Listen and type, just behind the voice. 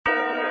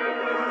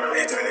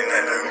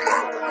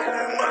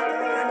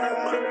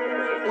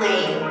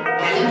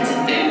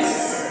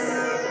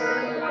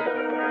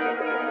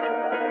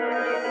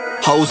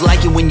Hoes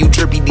like it when you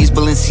drippy, these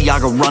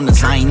Balenciaga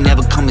runners. I ain't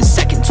never coming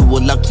second to a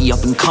lucky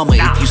up and comer.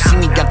 If you see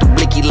me got the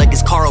blicky like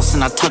it's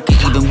Carlson, I tuck it.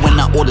 Even when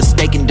I order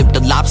steak and dip the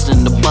lobster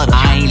in the butter.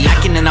 I ain't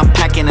lacking and I'm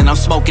packing and I'm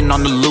smoking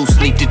on the loose.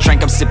 Leaf the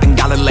drink I'm sipping,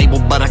 got a label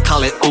but I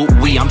call it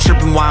ooh-wee. I'm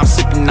tripping while I'm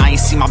sipping, I ain't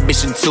see my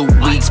bitch in 2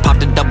 weeks.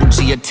 Popped a double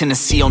G at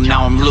Tennessee, oh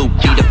now I'm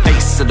loopy. The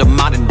face of the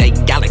modern day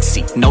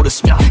galaxy,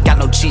 notice me. Got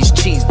no cheese,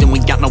 then we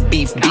got no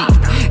beef.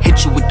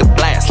 Hit you with the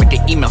blast like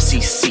an email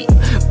CC.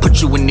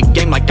 Put you in the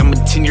game like I'm a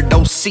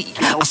 10-year-old C.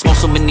 I smoke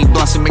so many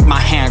blunts and make my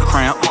hand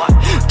cramp.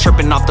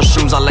 Tripping off the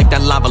shrooms, I like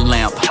that lava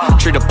lamp.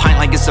 Treat a pint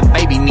like it's a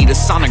baby, need a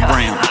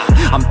sonogram.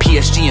 I'm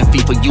PSG and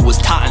FIFA, you was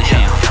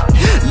Tottenham.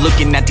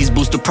 Looking at these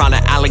booster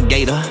Prada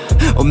alligator.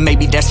 Or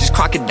maybe that's just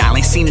crocodile,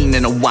 ain't seen it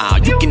in a while.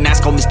 You can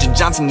ask old Mr.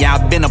 Johnson, yeah,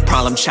 I've been a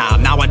problem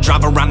child. Now I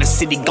drive around the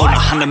city, going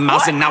 100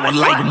 miles an hour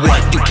like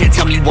what? You can't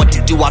tell me what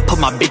to do, I put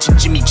my bitch in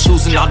Jimmy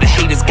Choo's. And all the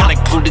haters got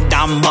included,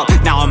 I'm up.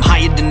 Now I'm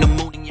higher than the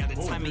moon, and yeah, the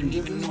time ain't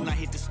even noon. I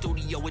hit the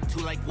studio with two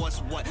like what's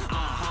what?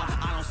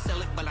 I don't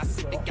sell it, but I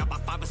sip it, got my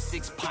 5 or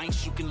 6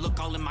 pints. You can look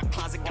all in my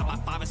closet, got my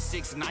 5 or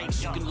 6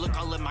 nights. You can look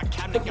all in my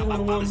cabinet, got my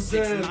 5 or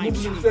 6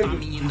 nights. You can find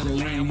me in the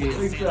land with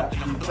a zip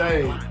and I'm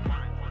flying.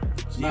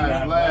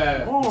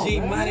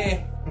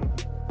 G-Money.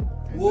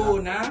 Whoa,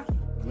 nah.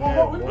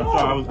 Yeah,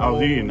 I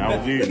was eating.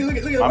 Look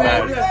at My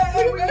bad. that.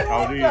 I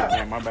was eating.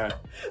 Yeah, my bad.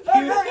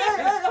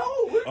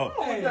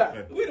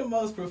 Hey, we the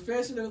most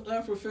professional,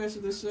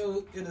 unprofessional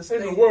show in the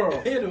state. In the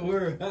world. In the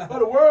world. Of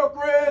the world,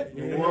 Fred.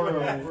 In the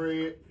world,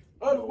 Fred.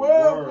 Of the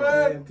world,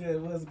 Fred. Yeah,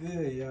 good. What's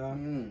good, y'all?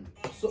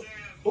 So,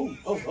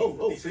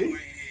 see?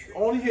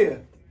 Only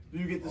here do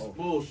you get this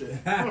bullshit.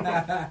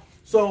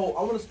 So,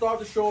 I want to start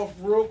the show off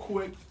real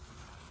quick.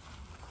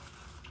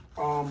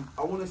 I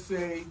want to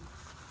say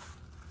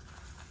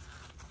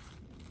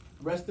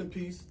rest in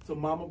peace to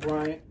Mama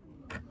Bryant.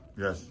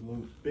 Yes.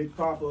 Big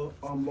Papa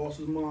lost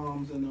his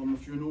moms, and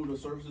if you knew, the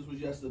services was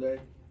yesterday.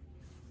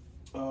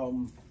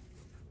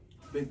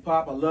 Big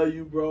Pop, I love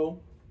you, bro.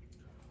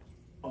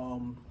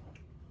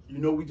 You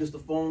know we just a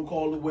phone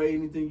call away.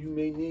 Anything you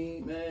may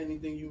need, man,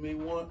 anything you may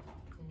want,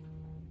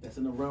 that's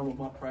in the realm of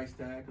my price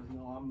tag. Cause you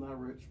know I'm not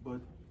rich, but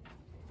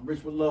I'm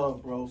rich with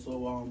love, bro.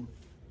 So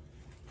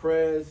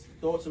prayers,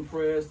 thoughts and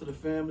prayers to the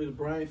family, the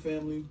Bryant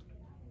family.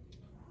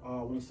 I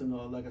want to send,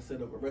 like I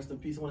said, a rest in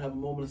peace. I want to have a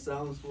moment of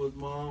silence for his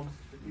mom,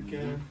 if you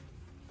can.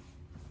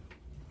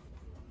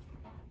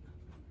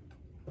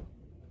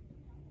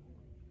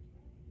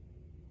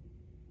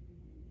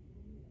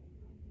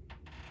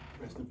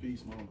 Rest in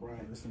peace, Mama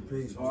Bryant. Rest in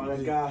peace.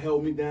 That guy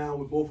held me down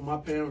with both of my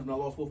parents, and I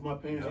lost both of my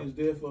parents. He was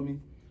there for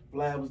me.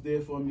 Vlad was there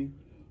for me.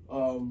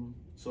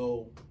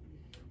 So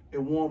it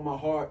warmed my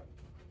heart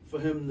for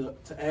him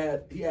to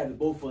add. He added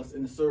both of us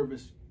in the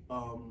service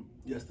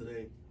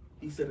yesterday.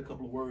 He said a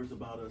couple of words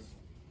about us.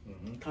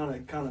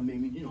 Kind of made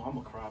me, you know, I'm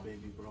a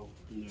crybaby, bro.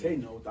 Tay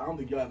knows. I don't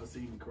think y'all ever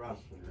seen me cry.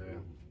 Yeah.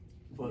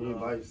 But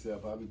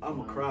I'm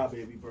a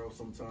crybaby, bro.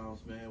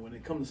 Sometimes, man, when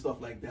it comes to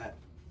stuff like that.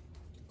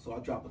 So I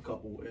dropped a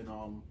couple, and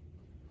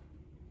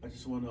I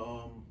just want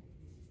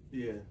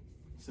to,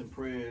 send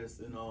prayers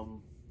and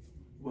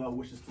well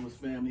wishes to his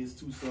family, his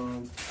 2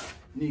 sons,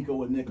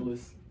 Nico and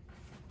Nicholas,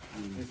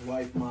 his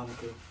wife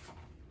Monica,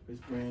 his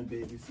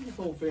grandbabies, his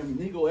whole family.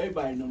 Nico,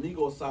 everybody know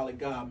Nico a solid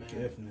guy, man.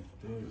 Definitely,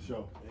 for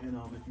sure. And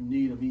if you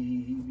need him,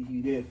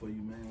 he there for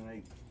you, man.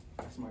 Like,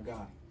 that's my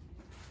guy.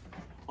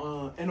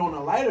 And on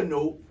a lighter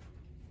note,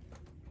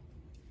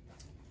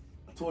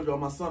 I told y'all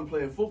my son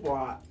playing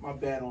football. My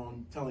bad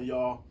on telling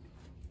y'all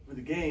with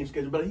the game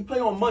schedule, but he play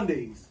on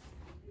Mondays.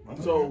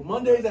 So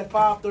Mondays at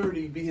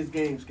 5:30 be his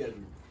game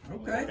schedule.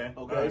 Okay.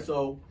 Right.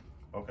 So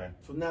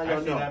now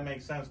y'all know. That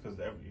makes sense because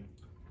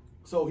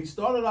So he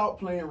started out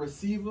playing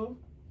receiver.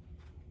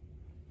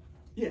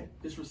 Yeah,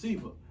 just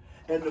receiver.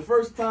 And the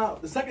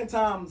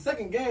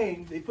second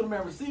game, they put him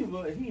at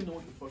receiver, and he didn't know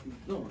what the fuck he was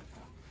doing.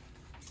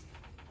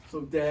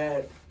 So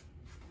Dad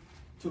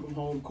took him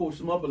home, coached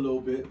him up a little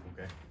bit.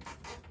 Okay.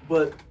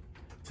 But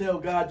tell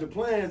God your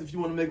plans if you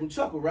want to make him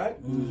chuckle, right?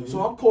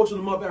 So I'm coaching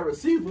him up at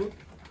receiver.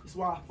 That's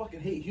why I fucking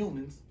hate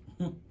humans.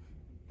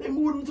 They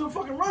moved him to a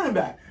fucking running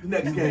back the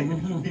next game.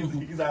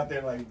 he's out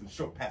there like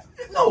short passes.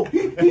 No,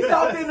 he's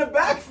out there in the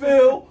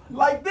backfield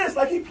like this,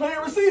 like he playing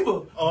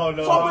receiver. Oh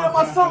no! So I'm at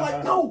my son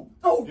like, no,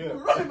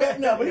 running back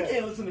now, but he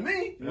can't listen to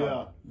me.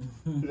 Yeah.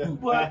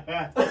 But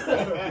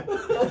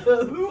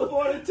Blue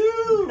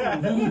 42,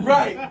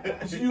 right?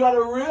 So you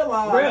gotta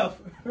realize,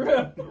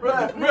 ref,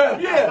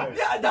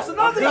 yeah. That's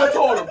another thing I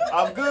told him.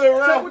 I'm good,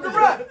 ref. Check with the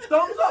ref.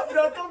 Thumbs up, you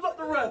gotta thumbs up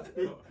the ref.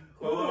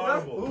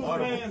 Whose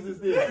fans is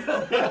this?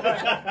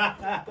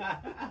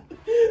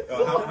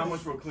 How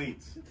much were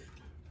cleats?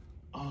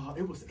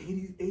 It was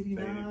 $80,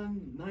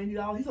 $89,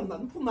 $90. He's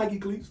some Nike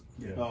cleats.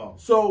 Yeah.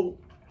 So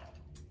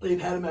they've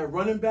had him at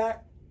running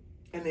back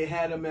and they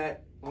had him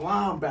at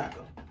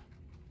linebacker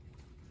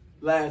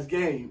last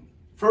game.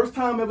 First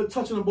time ever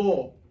touching the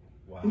ball.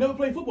 Wow. He never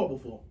played football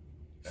before.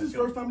 This is his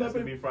first time that's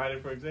ever. gonna be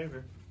Friday for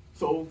Xavier.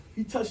 So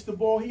he touched the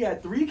ball. He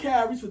had 3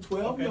 carries for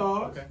 12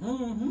 yards. Okay.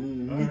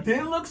 He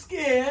didn't look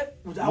scared,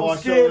 which I was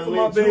scared for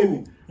my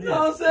baby. You know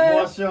what I'm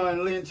saying?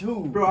 Marshawn Lynch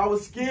who? Bro, I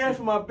was scared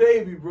for my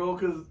baby, bro,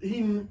 because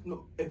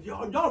if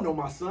y'all know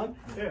my son,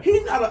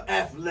 he's not an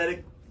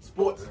athletic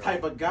sports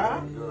type of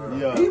guy.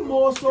 Yeah. He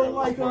more so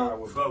like Fellas.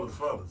 what's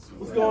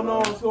going on?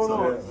 What's going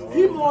on?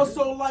 He more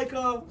so like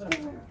a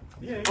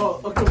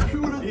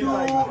computer dude,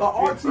 an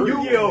artsy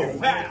dude.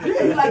 Yeah,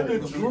 he like to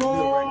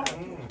draw.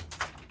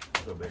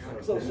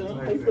 What's up, Sean?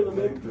 How you feeling,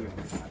 baby?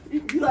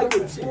 He like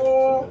to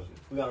draw.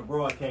 We got a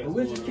broadcast.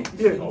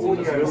 Yeah. I'm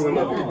in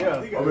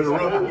the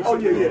rough. Oh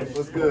yeah.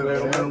 What's good,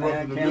 man? I'm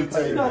in the rough.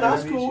 No,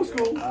 that's cool. It's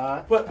cool.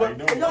 But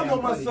y'all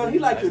know my son. He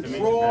like to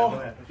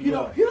draw. He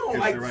don't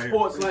like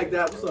sports like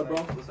that. What's up, bro?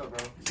 What's up,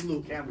 bro?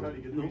 Salute. Cam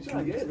Cuddy, good news.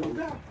 Yeah, no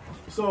doubt.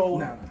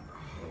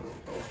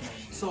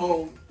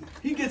 So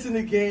he gets in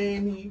the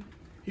game.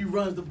 He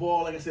runs the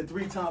ball, like I said,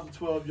 3 times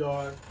for 12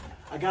 yards.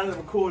 I got it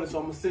recorded, so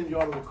I'm gonna send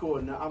y'all the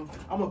recording. Now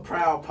I'm a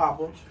proud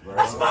papa. Right.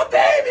 That's my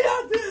baby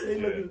out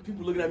there.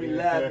 People looking at me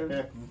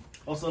laughing.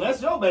 Oh, so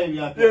that's your baby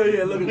out there?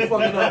 Yeah, looking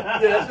fucking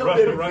up. Yeah, that's your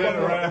baby.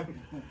 Right.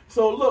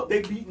 So look,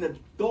 they beating the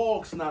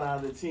dog snot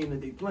out of the team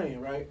that they playing,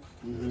 right?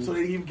 So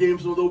they even gave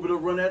him a little bit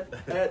of run at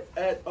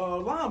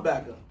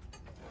linebacker.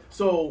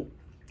 So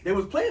they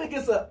was playing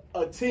against a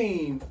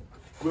team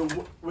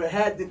where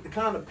had the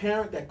kind of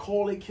parent that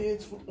call their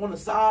kids on the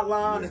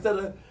sideline instead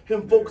of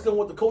him focusing on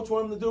what the coach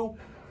wanted him to do.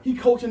 He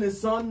coaching his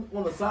son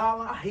on the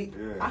sideline.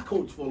 I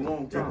coached for a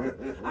long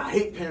time. I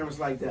hate parents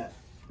like that.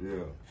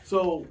 Yeah.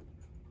 So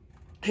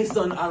his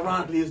son,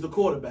 ironically, is the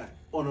quarterback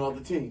on the other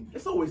team.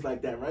 It's always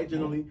like that, right?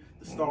 Generally,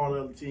 the star of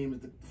the other team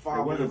is the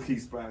father. One of the key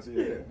spots,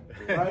 yeah.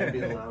 Right? Be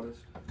the loudest.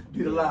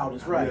 Be the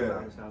loudest, right?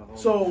 Yeah.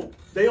 So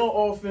they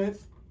on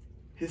offense.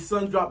 His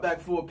son dropped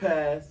back for a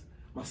pass.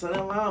 My son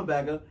at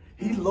linebacker.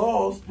 He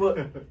lost, but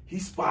he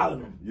spotted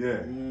him.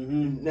 Yeah.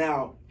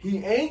 Now,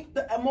 he ain't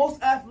the most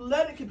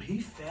athletic.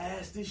 He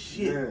fast as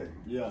shit.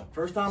 Yeah.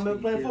 First time ever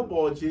playing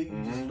football, G. He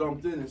just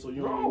jumped in it, so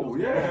you don't Oh, know.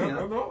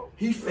 yeah.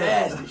 He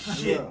fast as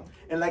shit. Yeah.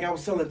 And like I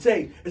was telling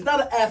Tay, it's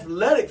not an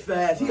athletic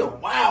fast. He a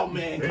wild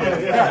man. Kind of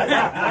I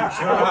fast.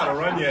 don't know how to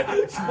run yet. He a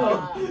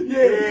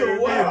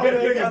wild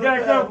man. Kind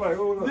Backed of up fast. like,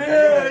 hold on.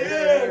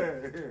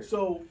 Yeah.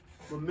 So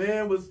the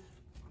man was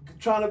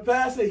trying to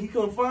pass it. He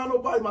couldn't find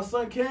nobody. My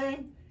son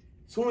came.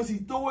 As soon as he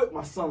threw it,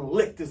 my son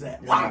licked his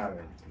ass. Wow.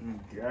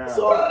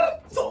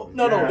 So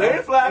no, they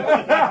ain't flag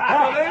him.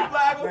 No, they ain't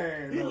flag him.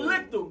 Man, He no.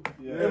 licked him.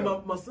 Yeah. And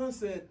my son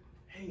said,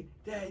 "Hey,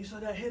 Dad, you saw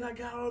that hit I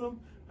got on him?"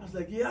 I was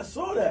like, "Yeah, I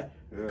saw that.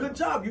 Yeah. Good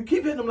job. You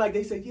keep hitting him." Like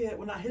they said, "Yeah."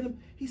 When I hit him,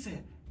 he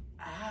said,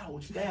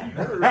 "Ouch, that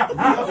hurt." I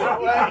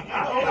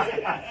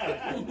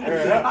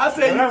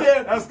said,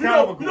 that's you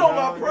know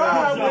my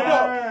pride went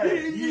up.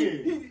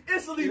 He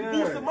instantly Yeah.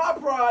 boosted my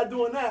pride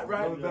doing that,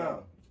 right? No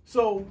doubt.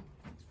 So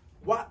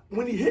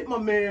when he hit my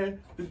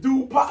man, the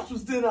dude Pops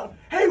was standing up.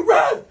 Hey,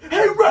 Ref!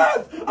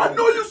 I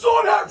know you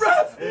saw that,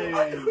 Ref!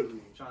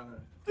 Trying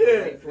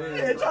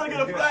to get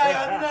a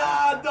flag.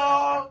 Nah,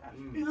 dog.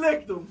 He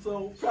licked him.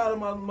 So proud of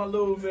my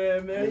little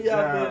man, man. Good He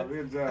out job,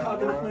 there, good job, out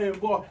there bro. playing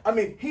ball. I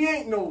mean, he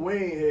ain't no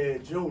Wayne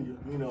Head Jr.,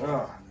 you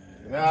know.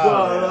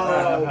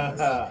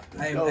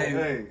 Hey,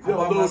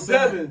 Little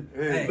Devin.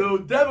 Little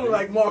Devin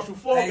like Marshall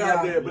Falk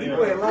out there, but he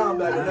playing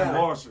linebacker now.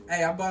 Marshall.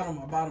 Hey, I bought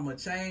him a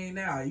chain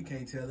now. You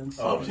can't tell him shit.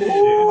 Oh, I shit.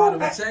 bought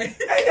him a chain.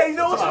 Hey, you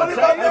know what's funny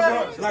about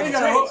that? Like You a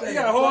got chain.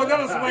 a whole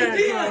other swag to him.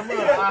 You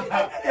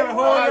got a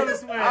whole other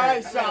swag. All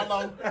right,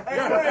 Shallow. Hey,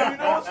 Ray, you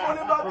know what's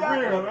funny about that? For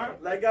real,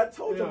 right? Like I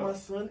told you, Yeah. my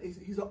son,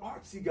 he's an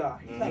artsy guy.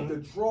 He like to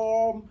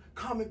draw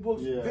comic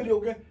books,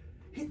 video game.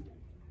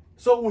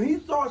 So when he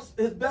starts,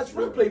 his best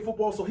friend play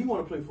football, so he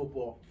want to play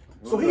football.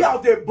 So he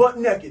out there butt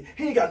naked.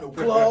 He ain't got no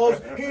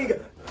gloves. He ain't got.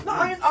 No,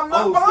 I'm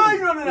not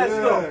buying none of that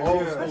stuff.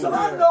 Until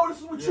I know this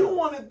is what you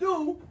want to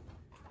do,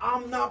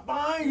 I'm not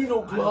buying you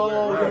no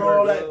gloves and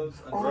all that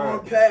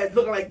arm pads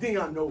looking like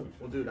Dion. No.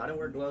 Well, dude, I didn't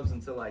wear gloves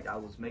until like I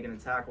was making a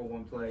tackle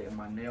one play and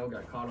my nail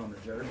got caught on the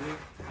jersey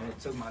and it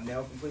took my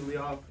nail completely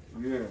off.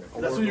 Yeah.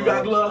 That's when you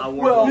got gloves. I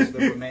wore Well, gloves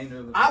the remainder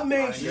of the I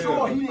made time.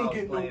 sure he I didn't was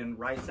get no. playing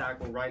right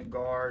tackle, right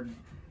guard,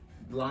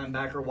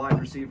 linebacker, wide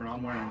receiver. And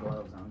I'm wearing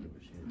gloves. I don't give a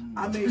shit.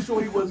 I made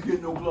sure he wasn't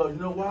getting no gloves.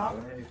 You know why?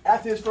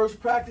 After his first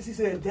practice, he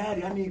said,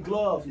 "Daddy, I need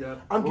gloves. Yeah.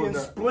 I'm getting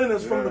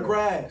splinters from the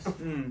grass."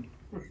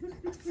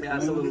 Yeah,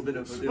 it's a little bit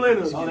of a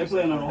Splinters. Oh, they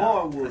playing on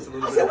hardwood. It's a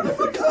little I bit said, of "What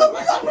the a fuck?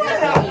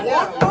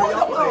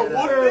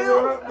 I'm playing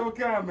No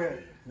comment.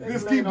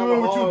 Just playing keep on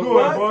doing the what you're hardwood.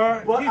 doing,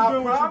 boy. But Keep I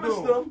doing what promised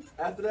you're doing. him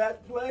after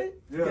that play,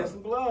 get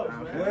some gloves,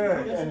 man.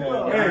 Yeah. Get some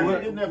gloves. Hey,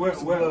 Getting that what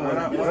some I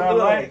gloves.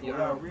 like, Yeah.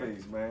 what I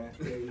face, man.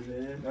 Hey,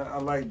 man. I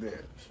like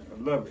that. I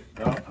love it.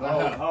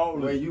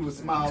 Where you was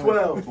smiling.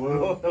 12.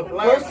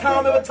 First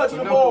time ever touching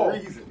the ball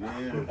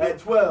at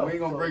 12. We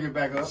ain't gonna bring it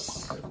back up.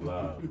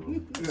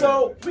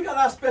 So we got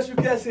our special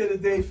guest here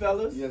today,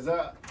 fellas. Yes,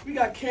 sir. We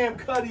got Cam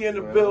Cuddy in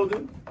the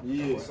building.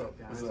 Yeah. What's up,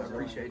 guys? I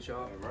appreciate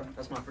y'all.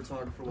 That's my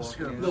photographer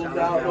walking in. No Shout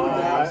doubt, out no to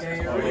doubt.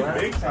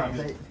 Big time.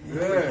 Yeah.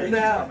 Thanks for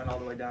Now- coming all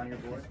the way down here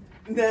for it.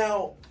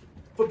 Now,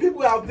 for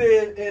people out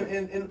there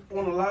and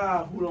on the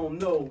live who don't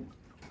know,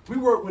 we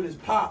work with his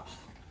pops.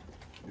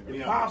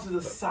 Your pops is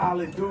a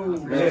solid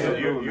dude, man. Yeah,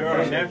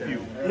 you're a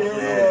nephew.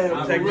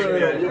 Yeah, for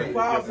real. Your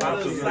pops Your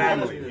is a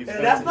family. solid. And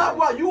that's not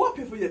why you up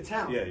here for your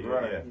talent. Yeah,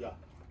 right. Yeah.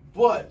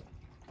 But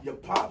your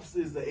pops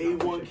is the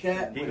A1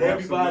 cat. He,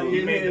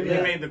 Everybody in here.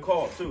 he made the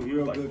call too. He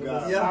was like, good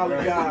guy.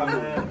 Solid guy,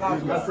 man.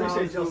 I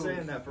appreciate y'all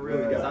saying that for real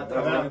because I thought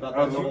about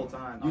that the whole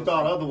time. You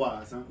thought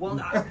otherwise, huh? Well,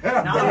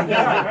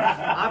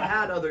 I've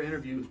had other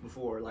interviews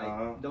before.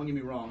 Like, don't get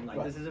me wrong.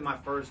 Like, this isn't my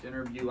first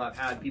interview. I've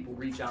had people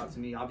reach out to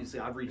me. Obviously,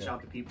 I've reached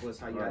out to people. That's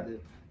how you had to,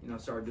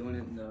 start doing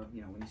it. And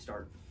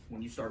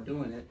when you start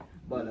doing it.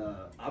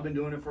 But I've been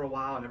doing it for a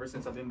while, and ever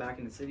since I've been back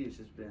in the city, it's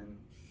been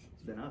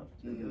up.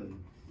 It's been good.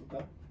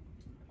 Okay.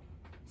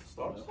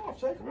 Start us off,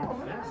 Jay. Come on,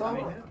 man.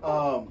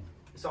 So,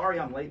 Sorry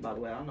I'm late, by the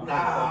way. I don't know.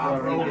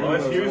 bro,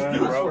 it's Houston,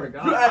 bro. I swear to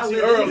God. You're actually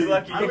early.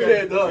 Lucky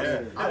Compared to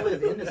us. I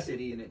live in the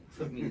city, and it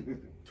took me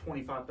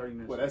 25, 30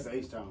 minutes. well, that's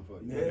H-Town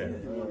for you. Yeah.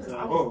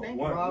 Oh,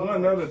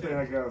 one other thing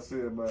I gotta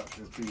say about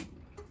this people.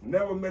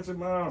 Never met your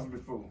moms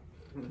before,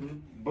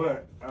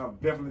 but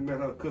I've definitely met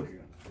her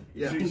cooking.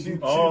 Yeah. She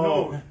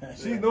knows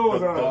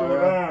how to throw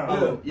it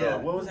down. Yeah.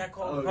 What was that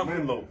called?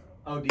 Pumpkin loaf.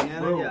 Oh, Deanna?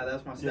 Bro. Yeah,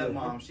 that's my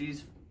stepmom.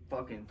 She's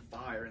fucking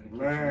fire in the kitchen.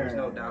 There's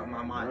no doubt in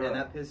my mind. And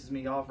that pisses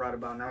me off right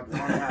about now because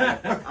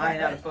I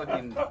ain't had a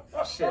fucking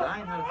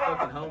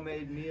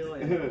homemade meal.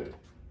 And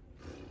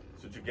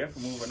That's what you get for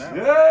moving out.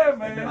 Yeah,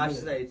 man. I should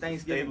say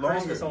Thanksgiving, Stay longer.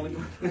 Christmas only.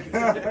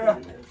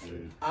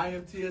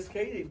 IMTSK,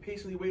 they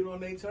patiently wait on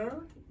their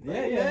turn.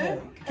 Yeah.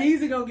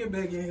 Keezy gonna get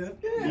back in here.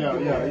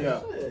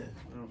 Yeah.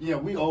 Yeah,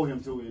 we owe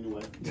him too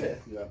anyway. Yeah.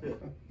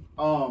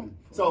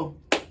 So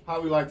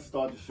how we like to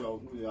start the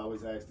show, we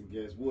always ask the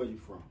guests, where are you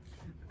from?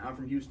 I'm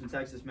from Houston,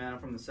 Texas, man. I'm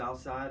from the south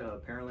side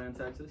of Pearland,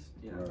 Texas.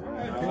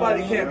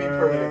 Everybody can't be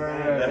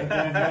perfect,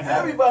 man.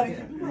 Everybody.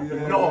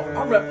 North.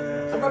 I'm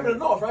repping the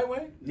North, right,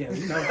 Wayne? Yeah.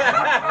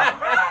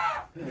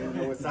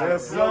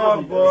 That's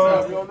some,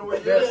 boy. We don't know where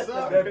you're at.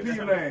 That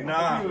P-Lane.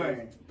 Nah.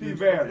 P-Lane.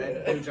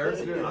 P-Valley. New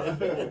Jersey.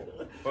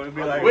 But it'd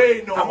be like,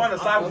 Wait, no. I'm on the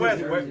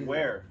southwest.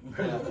 Where?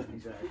 Yeah,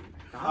 exactly.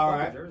 All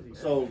right. Jersey.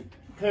 So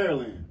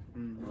Pearland.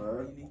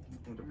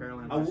 Went to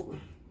Pearland.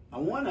 I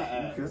want to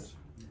ask,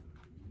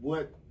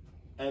 what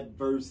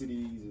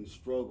adversities and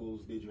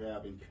struggles did you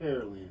have in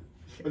Pearland?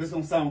 But it's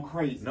gonna sound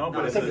crazy. No,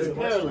 but Because it's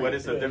Pearland.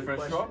 a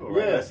different struggle,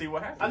 right? Yeah. Let's see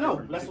what happens. I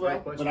know, that's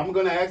what. But I'm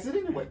gonna ask it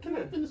anyway. Can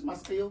I finish my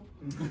spiel?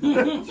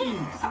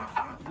 Jeez.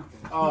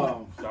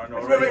 Starting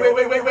already.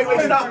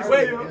 Wait, stop.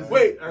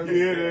 Wait.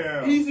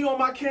 Yeah. Easy on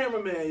my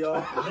cameraman,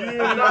 y'all.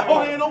 You're not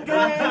playing no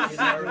games.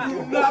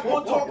 You're not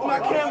gonna talk to my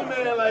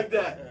cameraman like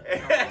that.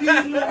 Easy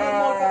on my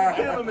motherfucking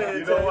cameraman.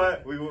 You know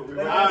what?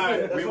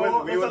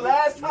 That's the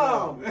last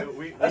time.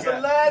 That's the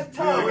last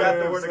time. We got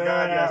the word of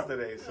God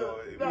yesterday, so.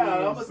 Nah,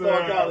 I'm gonna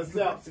start calling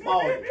Sap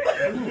Small.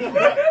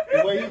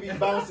 The way he be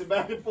bouncing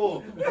back and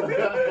forth.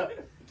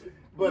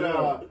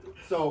 But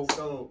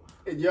so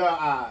in your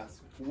eyes,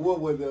 what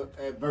were the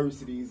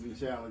adversities and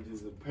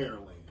challenges of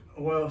Pearland?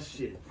 Well,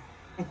 shit.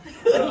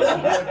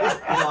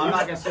 I'm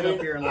not gonna sit up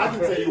here and I can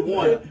tell you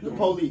one: the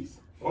police.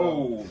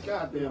 Oh,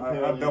 Goddamn I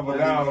Pearland. double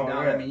down on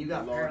I that. mean, you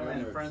got Lord Pearland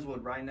and have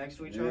Friendswood right next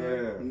to each Yeah.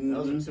 other.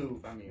 Those are two.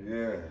 I mean,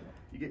 Yeah.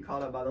 you get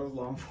caught up by those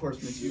law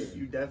enforcement,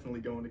 you definitely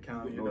go into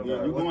county. You know,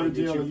 Yeah, you what going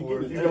they to get jail, you you for.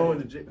 get You in go jail.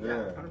 into jail. Yeah.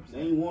 Yeah, 100%. They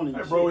ain't wanting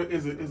Hey, bro,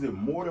 is it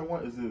more than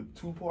one? Is it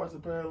two parts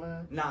of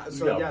Pearland? Nah, You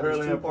so got yeah, there's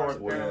two Pearland parts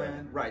of Park,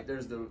 Pearland. Right,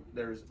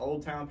 there's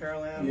Old Town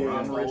Pearland, Yeah, where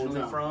I'm Old originally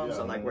Town, from, yeah.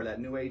 so like where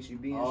that new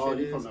HEB and Oh, shit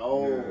you is. from the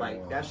old.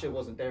 Like, that shit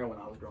wasn't there when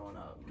I was growing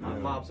up. My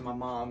pops and my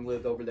mom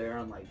lived over there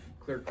on like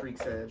Clear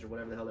Creek's Edge or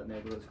whatever the hell that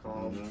neighborhood's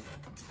called.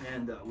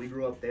 And we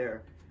grew up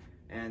there.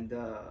 And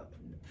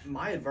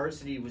my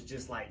adversity was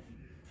just like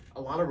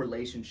a lot of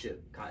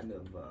relationship kind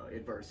of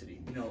adversity.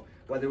 You know,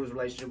 whether it was a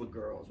relationship with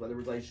girls, whether it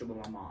was a relationship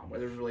with my mom,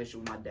 whether it was a relationship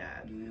with my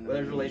dad, whether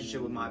it was a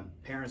relationship with my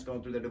parents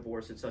going through their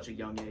divorce at such a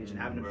young age and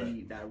having to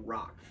be that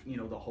rock, you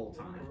know, the whole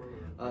time.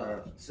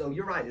 So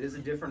you're right, it is a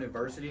different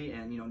adversity.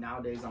 And, you know,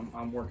 nowadays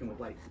I'm working with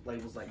like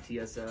labels like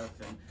TSF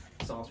and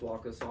Sauce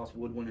Walker, Sauce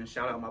Woodwinning.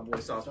 Shout out my boy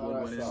Sauce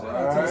Woodwinning.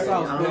 I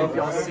don't know if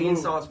y'all seen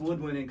Sauce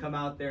Woodwinning come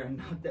out there and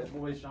knock that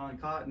boy Sean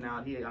Cotton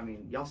out. I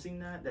mean, y'all seen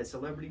that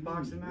celebrity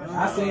boxing match?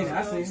 I seen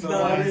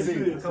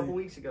it. A couple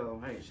weeks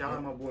ago. Hey, shout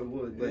out my boy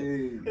Wood. But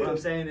what I'm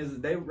saying is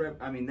they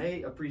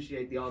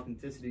appreciate the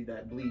authenticity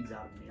that bleeds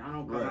out of me. I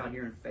don't come out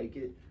here and fake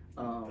it.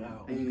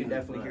 And you can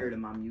definitely hear it in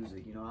my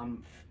music. You know,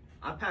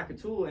 I pack a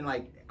tool, and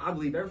like I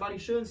believe everybody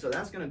should, so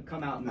that's gonna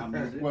come out in my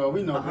music. Well,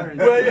 we know. We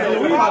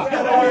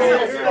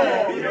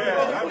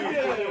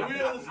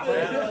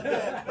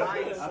understand.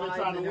 I've been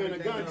trying to win a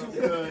gun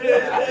too.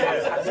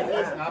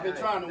 I've been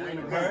trying to win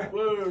a gun.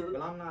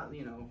 But I'm not,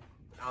 you know,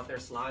 out there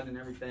sliding and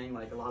everything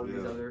like a lot of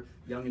these other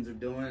youngins are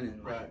doing,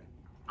 and like,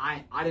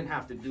 I didn't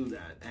have to do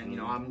that, and you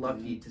know I'm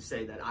lucky to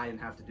say that I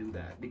didn't have to do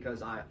that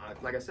because I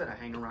like I said, I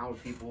hang around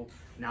with people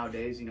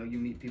nowadays. You know, you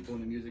meet people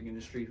in the music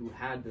industry who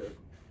had to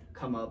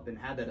come up and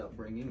had that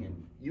upbringing,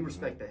 and you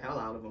respect the hell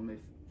out of them. If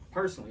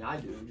personally, I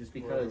do, just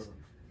because.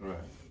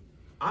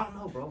 I don't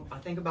know, bro. I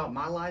think about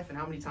my life and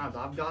how many times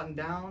I've gotten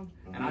down,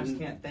 and I just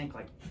can't think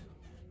like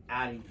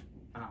adding,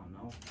 I don't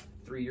know,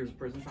 3 years of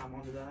prison time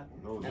onto that,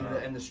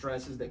 and the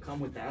stresses that come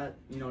with that.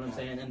 You know what I'm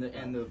saying?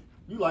 And the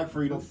you like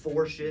freedom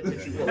before shit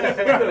that you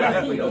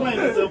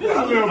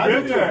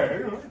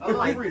I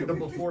like freedom. The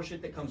before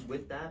shit that comes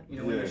with that.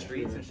 You know, in the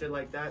streets and shit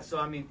like that. So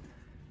I mean,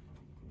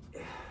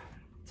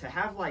 to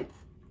have like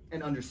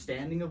an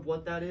understanding of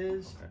what that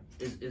is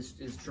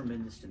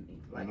tremendous to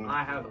me. Like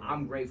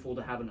I'm grateful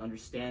to have an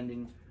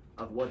understanding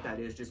of what that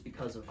is just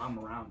because of I'm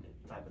around it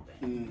type of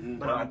thing.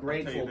 But I'm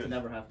grateful to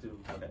never have to.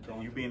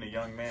 You being a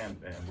young man,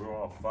 and we're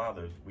all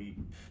fathers, we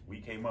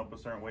came up a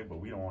certain way, but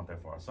we don't want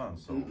that for our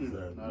sons. So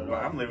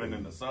I'm living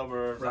in the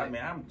suburbs. Right. I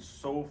mean, I'm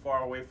so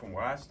far away from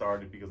where I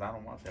started because I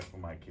don't want that for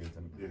my kids.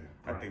 And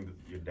I think that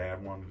your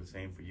dad wanted the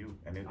same for you.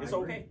 And it's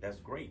okay. That's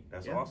great.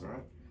 That's awesome.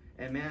 Right.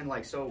 And man,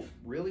 like, so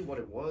really what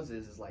it was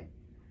is like,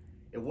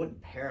 it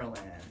wasn't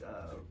Pearland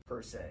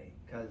per se,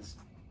 because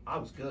I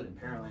was good in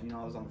Pearland. You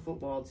know, I was on the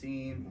football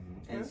team,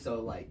 and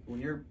so like when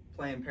you're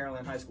playing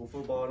Pearland high school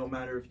football, it don't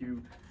matter if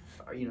you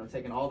are, you know,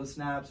 taking all the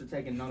snaps or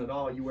taking none at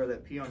all. You wear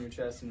that P on your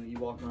chest and you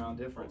walk around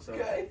different. So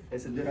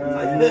it's a different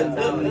type of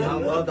mentality. I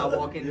love that I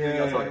walk in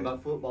here talking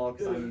about football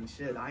because I mean,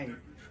 shit,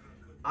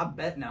 I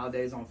bet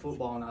nowadays on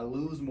football and I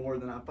lose more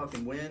than I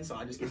fucking win, so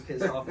I just get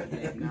pissed off at the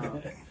game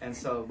now. And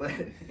so, but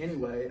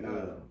anyway,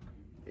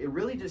 it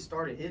really just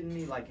started hitting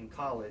me like in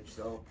college.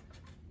 So,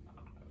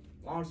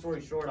 long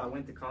story short, I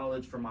went to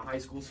college for my high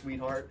school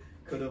sweetheart.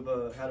 Could have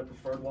had a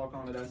preferred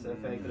walk-on at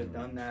SFA, could have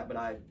done that, but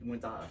I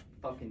went to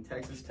fucking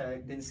Texas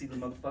Tech, didn't see the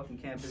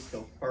motherfucking campus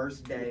till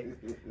first day.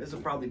 This is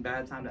probably a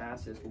bad time to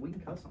ask this, but we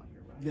can cuss on here.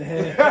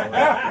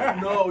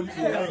 No, you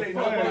can't say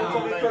no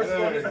motherfucking curses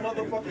on this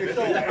motherfucking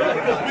show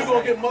because we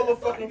gonna get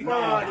motherfucking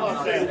fined if you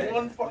say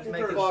one fucking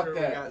curse. Fuck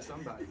that.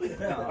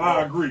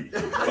 I agree.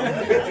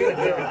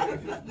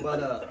 But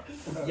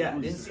yeah,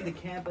 didn't see the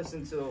campus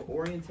until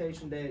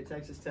orientation day at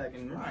Texas Tech,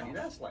 and mind you,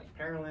 that's like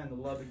Pearland to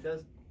Lubbock.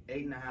 That's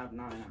 8.5, 9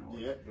 hours.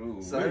 Yeah.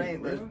 Ooh, so that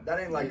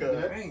ain't like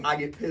I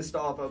get pissed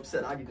off,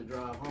 upset. I get to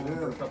drive home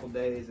for a couple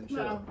days and shit.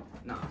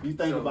 Nah. You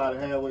think about it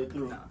halfway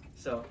through. Nah.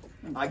 So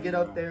I get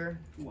up there,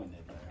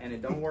 and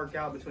it don't work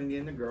out between me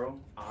and the girl,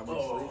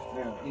 obviously.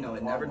 You know,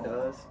 it never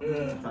does.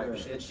 Type of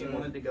shit. She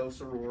wanted to go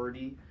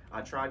sorority. I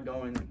tried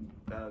going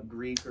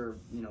Greek or,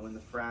 you know, in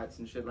the frats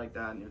and shit like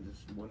that, and it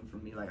just wasn't for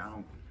me. Like, I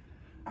don't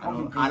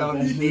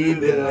need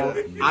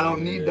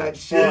that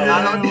shit.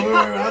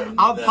 I'm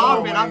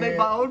popping. I make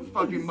my own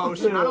fucking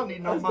motion. I don't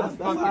need no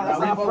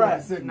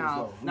motherfucking.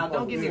 Now,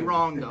 don't get me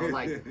wrong though.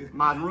 Like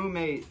my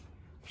roommate,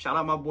 shout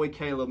out my boy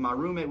Caleb. My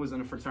roommate was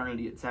in a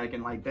fraternity at Tech,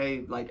 and like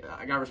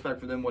I got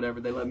respect for them. Whatever,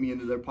 they let me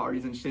into their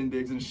parties and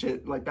shindigs and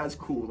shit. Like that's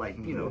cool. Like,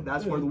 you know,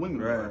 that's where the women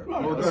were.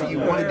 So you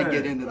wanted to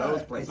get into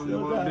those places.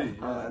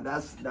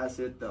 That's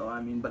it though. I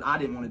mean, but I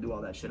didn't want to do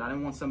all that shit. I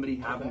didn't want somebody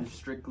having to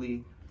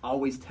strictly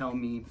always tell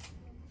me,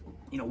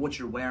 you know, what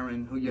you're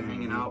wearing, who you're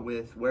hanging out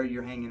with, where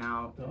you're hanging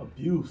out. The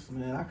abuse,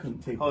 man. I couldn't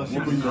take she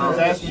was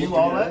asking you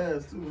all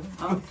that?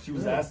 She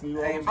was asking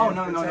you all that? Oh,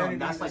 no.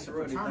 That's like the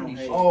fraternity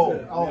shit.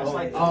 It's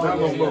like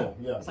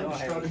the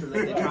structure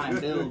that they try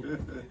and build.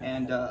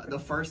 And the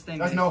first thing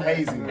that's no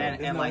hazing.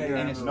 And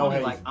it's funny,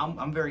 like,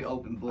 I'm very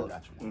open book.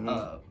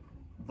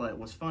 But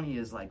what's funny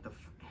is, like,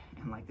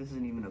 this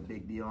isn't even a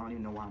big deal. I don't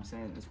even know why I'm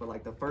saying this. But,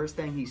 like, the first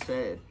thing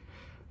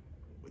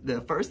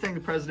the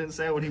president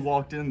said when he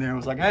walked in there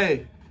was like,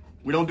 hey,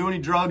 we don't do any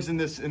drugs in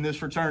this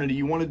fraternity.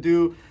 You want to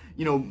do,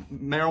 you know,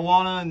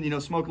 marijuana and, you know,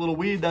 smoke a little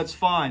weed, that's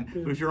fine.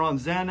 But if you're on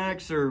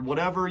Xanax or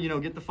whatever, you know,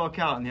 get the fuck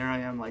out. And there I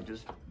am, like,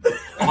 just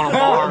on a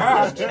bar,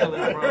 just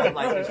chilling, bro.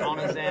 Like, just on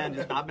a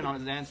Xan. I've been on a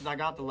Xan since I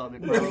got to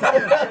Lubbock, bro. You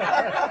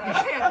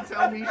can't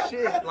tell me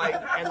shit. Like,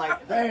 and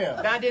like,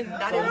 damn. That didn't.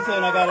 You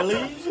saying I gotta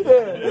leave?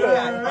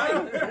 Yeah,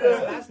 right.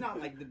 So that's not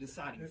like the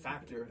deciding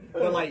factor.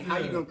 But like, how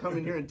you gonna come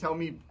in here and tell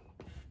me,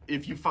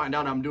 if you find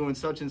out I'm doing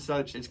such and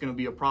such, it's going to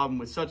be a problem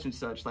with such and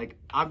such. Like,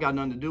 I've got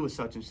nothing to do with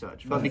such and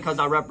such. But because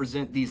I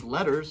represent these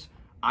letters,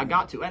 I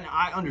got to. And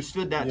I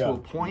understood that to a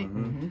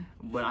point.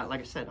 But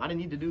like I said, I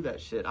didn't need to do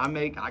that shit. I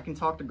can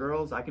talk to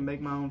girls. I can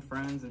make my own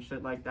friends and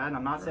shit like that. And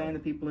I'm not saying the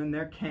people in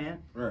there can't.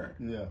 Right.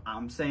 Yeah.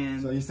 I'm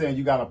saying. So you're saying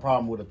you got a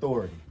problem with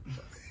authority?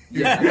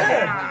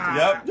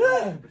 Yep.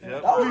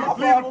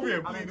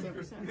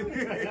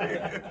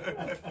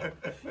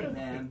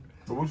 Man.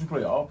 So what you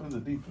play, offense or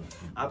defense?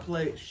 I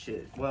play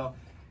shit. Well,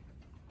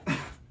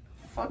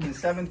 fucking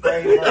 7th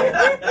grade, bro.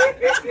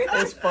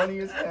 It's funny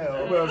as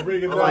hell. Well,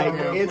 bring it down, like,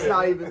 man. it's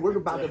not even, we're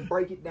about to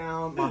break it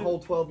down my whole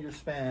 12-year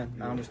span.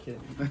 No, I'm just kidding.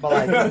 But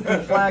like,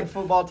 flag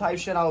football type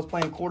shit, I was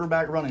playing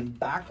quarterback running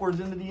backwards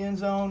into the end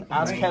zone.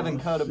 Ask Kevin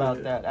Cuddy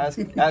about that. Ask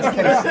KC about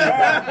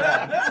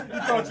that. You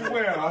thought you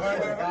were.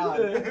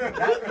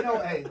 That, you know,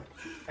 hey,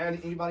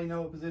 anybody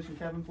know what position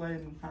Kevin played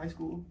in high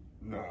school?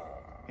 Nah.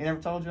 He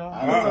never told y'all?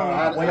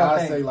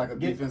 I'd say like a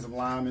defensive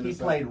lineman. He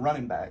played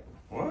running back.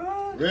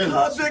 What? Really?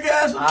 Big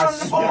ass I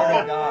was swear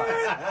running to God.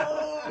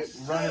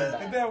 Running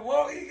back. And that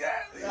walk he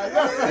got?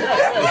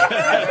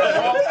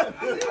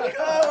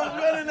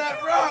 running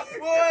that rock,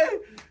 boy.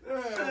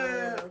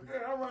 Yeah,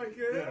 I'm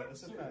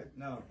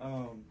No,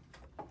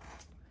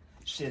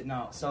 shit,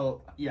 no.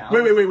 So yeah.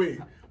 Wait.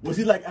 Was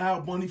he like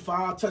Al Bundy,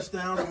 5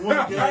 touchdowns in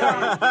one game? There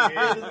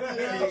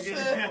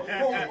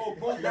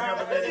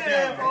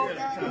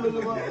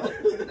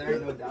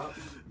ain't no doubt.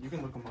 You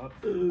can look him up.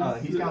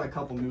 He's got a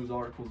couple news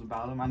articles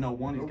about him. I know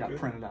one he's got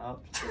printed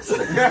out.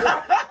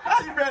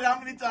 He read how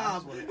many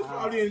times?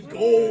 Probably in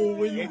gold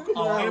when you come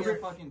out. Every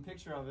fucking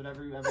picture of it,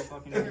 every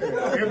fucking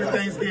Every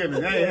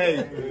Thanksgiving.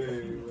 Hey.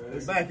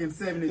 Back in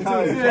 72.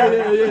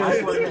 Yeah.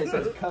 I swear it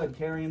says Cud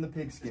carrying the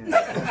pigskin.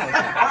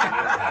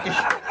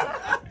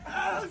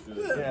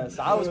 Yeah,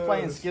 so I was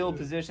playing skilled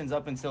positions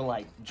up until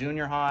like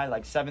junior high.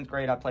 Like 7th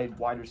grade, I played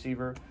wide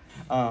receiver.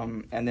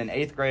 And then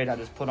 8th grade, I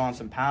just put on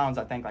some pounds.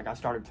 I think like I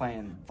started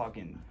playing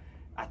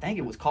I think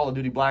it was Call of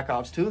Duty Black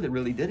Ops 2 that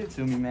really did it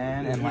to me,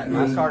 man. And like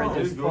I started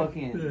just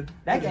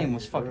that game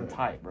was fucking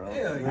tight, bro.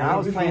 And I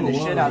was playing the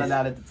shit out of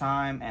that at the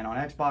time. And on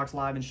Xbox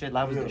Live and shit,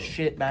 that was the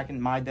shit back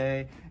in my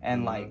day.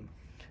 And like,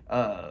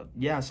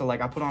 so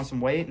like I put on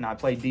some weight and I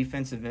played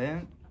defensive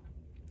end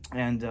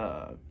and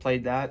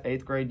played that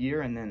 8th grade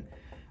year. And then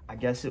I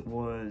guess it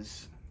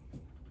was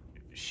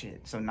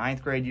so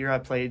 9th grade year I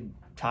played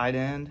tight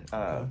end.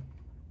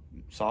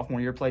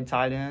 Sophomore year played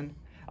tight end.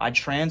 I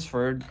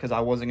transferred because I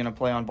wasn't going to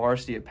play on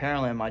varsity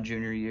apparently in my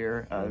junior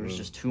year. There was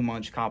just too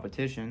much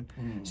competition.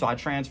 So I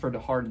transferred to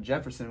Hardin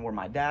Jefferson where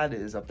my dad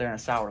is up there in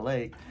Sour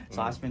Lake.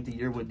 So I spent the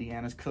year with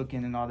Deanna's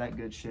cooking and all that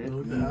good shit.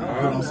 Put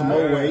on some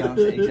more weight.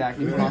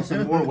 Exactly. Put on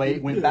some more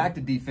weight. Went back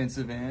to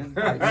defensive end.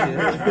 Like shit.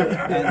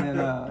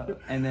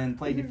 And then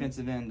played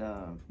defensive end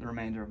the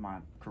remainder of my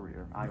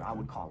career. I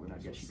would call it, I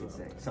guess you could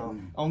say. So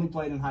only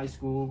played in high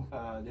school.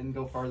 Didn't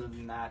go further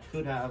than that.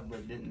 Could have,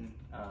 but didn't.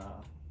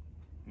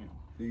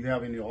 Do you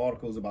have any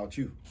articles about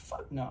you?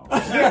 Fuck no.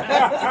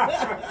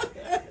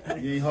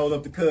 You ain't hold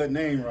up the Cud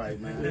name right,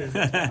 man.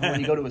 When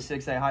you go to a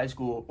 6A high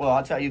school, well,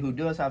 I'll tell you who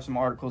does have some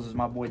articles is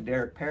my boy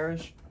Derek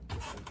Parrish.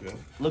 Okay.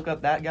 Look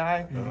up that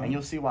guy, and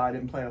you'll see why I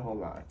didn't play a whole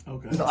lot.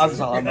 Okay. So that's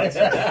all I'm going to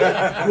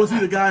say. Was he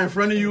the guy in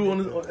front of you on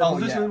the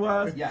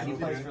position-wise? Yeah, he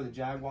plays for the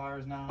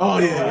Jaguars now. Oh,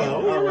 yeah.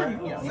 All right.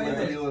 Yeah, he went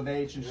to U of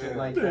H and shit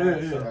like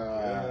that.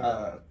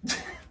 So,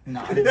 no,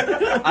 I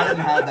didn't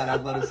have that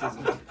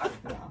athleticism.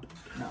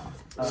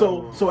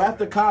 No. So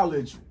after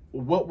college,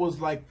 what was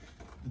like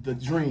the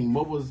dream?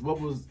 What was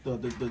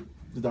the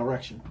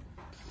direction?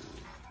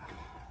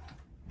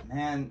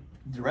 Man,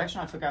 the direction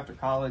I took after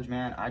college,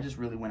 man, I just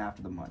really went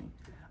after the money.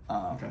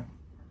 Okay.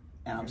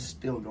 And I'm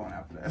still going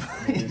after that.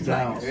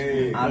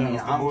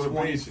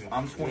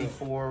 I'm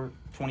 24,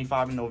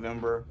 25 in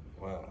November.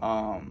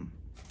 Wow.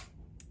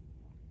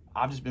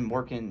 I've just been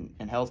working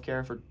in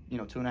healthcare for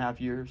 2.5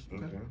 years.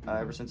 Okay.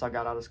 Ever since I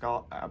got out of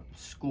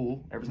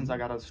school.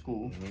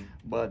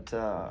 But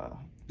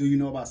do you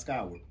know about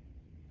Skyward?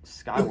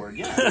 Skyward,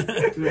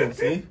 yeah.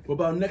 See? What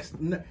about next?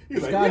 Skyward.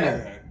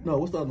 Yeah. No,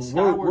 what's the other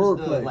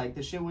Skyward's wordplay? Like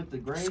the shit with the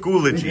grade.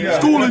 Schoology.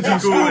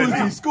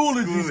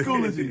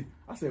 Schoology.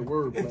 I said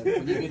wordplay.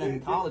 When you get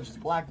in college, it's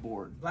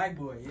Blackboard.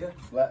 Blackboard, yeah.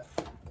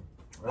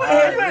 Well,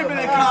 you ain't been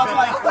in college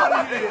like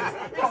 20 years.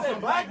 Called some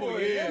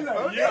Blackboard.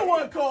 You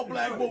wasn't called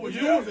Blackboard when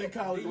you was in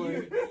college.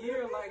 The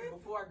year like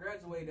before I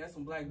graduated, that's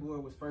when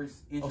Blackboard was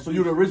first introduced. So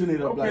you the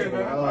originator of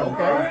Blackboard.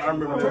 Okay. I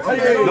remember that.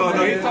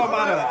 No, he's talking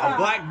about a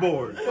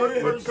blackboard.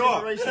 First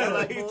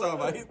generation. He's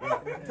talking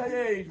about. Tell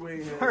your age,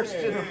 Wayne. First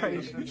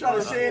generation. You try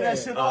to share that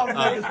shit off,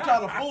 niggas try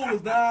to fool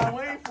us down.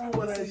 We ain't fooling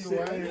with that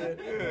shit.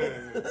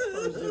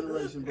 First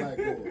generation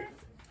Blackboard.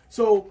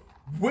 So,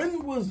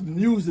 when was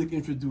music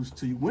introduced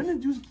to you? When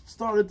did you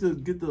started to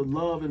get the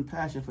love and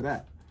passion for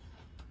that?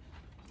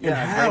 And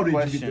how did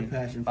you get the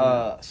passion for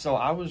that? So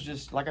I was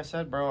just, like I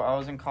said, bro, I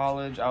was in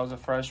college. I was a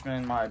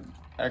freshman. My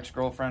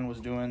ex-girlfriend was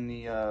doing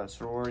the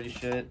sorority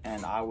shit,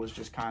 and I was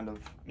just kind of,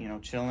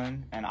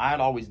 chilling. And I had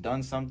always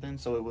done something,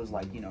 so it was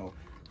like,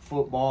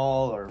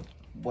 football or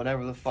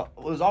whatever the fuck.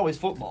 It was always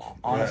football,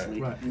 honestly.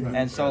 Right.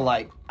 And so,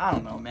 like, I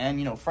don't know,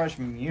 man.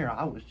 Freshman year,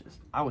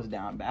 I was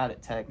down bad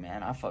at tech,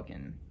 man.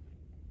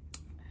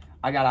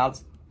 I got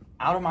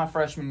out of my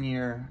freshman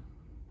year,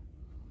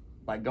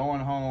 like going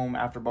home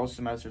after both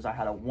semesters, I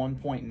had a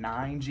 1.9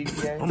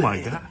 GPA. Oh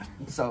my God.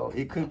 So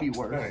it could be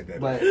worse.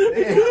 But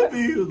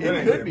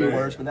it could be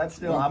worse, but that's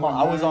still, I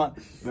was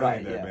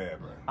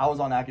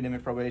on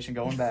academic probation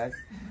going back.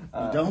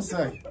 Don't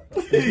say.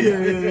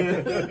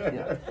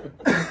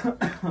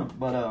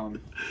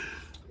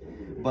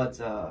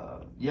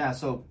 Yeah.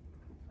 So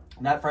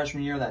that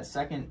freshman year, that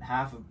second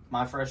half of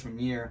my freshman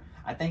year,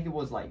 I think it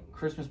was like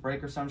Christmas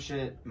break or some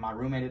shit. My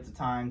roommate at the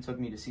time took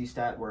me to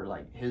C-Stat where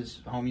like his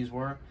homies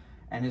were,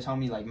 and his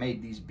homie like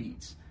made these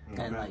beats.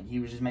 Okay. And like he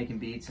was just making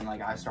beats, and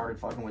like I started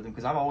fucking with him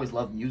because I've always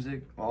loved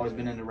music. I've always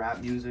been into rap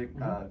music,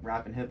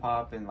 rap and hip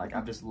hop, and like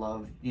I've just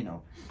loved,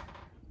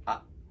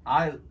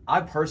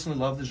 I personally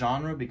love the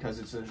genre because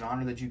it's a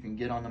genre that you can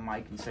get on the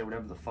mic and say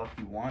whatever the fuck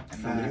you want,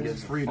 and nobody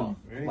gives freedom.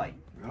 Like,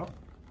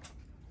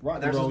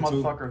 there's this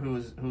motherfucker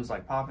who's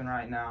like popping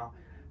right now.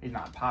 He's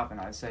not popping,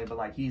 I'd say, but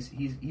like he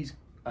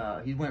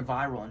went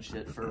viral and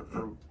shit for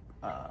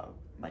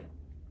like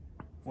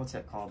what's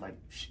that called? Like,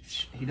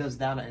 he does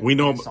that. In we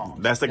know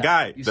songs. that's the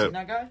guy. You seen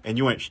that guy? And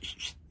you went,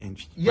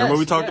 remember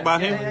we talked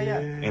about him? Yeah.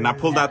 And I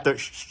pulled out the.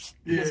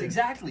 Yes,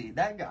 exactly.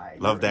 That guy.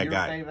 Love that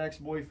guy. Your fave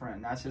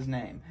ex-boyfriend. That's his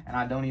name. And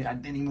I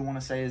didn't even want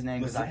to say his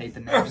name because I hate the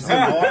name. He's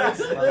an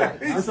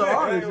artist. He's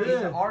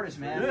an artist,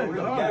 man.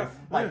 Yeah,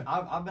 like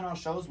I've been on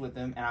shows with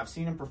him and I've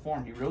seen him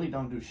perform. He really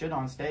don't do shit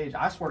on stage.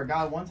 I swear to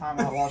God, one time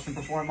I watched him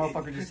perform,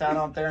 motherfucker just sat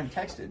out there and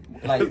texted.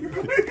 Like,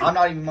 I'm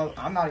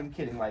not even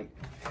kidding. Like,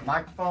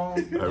 microphone,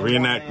 a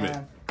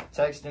reenactment,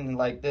 texting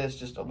like this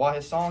just while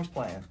his song's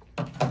playing.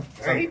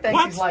 So he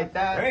thinks he's like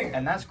that,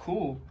 and that's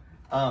cool.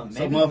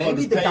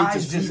 Maybe the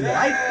guys just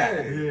like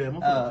that.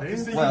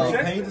 Well,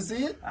 paid to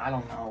see it? I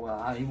don't know.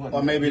 Well, he wasn't.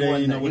 Or maybe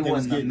he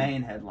wasn't the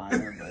main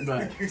headliner.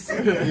 But he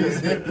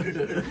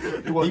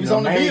was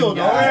on the bill,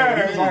 though.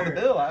 He was on the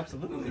bill,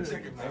 absolutely. They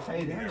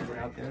paid him to get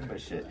out there,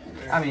 but shit.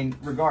 I mean,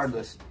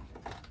 regardless.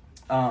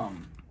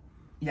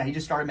 Yeah, he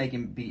just started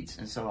making beats,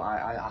 and so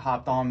I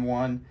hopped on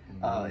one.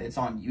 It's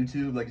on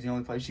YouTube, like it's the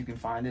only place you can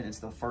find it. It's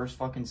the first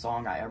fucking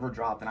song I ever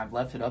dropped, and I've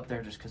left it up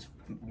there just because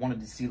I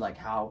wanted to see like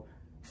how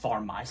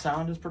far my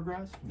sound has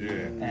progressed. Yeah.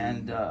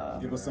 And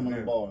give us some of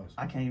the bars.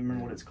 I can't even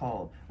remember what it's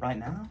called right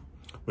now.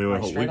 Wait,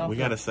 we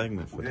got a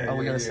segment for that. Oh,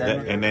 we got a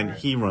segment. And then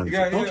he runs.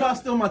 Don't try to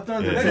steal my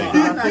thunder.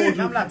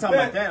 I'm not talking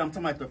about that. I'm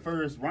talking about the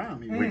first round.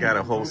 We got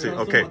a whole series.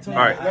 Okay, all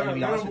right. I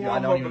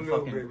don't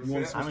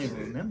even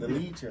remember. The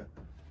lead check.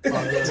 I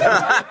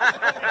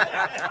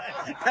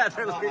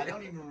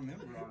don't even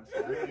remember, honestly.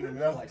 I don't even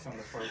remember like some of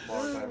the first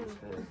bars I ever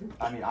spit.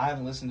 I mean, I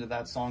haven't listened to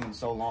that song in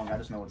so long. I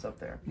just know what's up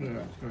there.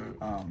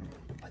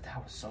 But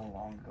that was so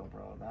long ago,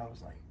 bro. That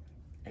was like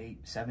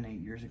 7, 8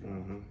 years ago.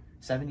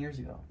 7 years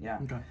ago, yeah.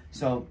 Okay.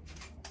 So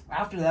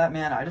after that,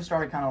 man, I just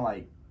started kind of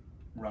like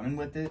running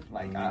with it.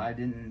 Like I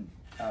didn't.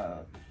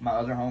 My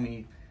other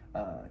homie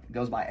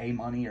goes by A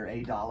Money or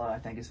A Dollar, I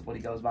think is what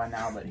he goes by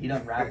now. But he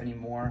doesn't rap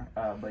anymore.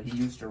 But he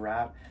used to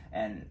rap,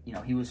 and you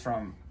know he was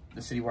from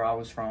the city where I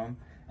was from,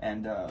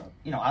 and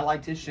you know I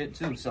liked his shit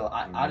too. So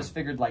I just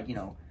figured like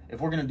if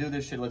we're gonna do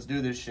this shit, let's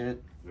do this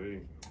shit.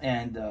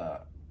 And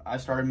I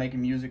started making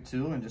music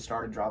too, and just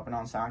started dropping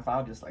on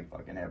SoundCloud just like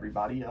fucking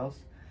everybody else.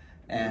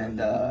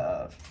 And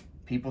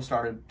people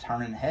started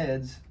turning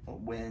heads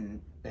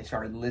when they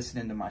started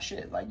listening to my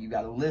shit. Like, you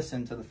got to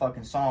listen to the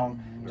fucking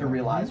song to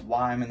realize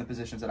why I'm in the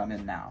positions that I'm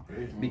in now.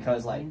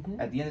 Because, like,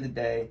 at the end of the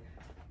day,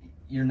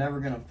 you're never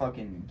going to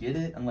fucking get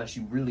it unless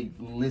you really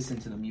listen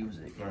to the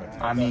music.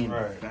 I mean,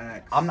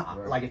 I'm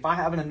not, like, if I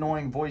have an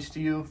annoying voice to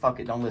you, fuck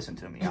it, don't listen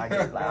to me. I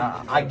get it. Like,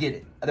 I get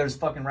it. There's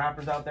fucking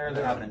rappers out there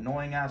that have an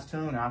annoying ass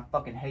tune, and I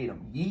fucking hate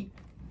them. Yeet.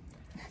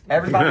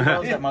 Everybody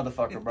knows that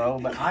motherfucker, bro,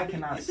 but I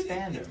cannot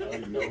stand it.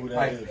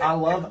 Like, I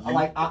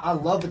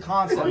love the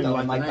concept of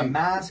it, like the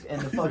mask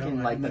and the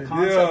fucking like the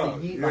concept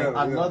of Yeet. Like,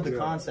 I love the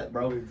concept,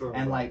 bro.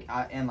 And like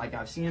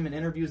I've seen him in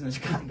interviews, and this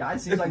guy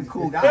seems like a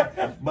cool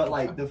guy, but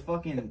like the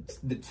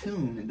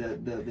tune,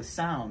 the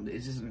sound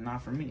is just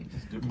not for me.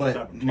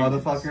 But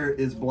motherfucker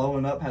is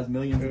blowing up, has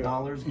millions of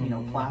dollars,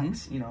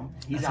 plaques,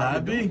 he's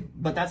out there.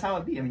 But that's how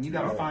it be. I mean, you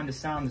gotta find a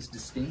sound that's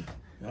distinct.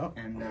 Yep.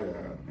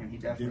 And he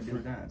definitely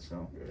did that.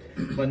 So,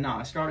 but no,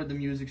 I started the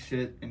music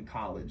shit in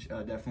college,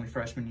 definitely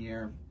freshman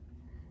year,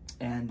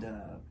 and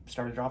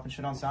started dropping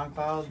shit on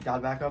SoundCloud.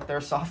 Got back up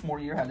there sophomore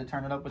year, had to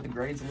turn it up with the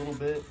grades a little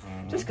bit,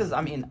 just because I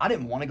mean I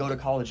didn't want to go to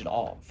college at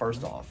all.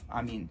 First off,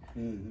 I mean,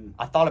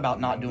 I thought about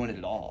not doing it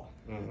at all.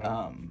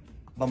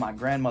 But my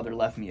grandmother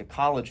left me a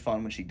college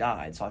fund when she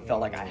died, so I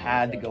felt like I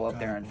had to go up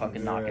there and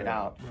fucking knock it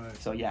out.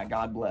 So yeah,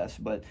 God bless.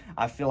 But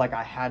I feel like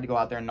I had to go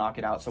out there and knock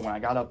it out. So when I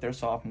got up there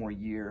sophomore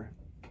year,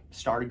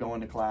 started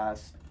going to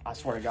class, I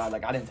swear to God,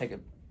 like I didn't take it,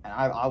 and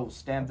I will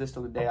stamp this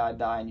till the day I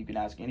die, and you can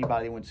ask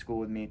anybody who went to school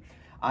with me.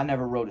 I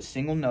never wrote a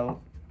single note.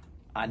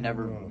 I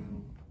never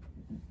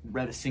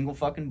read a single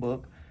fucking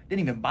book.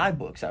 Didn't even buy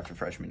books after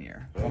freshman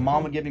year. When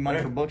mom would give me money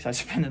for books, I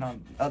spent it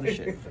on other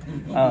shit.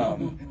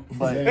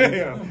 But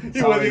damn,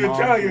 you wasn't even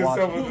trying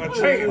yourself a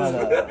chance.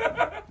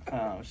 But,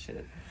 oh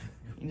shit.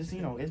 You just,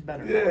 it's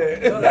better.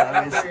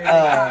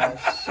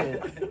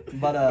 Shit.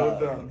 But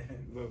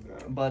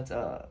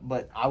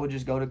I would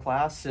just go to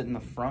class, sit in the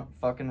front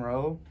fucking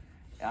row.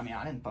 I mean,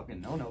 I didn't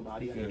fucking know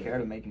nobody. I didn't care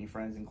to make any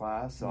friends in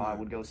class, so I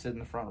would go sit in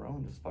the front row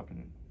and just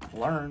fucking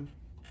learn.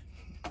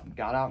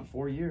 Got out in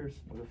 4 years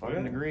with a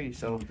fucking degree.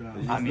 So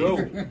I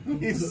mean,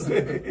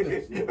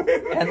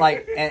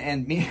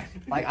 and me,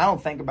 like, I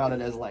don't think about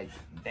it as like,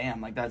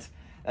 damn, like that's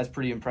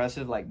pretty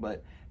impressive. Like,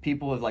 but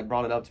people have like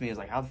brought it up to me as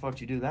like, how the fuck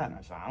did you do that? And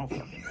I said, I don't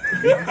fucking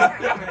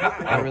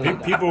know. I really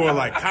don't. People were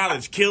like,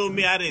 college killed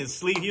me. I didn't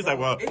sleep. He's like,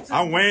 well,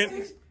 I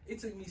went. It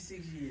took me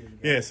 6 years.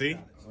 Yeah, see.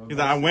 He's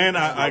like, I went,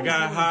 I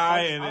got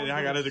high, and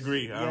I got a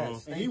degree. I don't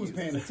know. And he was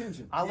paying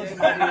attention. I look at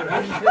my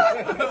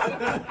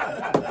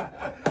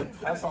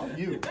That's on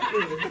you.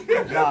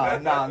 Nah.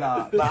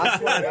 But I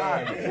swear to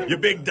God. You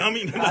big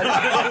dummy. Nah.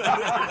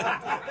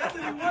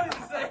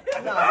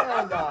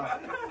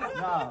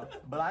 Nah,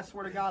 but I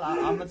swear to God,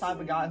 I'm the type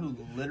of guy who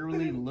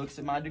literally looks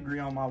at my degree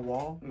on my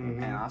wall,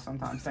 and I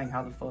sometimes think,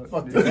 how the fuck?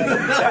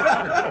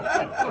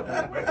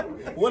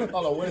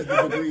 Hold on, what is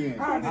the degree in?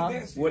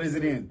 What is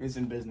it in? It's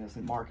in business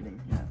and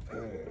marketing. Yeah.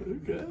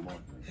 Okay.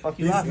 Fuck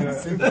you laughing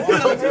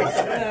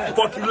at?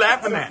 Fuck you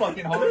laughing at?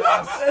 Fucking hard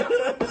ass.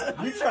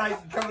 You tried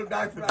coming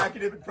back from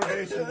academic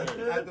probation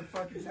at the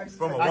fucking Texas.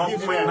 From a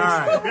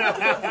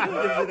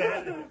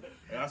 1.9.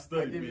 I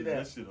studied business.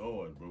 That shit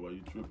hard, bro. Why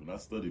you tripping? I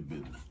studied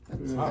business.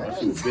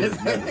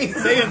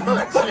 He's saying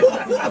much.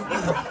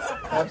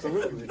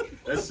 Absolutely.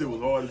 That shit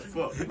was hard as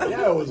fuck.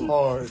 Yeah, it was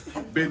hard.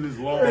 Business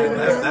long.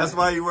 That's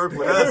why you work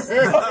with us.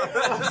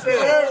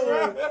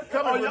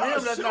 Coming from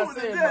him, that's not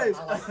saying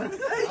much.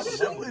 Hey,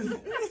 shooting.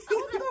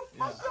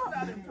 I'm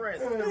not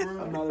impressed.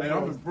 Hey,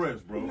 I'm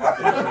impressed, bro.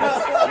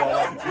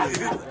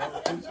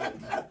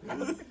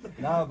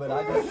 No, but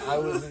I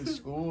was in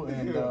school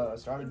and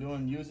started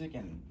doing music,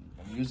 and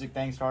the music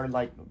thing started,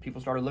 like, people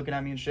started looking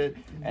at me and shit.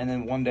 And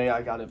then one day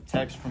I got a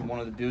text from one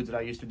of the dudes that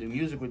I used to do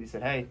music with. He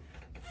said, hey,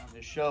 on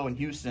this show in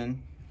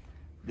Houston,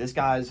 this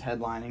guy's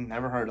headlining,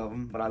 never heard of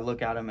him, but I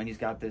look at him and he's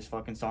got this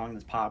fucking song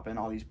that's popping.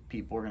 All these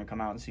people are going to come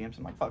out and see him. So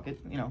I'm like, fuck it,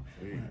 you know.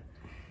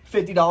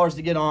 $50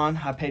 to get on.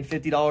 I paid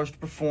 $50 to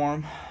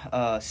perform.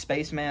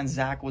 Spaceman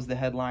Zach was the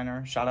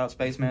headliner. Shout out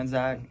Spaceman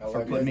Zach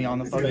for putting me on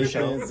the fucking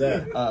show.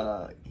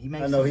 He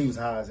makes I know he was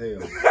high as hell.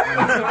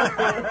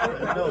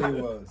 I know he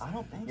was. I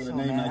don't think with so, a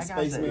name man. like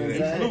Spaceman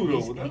Zach.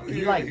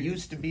 He like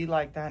used to be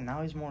like that.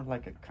 Now he's more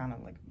like a kind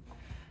of like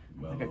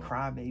a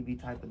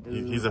crybaby type of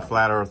dude. He's a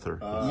flat earther.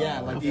 Yeah,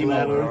 like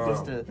flat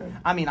earth.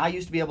 I mean, I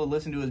used to be able to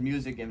listen to his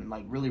music and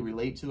like really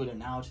relate to it, and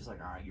now it's just like,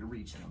 all right, you're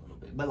reaching a little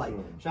bit. But like,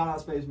 shout out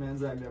Spaceman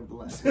Zach,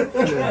 nevertheless. Nah,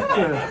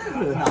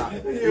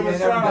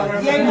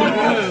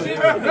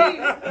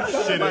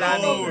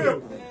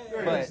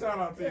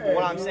 But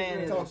what I'm saying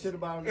is, talk shit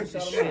about him.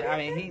 shit. I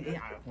mean,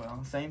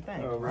 well, same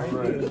thing,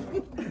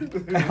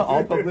 right?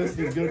 All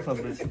publicity is good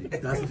publicity.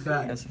 That's a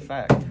fact. That's a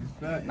fact.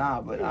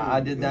 Nah, but I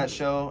did that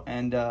show,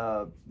 and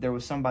there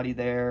was somebody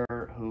there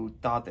who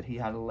thought that he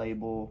had a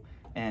label,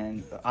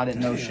 and I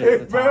didn't know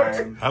shit at the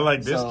time. I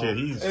like this kid.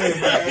 He's.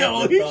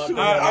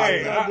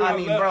 I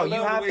mean, bro,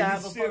 you have to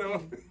have a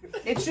fucking.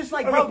 It's just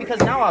like, bro, because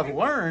now I've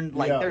learned,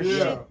 like, there's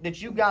shit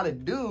that you gotta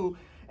do.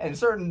 And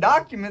certain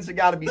documents that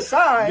got to be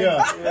signed,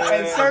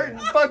 and certain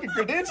fucking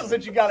credentials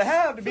that you got to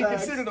have to be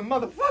considered a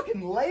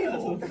motherfucking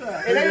label.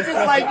 It ain't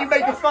just like you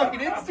make a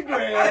fucking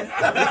Instagram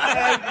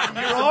and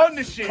you're on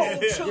the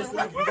shit. Just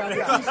like you got a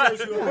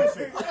t-shirt, you a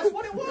t-shirt. That's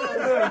what it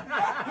was.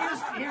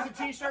 Here's a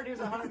t-shirt, here's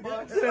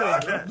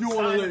 $100. You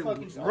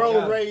want to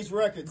Road Rage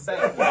Records.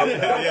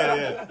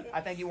 I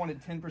think he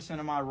wanted 10%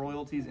 of my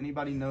royalties.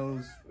 Anybody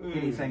knows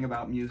anything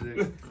about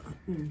music?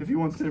 If he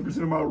wants 10%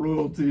 of my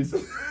royalties,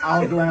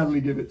 I'll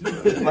gladly give it to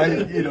him.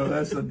 Like, you know,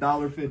 that's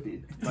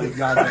 $1.50. Like,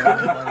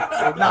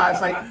 goddamn. Like,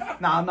 it's like,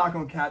 I'm not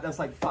gonna count. That's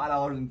like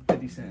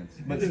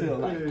 $5.50. But still,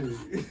 like,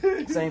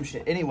 same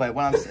shit. Anyway,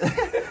 what I'm saying,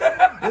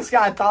 this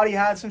guy thought he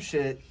had some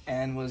shit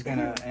and was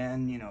gonna,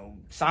 you know,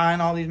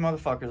 sign all these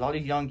motherfuckers, all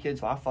these young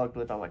kids who I fucked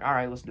with. I was like, all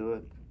right, let's do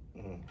it.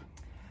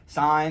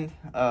 Signed.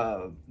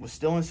 Was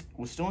still in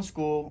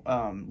school.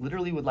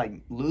 Literally would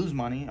like lose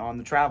money on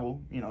the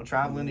travel. You know,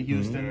 traveling to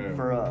Houston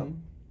for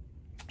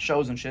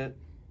shows and shit.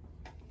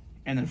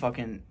 And then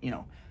fucking, you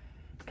know,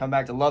 come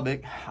back to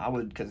Lubbock. I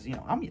would, cause you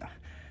know, I'm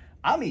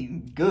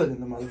eating good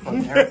in the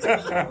motherfucking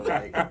airport. So,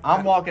 like,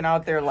 I'm walking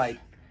out there like,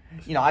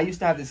 you know, I used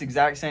to have this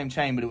exact same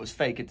chain, but it was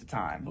fake at the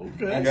time.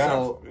 Okay. And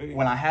so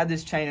when I had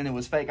this chain and it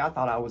was fake, I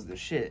thought I was the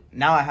shit.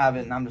 Now I have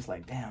it, and I'm just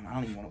like, damn, I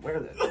don't even want to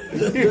wear that.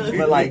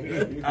 But like,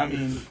 I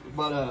mean,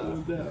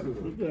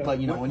 but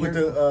you know, when with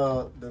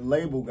you're the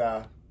label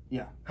guy,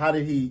 how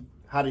did he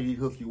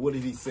hook you? What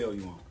did he sell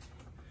you on?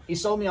 He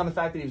sold me on the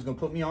fact that he was gonna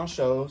put me on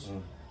shows.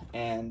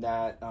 And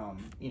that,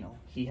 you know,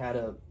 he had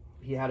a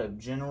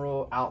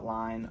general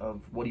outline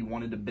of what he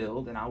wanted to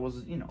build, and I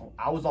was, you know,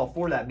 I was all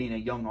for that being a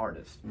young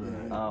artist.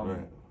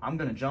 I'm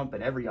gonna jump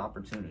at every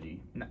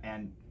opportunity,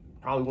 and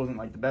probably wasn't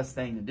like the best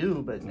thing to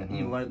do, but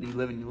you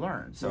live and you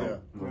learn. So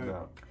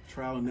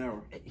trial and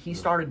error. He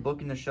started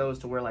booking the shows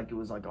to where like it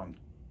was like on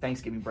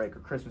Thanksgiving break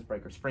or Christmas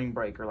break or spring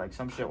break or like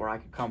some shit where I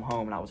could come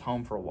home and I was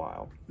home for a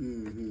while.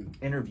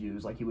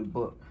 Interviews like he would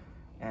book.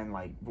 And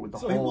like with the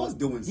whole, he was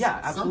doing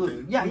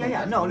absolutely,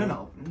 yeah. No.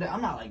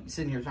 I'm not like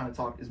sitting here trying to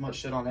talk as much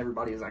shit on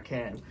everybody as I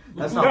can.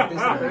 That's not what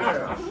this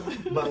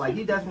is. But like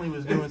he definitely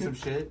was doing some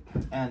shit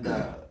and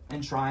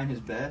trying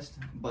his best.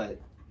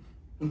 But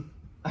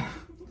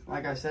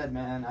like I said,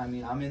 man, I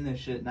mean, I'm in this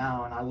shit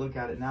now, and I look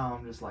at it now,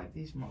 I'm just like,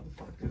 these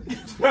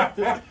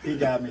motherfuckers. He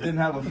got me. Didn't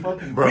have a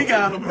fucking. Bro. We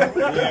got him.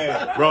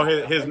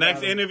 Bro, his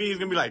next interview is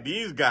gonna be like,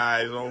 these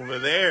guys over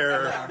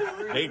there,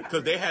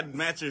 because they had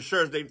matching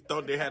shirts. They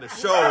thought they had a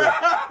show.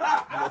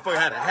 Motherfucker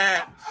had a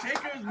hat.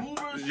 Shakers,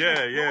 movers.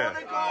 Yeah.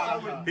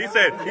 He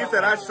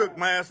said I shook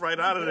my ass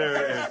right out of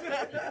there.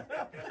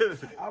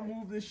 I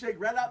moved this shake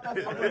right out that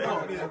fucking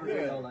door.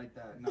 Like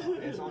that. No,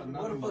 it's on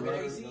another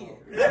Motherfucking AC in.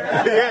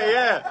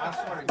 Yeah. I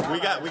swear to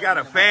we got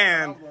a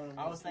fan.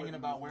 I was thinking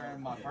about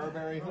wearing my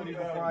Burberry hoodie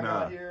before I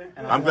got here.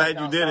 And I'm glad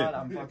you did it.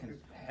 I'm fucking.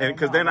 And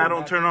because then I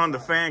don't turn on the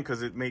fan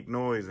because it make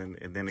noise and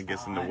then it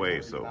gets in the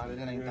way. So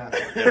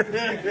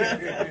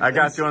I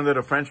got you under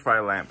the French fry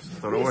lamps.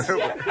 So don't worry.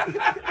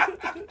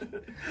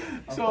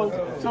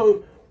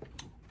 So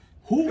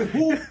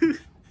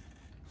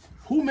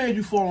who made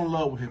you fall in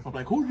love with hip hop?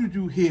 Like, who did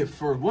you hear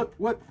first? What?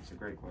 That's a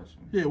great question.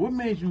 Yeah, what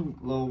made you?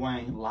 Lil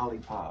Wayne,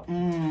 Lollipop. Yep.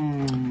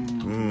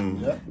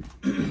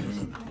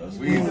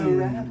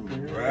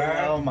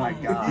 Oh my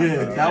God.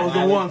 Yeah, that was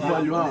the one for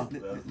you, huh?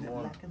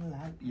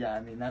 Yeah, I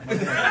mean that.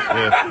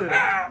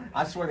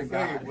 I swear to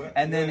God.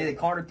 And then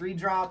Carter 3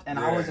 dropped, and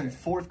I was in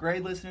 4th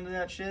grade listening to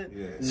that shit.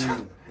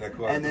 Yeah.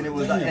 And then it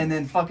was, and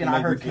then fucking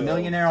I heard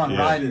Chamillionaire on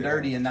Riding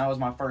Dirty, and that was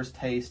my first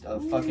taste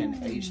of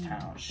fucking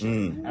H-Town shit.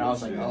 And I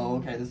was like, oh,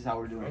 okay, this is how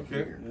we're doing it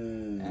here.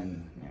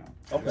 And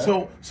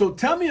So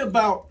tell me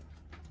about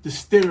the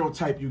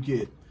stereotype you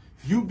get.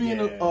 You being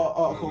a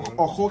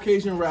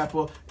Caucasian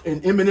rapper,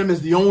 and Eminem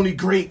is the only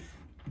great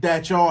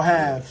that y'all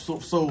have, so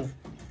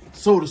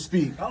to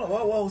speak.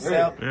 Whoa,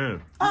 Sal. Yeah.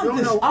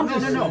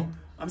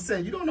 I'm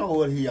saying you don't know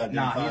what he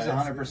identifies.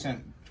 nah, he's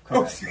 100%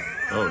 correct.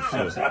 Oh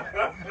shit.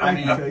 I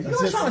mean,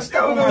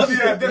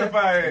 He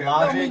identify it.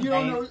 Logic You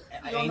don't know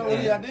what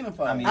he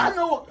identifies. I mean, I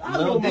know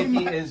Lil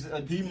Dicky is.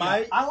 He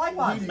might. I like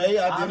Logic. He may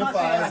identify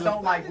I as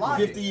don't like a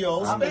Logic.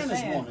 50-year-old I'm just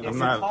Spanish saying, woman. if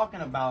we're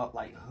talking about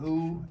like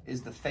who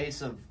is the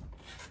face of,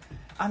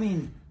 I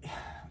mean,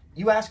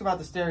 you ask about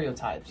the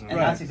stereotypes, and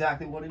that's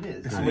exactly what it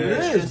is. It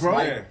is, bro.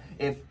 Like,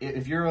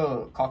 if you're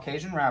a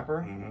Caucasian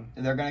rapper,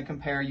 they're gonna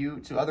compare you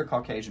to other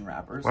Caucasian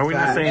rappers. Why are we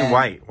not saying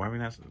white? Why are we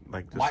not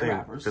like White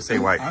rappers? just say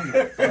white?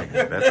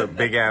 That's a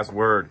big ass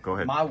word. Go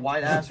ahead. My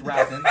white ass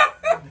rapping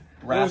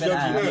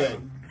ass.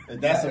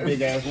 That's a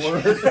big ass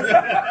word.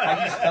 How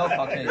do you spell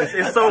Caucasian?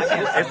 It's so. I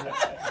can't spell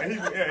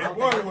It's, it. He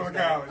wanted one to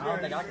college. I don't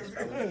think I can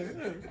spell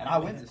it. And I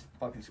went to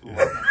fucking school.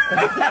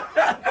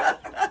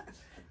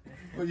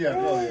 But yeah,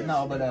 go ahead.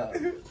 No, but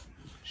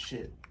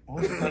shit.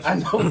 What was the question? I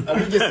know.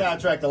 We get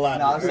sidetracked a lot.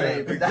 No, I'll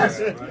say, but that's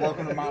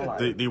welcome to my life.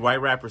 the white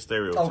rapper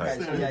stereotype. Okay,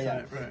 so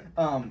yeah.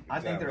 I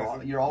think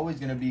you're always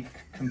going to be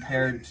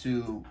compared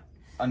to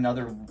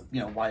another,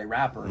 white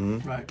rapper.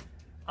 Right.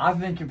 I've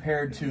been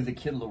compared to the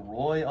Kid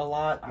Leroy a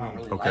lot. I don't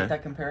really like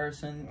that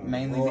comparison,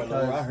 mainly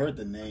because I heard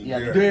the name.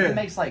 Yeah, he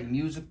makes like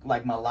music,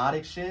 like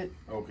melodic shit.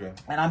 Okay.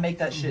 And I make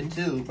that shit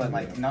too, but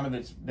like none of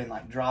it's been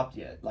like dropped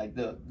yet. Like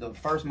the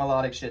first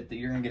melodic shit that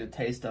you're gonna get a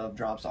taste of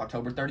drops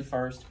October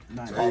 31st.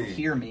 It's called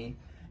Hear Me.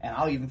 And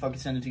I'll even fucking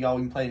send it to y'all.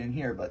 We can play it in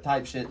here, but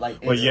type shit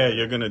like. Well, yeah,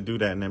 you're gonna do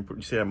that, and then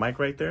you see that mic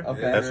right there.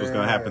 Okay. That's what's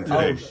gonna happen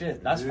today. Oh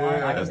shit, that's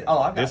fine. I've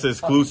got this is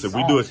exclusive.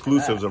 We do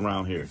exclusives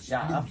around here.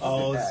 Yeah.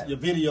 It's your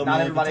video. Not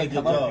man, everybody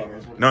can come take your up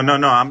job. here.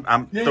 No.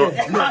 I'm. He good.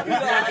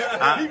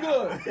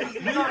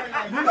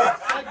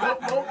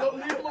 Don't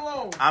leave him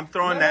alone. I'm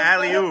throwing the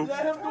alley oop.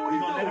 Let him do what he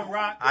do.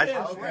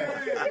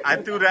 I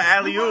threw the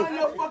alley oop. Mind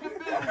your fucking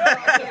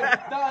business.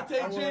 Dante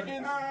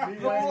Jenkins,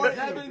 Lord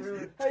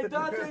Evans. Hey,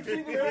 Dante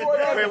Jenkins, Lord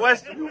Evans.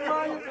 Wait, You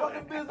mind your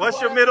fucking business.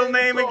 what's your middle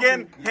name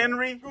again?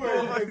 Henry?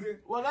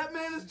 Well, that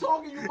man is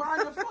talking. You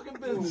mind your fucking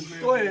business.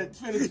 Go ahead.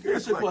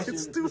 Finish your question,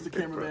 Mr.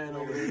 Cameraman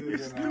over there.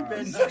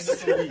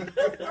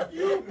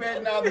 You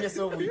better not miss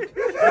a week.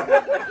 You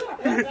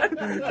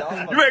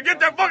better get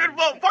that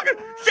fucking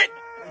shit.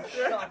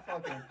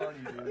 Fucking funny,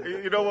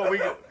 dude. You know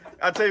what?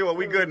 I'll tell you what.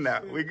 We good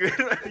now. We good.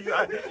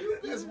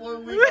 Just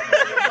 1 week.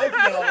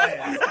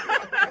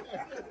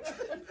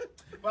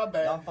 My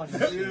bad.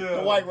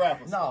 The white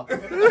rappers. No.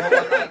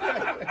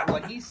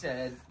 What he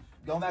said,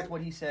 going back to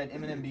what he said,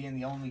 Eminem being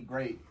the only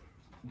great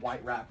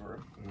white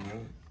rapper.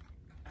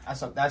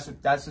 That's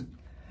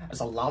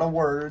a lot of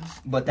words,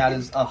 but that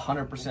is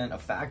 100% a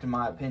fact in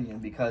my opinion,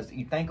 because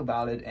you think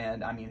about it,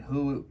 and I mean,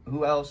 who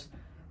else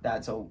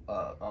that's a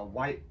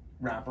white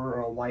rapper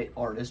or a white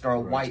artist or a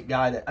white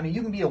guy that, I mean,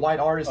 you can be a white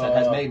artist that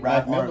has made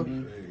rap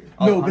R&B.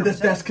 No, but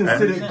that's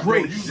considered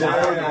great.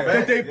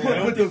 That they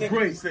put with the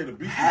great.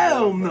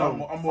 Hell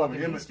no. I'm more of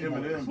an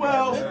Eminem.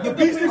 Well, the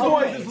Beastie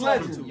Boys is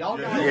legend.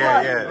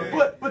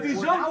 Yeah. But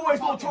these young boys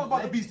don't talk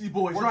about the Beastie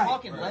Boys, We're right?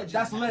 talking legend.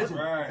 That's legend.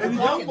 And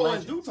the young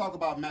boys do talk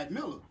about Mac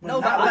Miller.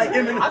 No, Not like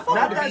Eminem. I fuck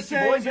Not with the that Beastie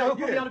same Boys. You know who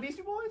young- put me on the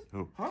Beastie Boys?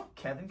 Who? Huh?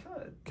 Kevin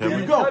Cuddy. There you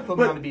Kevin go. Cuddy put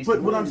me on the Beastie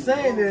But what I'm Boys.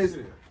 saying is,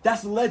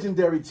 that's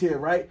legendary tier,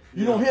 right?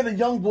 You don't hear the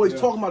young boys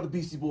talking about the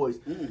Beastie Boys.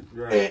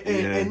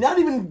 And not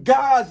even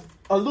guys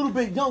a little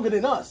bit younger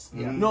than us.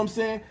 You know what I'm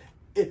saying?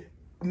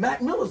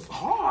 Mac Miller's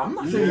hard. I'm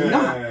not saying he's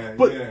not.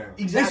 But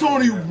it's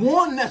only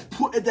one that's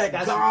put at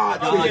that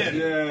God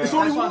tier. It's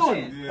only one.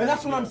 And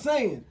that's what I'm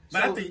saying.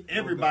 But I think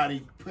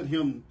everybody put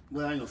him.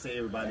 Well, I ain't gonna say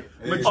everybody.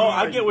 But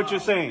I get what you're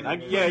saying.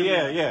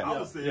 Yeah. I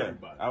would say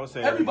everybody. I would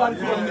say Everybody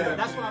put him there.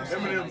 That's what I'm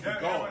saying. Eminem's the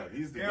god.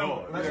 He's the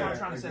god. That's what I'm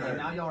trying to say. Like,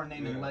 now y'all are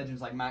naming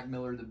legends like Mac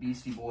Miller, the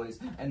Beastie Boys,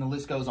 and the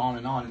list goes on,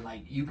 and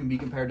like you can be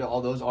compared to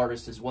all those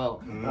artists as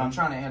well. But I'm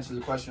trying to answer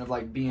the question of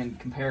like being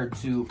compared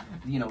to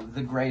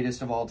the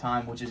greatest of all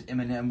time, which is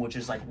Eminem, which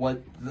is like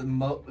what the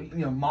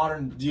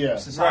modern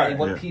society,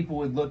 what people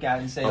would look at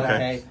and say,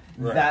 okay,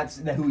 that's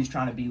who he's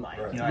trying to be like.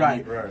 You know what I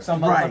mean?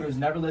 Some motherfuckers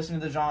never listen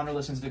to the genre,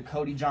 listens to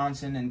Cody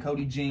Johnson and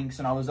Cody Jinks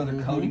and all those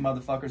other Cody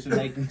motherfuckers who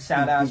make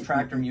sad ass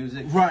tractor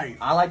music. Right.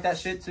 I like that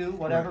shit too.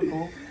 Whatever,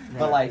 cool.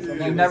 But like,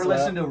 you've never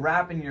listened to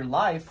rap in your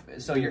life,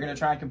 so you're gonna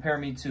try and compare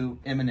me to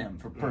Eminem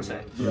per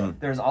se.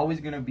 There's always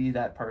gonna be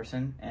that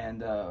person,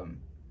 and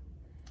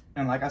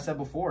like I said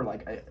before,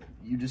 like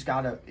you just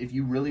gotta, if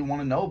you really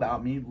want to know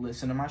about me,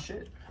 listen to my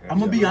shit. I'm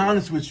gonna be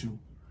honest with you.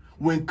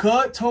 When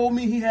Cud told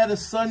me he had a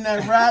son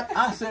that rap,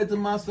 I said to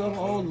myself,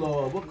 "Oh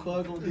Lord, what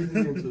Cud gonna get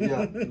me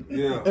into?"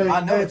 Yeah. I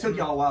know it took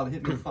y'all a while to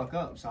hit me the fuck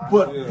up. So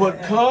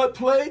but Cud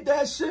played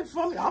that shit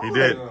for me. I'm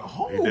did.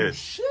 Oh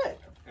shit.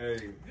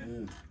 Hey.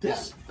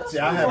 See,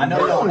 I haven't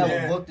heard it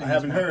yet. I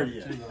haven't heard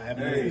it.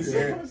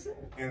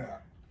 And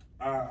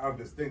I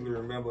distinctly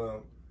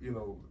remember, you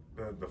know,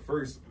 the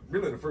first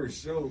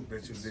show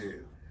that you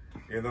did.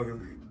 You know,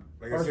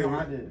 like first I said, one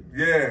I did.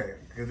 Yeah,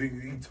 because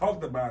he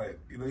talked about it.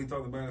 You know, he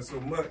talked about it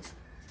so much.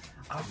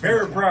 I'm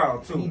very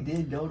proud too. He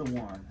did go to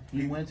one.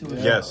 He went to a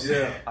Yes. show.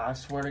 Yeah. I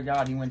swear to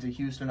God, he went to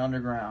Houston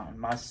Underground.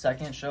 My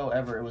second show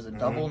ever. It was a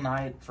double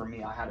night for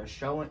me. I had a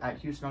show at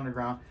Houston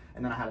Underground,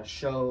 and then I had a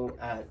show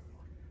at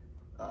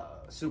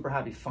Super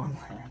Happy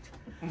Funland.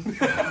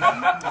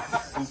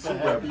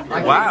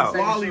 Wow.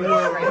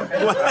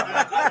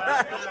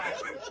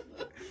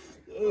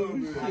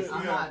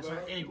 I'm not sure.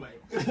 Anyway,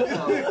 so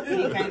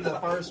he came to the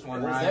first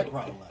one, right?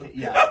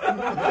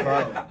 Yeah.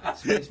 Bro,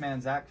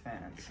 Spaceman Zach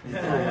fans.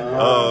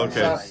 Oh,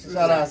 okay.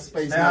 Shout out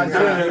Spaceman.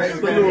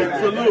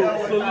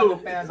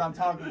 Salute. Fans I'm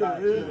talking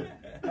about.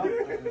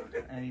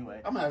 Anyway.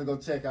 I'm gonna have to go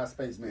check out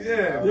Spaceman.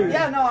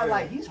 Yeah, no, I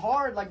like, he's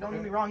hard. Like, don't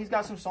get me wrong, he's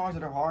got some songs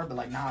that are hard, but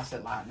like, now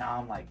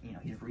I'm like, you know,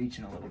 he's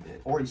reaching a little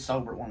bit, or he's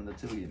sober, one of the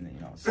two, you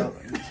know. So,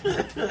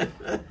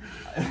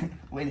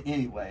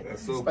 anyway,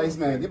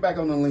 Spaceman, get back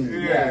on the lean.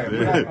 Yeah,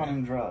 get back on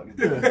them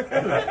drugs.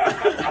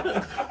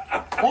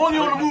 Only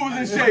on the movers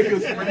and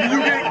shakers. You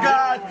get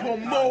God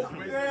promote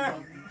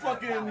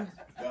fucking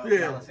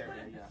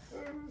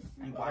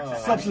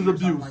substance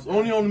abuse.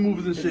 Only on the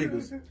movers and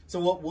shakers. So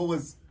what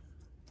was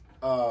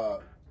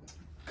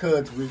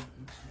Cud's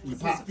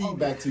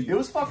feedback to you? It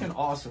was fucking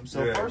awesome.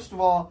 So first of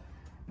all,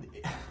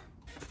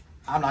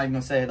 I'm not even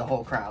gonna say the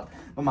whole crowd,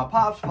 but my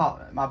pops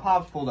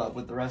pulled up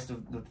with the rest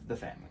of the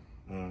family.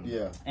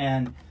 Yeah.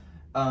 And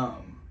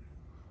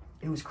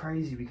it was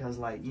crazy because,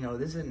 like, you know,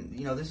 this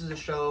is a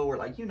show where,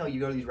 like, you know, you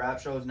go to these rap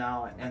shows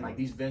now, and like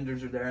these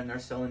vendors are there and they're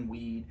selling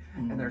weed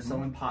and they're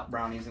selling pot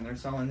brownies and they're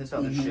selling this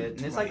other shit,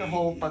 and it's like a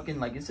whole fucking,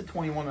 like, it's a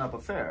 21 and up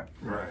affair.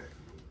 Right.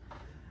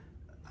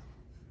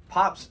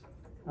 Pops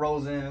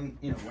rolls in,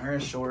 you know, wearing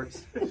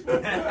shorts.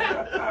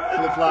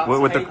 Flip-flops.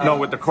 With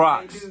the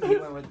Crocs. He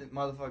went with the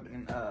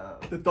motherfucking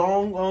The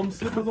thong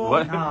slippers on?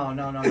 What? No,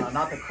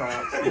 not the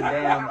Crocs. The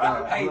damn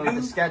the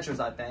Skechers,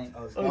 I think.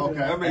 Okay,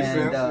 that makes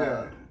sense.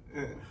 Yeah.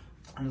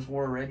 I just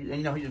wore ready, and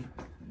you know, he just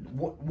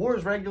wore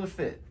his regular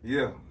fit.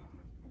 Yeah.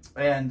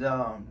 And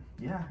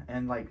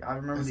and like I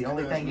remember the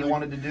only thing he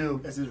wanted to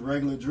do. That's his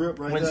regular drip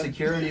right when there.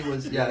 security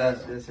was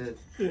that's it.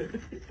 You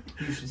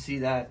should see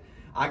that.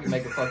 I can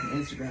make a fucking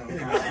Instagram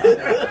account.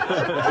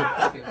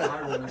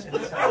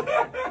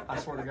 I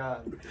swear to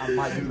God, I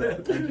might do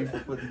that. Thank you for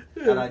putting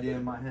that idea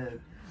in my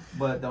head.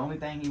 But the only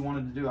thing he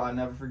wanted to do, I'll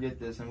never forget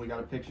this, and we got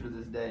a picture to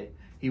this day.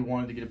 He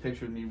wanted to get a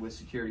picture of me with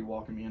security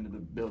walking me into the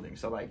building.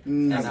 So like,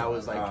 and I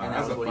was like, and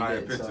that's what he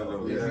did. Picture,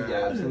 so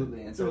yeah,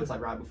 absolutely. And so it's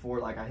like right before,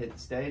 like I hit the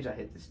stage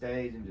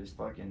and just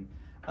fucking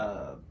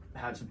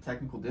had some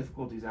technical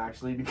difficulties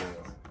actually because.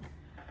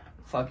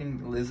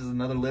 Fucking, this is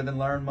another live and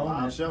learn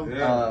moment. Wow, show.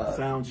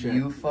 Sound check.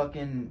 You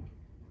fucking,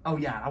 oh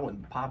yeah, I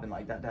wasn't popping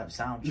like that to have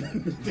sound check.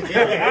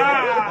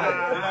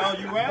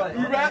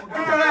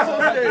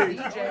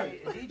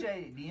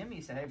 DJ DM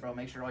me said, hey bro,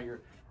 make sure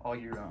all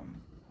your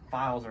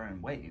files are in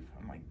WAV.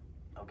 I'm like,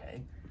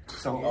 okay.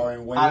 So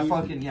in WAV? I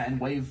fucking in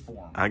WAV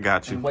form. I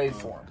got you. In WAV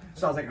form.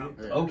 So I was like,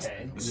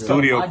 okay.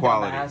 Studio so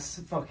quality. My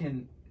dumbass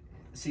fucking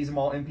sees them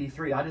all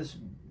MP3. I just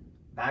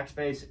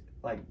backspace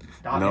like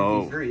dot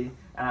No. MP3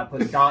 and I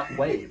put dot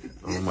wave.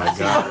 Oh my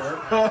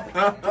God.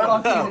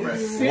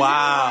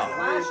 Wow.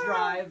 Flash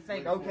drive,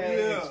 think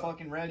okay, it's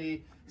fucking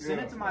ready.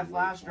 Send it to my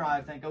flash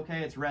drive, think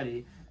okay, it's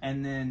ready,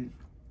 and then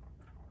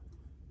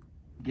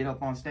get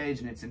up on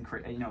stage and it's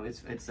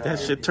it's That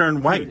shit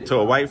turned white to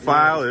a white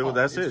file.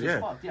 That's it.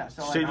 Yeah. Fucked, yeah.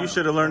 So Shit, you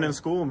should have learned in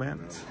school,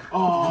 man.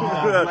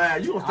 Oh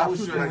man, you gonna stop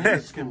shooting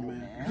that school,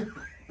 man.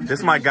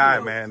 This my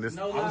guy, man. This.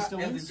 No lie, as a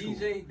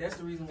DJ, that's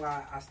the reason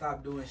why I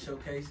stopped doing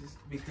showcases,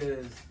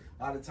 because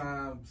a lot of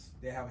times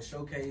they have a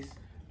showcase,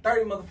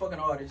 30 motherfucking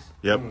artists.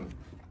 Yep.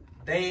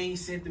 They ain't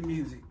sent the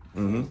music.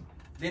 Mm-hmm.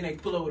 Then they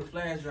pull up with a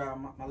flash drive.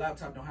 My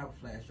laptop don't have a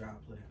flash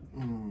drive player.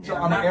 So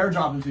I'm gonna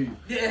airdrop them to you.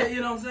 Yeah, you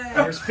know what I'm saying?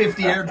 There's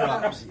 50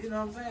 airdrops. You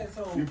know what I'm saying?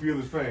 So you feel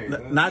his pain.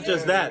 Not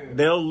just that,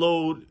 they'll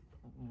load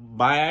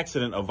by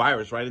accident a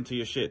virus right into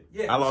your shit.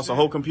 Yeah, I lost a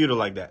whole computer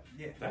like that.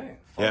 Yeah. Damn.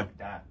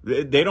 Yeah.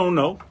 They don't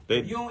know.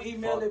 If you don't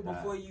email it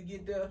before you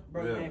get there,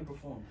 bro, you ain't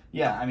performing.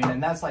 Yeah, I mean,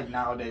 and that's like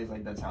nowadays,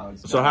 like that's how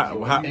it's. So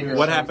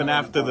what happened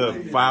after the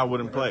file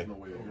wouldn't play?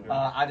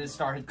 I just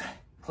started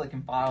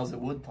clicking files that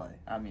would play.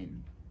 I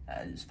mean,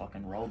 I just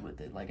fucking rolled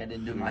with it. Like, I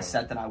didn't do my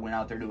set that I went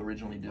out there to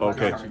originally do.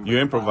 Okay, you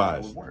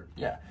improvised.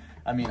 Yeah.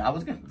 I mean, I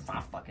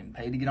fucking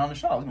paid to get on the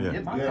show. I was gonna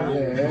get my time.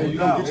 You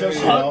gonna get your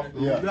shit off.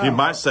 Get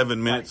my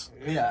 7 minutes.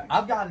 Yeah,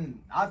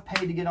 I've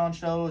paid to get on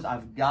shows.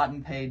 I've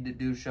gotten paid to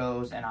do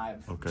shows, and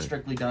I've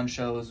strictly done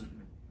shows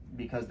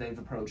because they've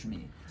approached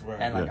me.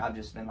 Right. And like I've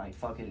just been like,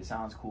 fuck it, it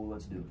sounds cool,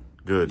 let's do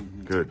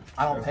it. Good.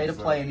 I don't pay to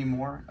play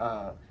anymore.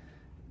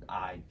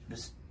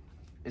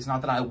 It's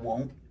not that I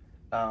won't.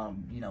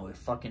 You know, if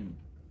fucking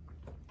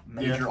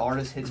major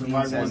artist hits me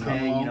and says,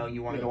 hey, you know,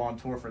 you want to go on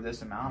tour for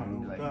this amount, I'm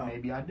gonna be like,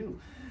 maybe I do.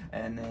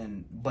 And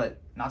then,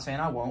 but not saying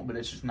I won't, but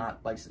it's just not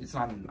like, it's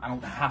not, I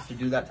don't have to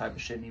do that type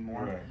of shit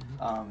anymore.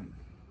 Right.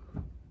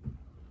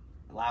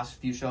 The last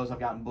few shows I've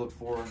gotten booked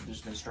for have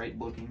just been straight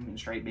booking and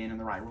straight being in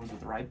the right rooms with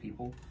the right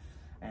people.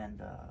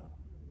 And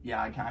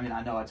yeah, I mean,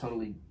 I know I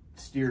totally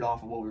steered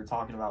off of what we were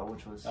talking about,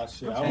 which was but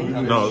it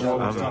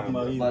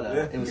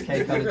was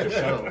Cam Cuddy the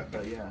show.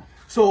 But yeah.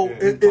 So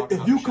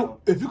if you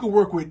could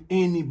work with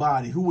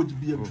anybody, who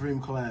would be a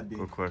dream collab be?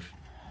 Good question.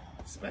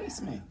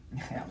 Spaceman.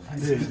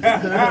 Said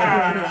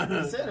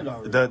it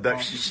already.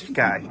 The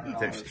guy.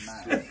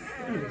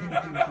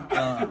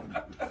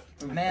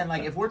 Man,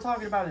 like if we're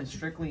talking about it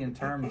strictly in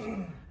terms,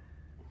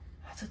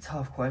 that's a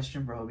tough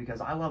question, bro. Because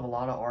I love a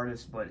lot of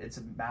artists, but it's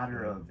a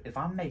matter of if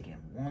I'm making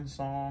one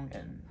song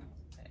and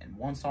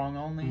one song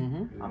only,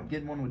 I'm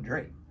getting one with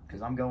Drake.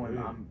 Because I'm going.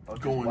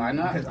 Why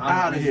not?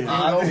 Out of here.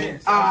 Out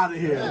of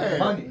here.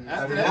 Money.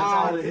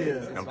 Out of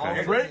here.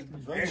 Okay.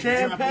 Drake,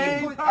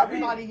 Champagne.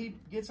 Everybody he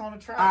gets on a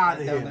track that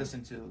they'll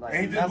listen to. Like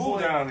Ain't that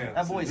boy, down there.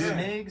 that boy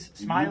Smigs,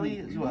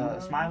 Smiley,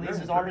 Smiley is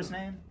his artist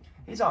name.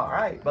 He's all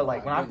right, but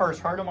like when I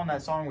first heard him on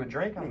that song with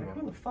Drake, I'm like,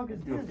 who the fuck is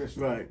this?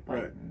 Right. It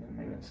didn't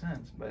make any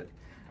sense, but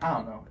I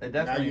don't know. It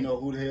definitely. Now you know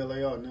who the hell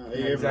they are. Now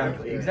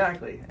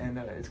Exactly, and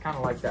it's kind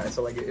of like that.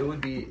 So like it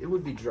would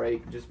be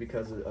Drake just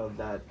because of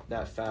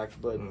that fact.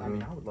 But I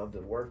mean, I would love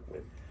to work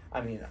with.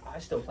 I mean, I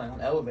still plan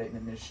on elevating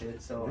in this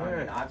shit. So I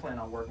mean, I plan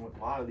on working with a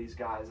lot of these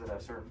guys at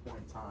a certain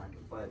point in time.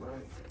 But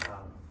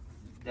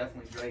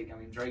definitely Drake. I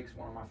mean, Drake's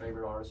one of my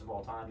favorite artists of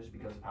all time just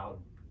because of how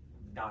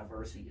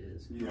diverse he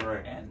is. Yeah.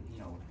 Right. And you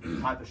know, the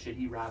type of shit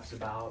he raps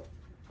about,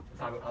 the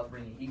type of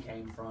upbringing he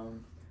came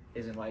from,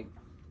 isn't like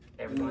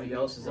everybody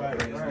else's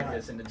upbringing with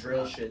this and the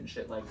drill shit and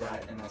shit like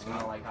that, and that's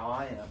kind of like how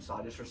I am. So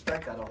I just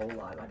respect that a whole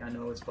lot. Like I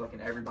know it's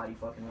fucking everybody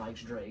fucking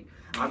likes Drake.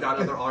 I've got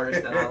other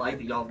artists that I like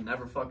that y'all have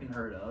never fucking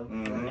heard of,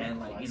 and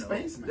like you know,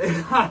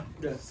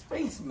 Spaceman.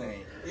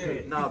 Spaceman.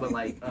 Yeah. No, but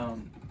like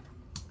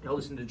y'all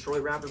listen to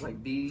Detroit rappers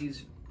like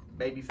Bees,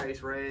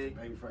 Babyface Ray,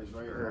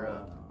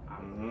 or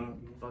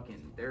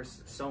fucking.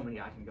 There's so many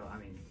I can go. I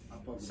mean,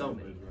 so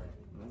many.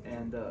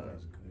 And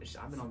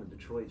I've been on the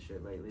Detroit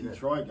shit lately.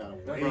 Detroit got a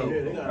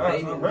they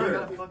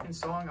got a fucking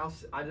song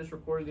I just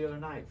recorded the other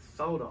night,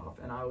 Throwed Off,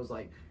 and I was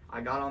like,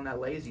 I got on that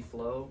lazy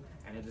flow,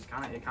 and it just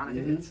kind of hits. It kind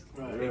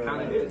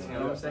of hits, you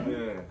know what I'm saying?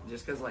 Yeah.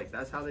 Just because like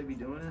that's how they be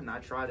doing it, and I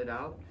tried it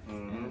out.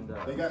 And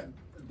they got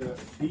the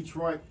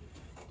Detroit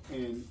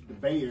and the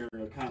Bay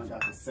Area kind of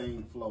got the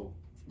same flow.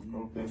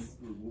 This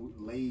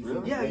lazy,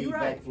 you're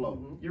right.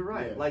 Flow. You're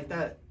right, Yeah. like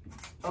that.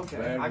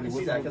 Okay, I can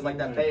see that because like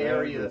that Bay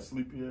Area.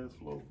 Sleepy ass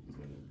flow.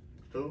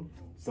 Who?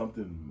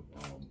 Something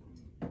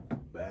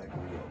Bagley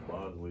or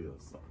Bogley or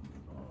something.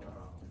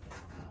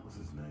 What's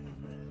his name,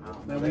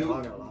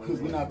 man? Because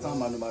we're not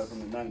talking about nobody from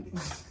the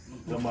 90s.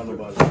 Talking about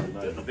nobody from the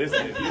 90s.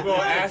 Listen, if you're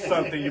gonna ask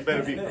something, you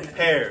better be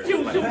prepared.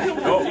 Like,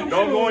 don't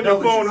go on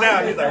your phone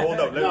now. He's like, hold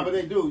up. No, but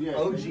they do, yeah.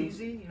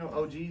 OGZ, you know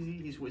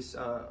OGZ, he's with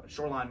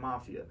Shoreline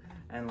Mafia,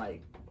 and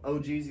like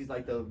OGZ's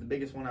like the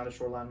biggest one out of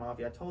Shoreline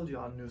Mafia. I told you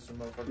I knew some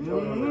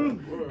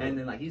motherfuckers. And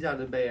then like he's out of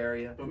the Bay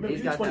Area.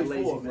 He's got that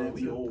lazy man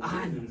too.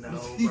 I know,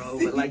 bro.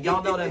 But like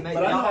y'all know that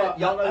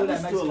y'all know who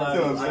that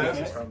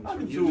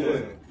Mexican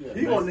is.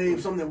 He gonna name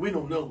something that we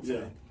don't know.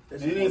 Yeah.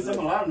 And then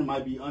a lot of them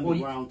might be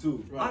underground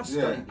too. I've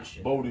straight the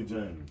shit. Bodie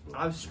James.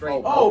 I've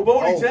straight.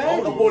 Bodie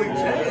James. Bodie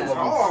James.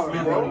 Hard,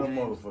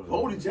 bro.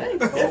 Bodie James.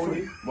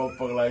 Different.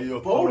 Motherfucker like you.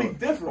 Bodie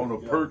different. On a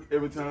perk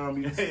every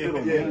time he spit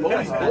on me.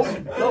 Bodie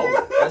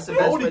go. That's the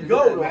best way to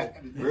do it.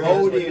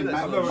 Bodie and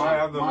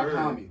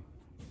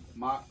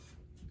Mark.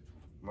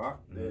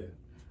 Yeah.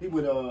 He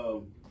with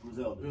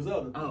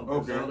Griselda.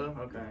 Oh, Griselda.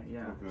 Okay,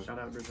 yeah. Shout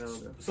out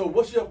Griselda. So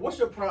what's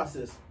your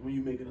process when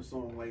you making a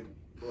song like?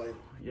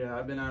 Yeah,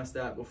 I've been asked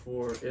that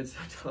before. It's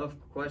a tough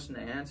question to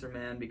answer,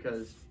 man,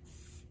 because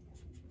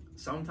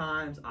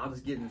sometimes I'll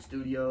just get in the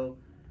studio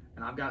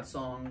and I've got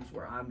songs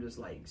where I'm just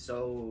like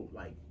so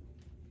like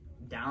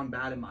down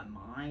bad in my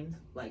mind,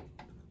 like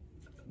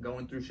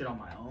going through shit on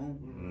my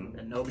own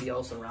and nobody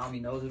else around me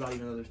knows about,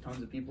 even though there's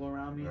tons of people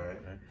around me. Right.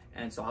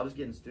 And so I'll just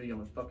get in the studio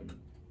and fucking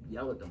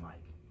yell at the mic.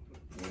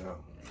 Yeah.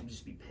 And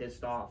just be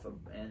pissed off.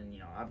 And you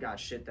know, I've got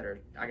shit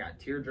I got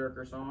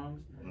tearjerker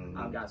songs.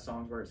 I've got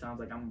songs where it sounds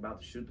like I'm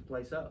about to shoot the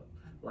place up.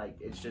 Like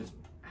it's just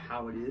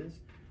how it is,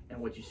 and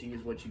what you see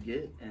is what you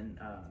get. And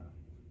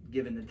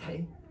given the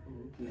day,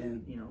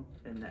 and you know,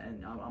 and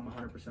I'm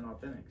 100%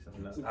 authentic. So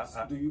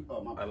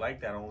I like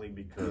that only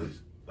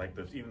because like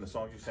even the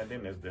songs you send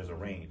in, there's a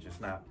range. It's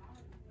not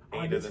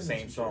 8 of the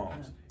same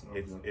songs.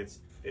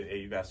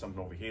 You got something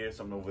over here,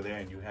 something over there,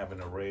 and you have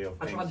an array of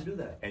things. I tried to do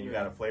that. And you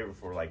got a flavor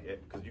for like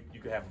it, because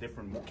you could have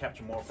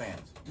capture more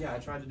fans. Yeah, I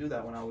tried to do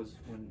that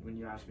when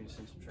you asked me to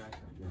send some tracks.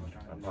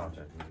 I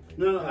apologize.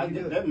 No,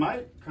 that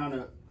might kind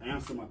of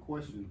answer my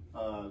question.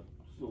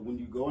 So when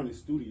you go in the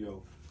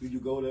studio, do you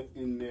go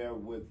in there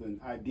with an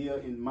idea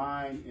in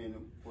mind and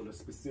with a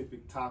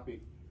specific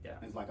topic? Yeah.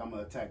 It's like, I'm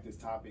going to attack this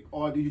topic.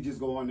 Or do you just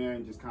go in there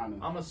and just kind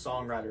of... I'm a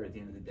songwriter at the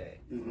end of the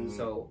day.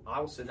 So I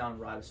will sit down and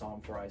write a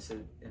song before I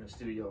sit in a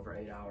studio for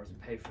 8 hours and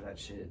pay for that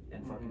shit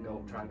and fucking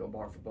try to go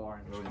bar for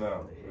bar.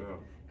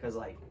 Because,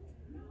 like,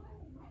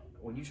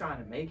 when you're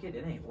trying to make it,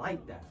 it ain't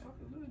like that.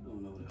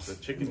 The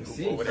chicken coop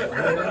over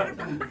there.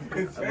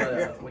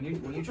 When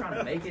you're trying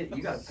to make it,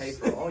 you got to pay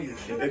for all your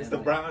shit. It's the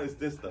brown, it's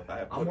this stuff.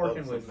 I'm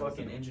working with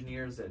fucking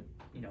engineers that,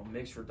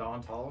 mix for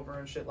Don Toliver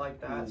and shit like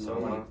that. So,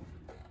 like...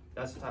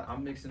 That's the type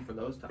I'm mixing for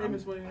those types.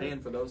 I'm paying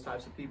for those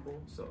types of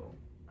people, so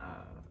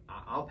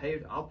I'll pay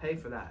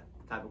for that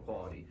type of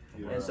quality.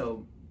 Yeah. And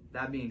so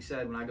that being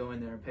said, when I go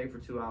in there and pay for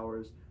 2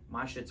 hours,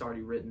 my shit's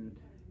already written.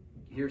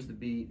 Here's the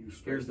beat.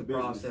 Here's the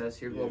process.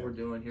 Here's what we're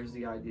doing. Here's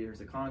the idea. Here's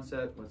the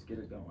concept. Let's get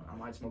it going. I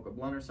might smoke a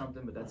blunt or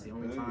something, but that's the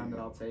only time that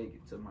I'll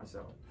take to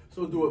myself.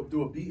 So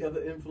do a beat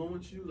ever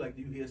influence you? Like,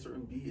 do you hear a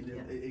certain beat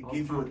and it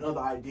gives you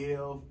another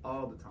idea of?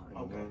 All the time.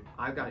 Okay.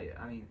 I've got it.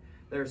 I mean,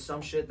 there's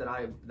some shit that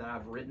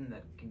I've written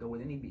that can go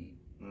with any beat,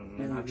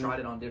 and I've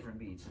tried it on different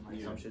beats, and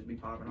like some shit be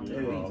popping on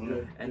different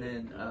beats. And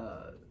then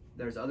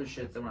there's other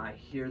shit that when I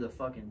hear the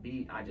fucking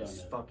beat, I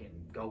just fucking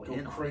go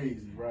in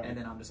crazy, on it. right? And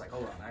then I'm just like,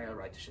 hold on, I gotta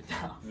write this shit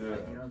down.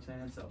 Like, you know what I'm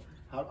saying? So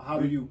how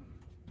do you?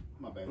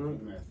 My bad.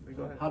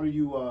 Go ahead. How do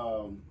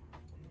you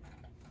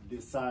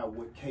decide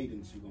what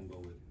cadence you're gonna go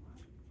with?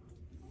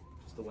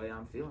 Just the way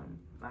I'm feeling.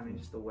 I mean,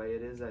 just the way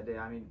it is that day.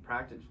 I mean,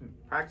 practice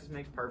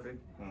makes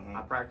perfect.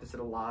 I practice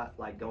it a lot,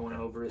 like going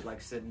over it, like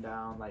sitting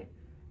down, like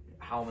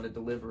how I'm gonna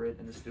deliver it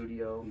in the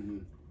studio.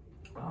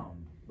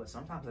 But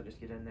sometimes I just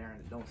get in there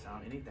and it don't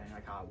sound anything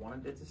like how I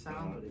wanted it to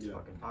sound, but it's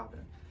fucking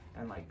popping.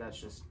 And like that's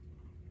just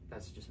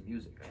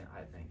music,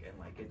 I think. And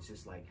like it's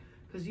just like,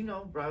 cause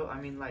bro.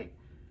 I mean, like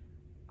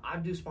I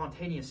do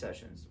spontaneous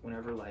sessions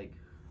whenever, like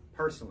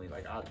personally,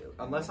 like I do,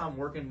 unless I'm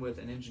working with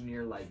an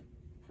engineer like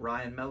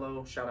Ryan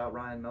Mello, shout out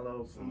Ryan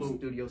Mello from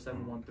Studio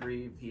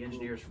 713. He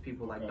engineers for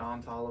people like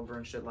Don Toliver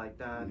and shit like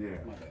that.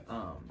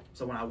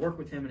 So when I work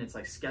with him and it's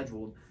like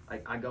scheduled,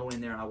 like I go in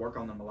there and I work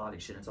on the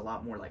melodic shit. It's a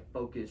lot more like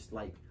focused,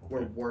 like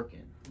we're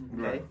working.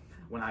 Okay.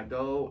 When I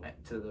go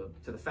to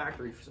the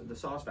factory, the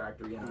sauce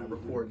factory, and I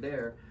record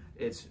there,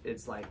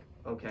 it's like,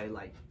 okay,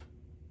 like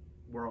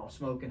we're all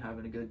smoking,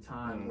 having a good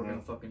time. We're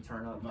gonna fucking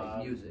turn up,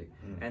 make music.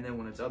 And then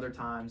when it's other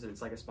times,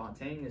 it's like a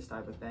spontaneous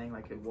type of thing.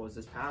 Like it was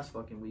this past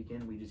fucking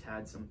weekend.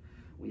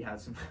 We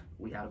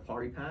had a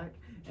party pack,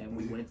 and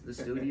we went to the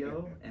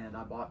studio, and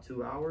I bought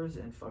 2 hours,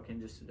 and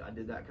fucking I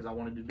did that because I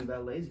wanted to do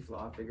that lazy flow.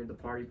 I figured the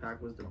party pack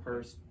was the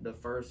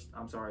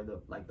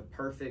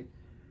perfect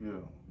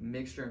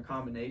mixture and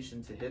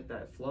combination to hit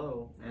that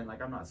flow. And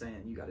like, I'm not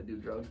saying you got to do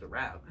drugs to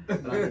rap,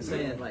 but I'm just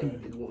saying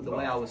like the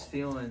way I was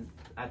feeling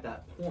at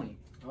that point.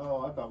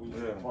 Oh, I thought we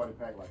said party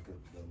pack like the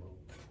little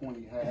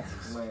pointy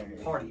hats.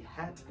 Party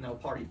hat? No,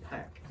 party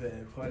pack.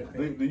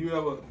 Do you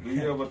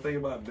ever think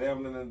about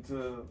dabbling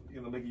into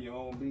making your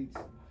own beats?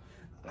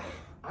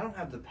 I don't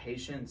have the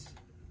patience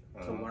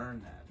to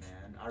learn that,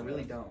 man. I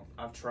really don't.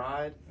 I've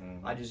tried.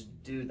 I just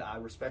I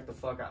respect the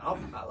fuck out.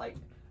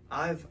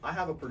 I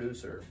have a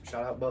producer.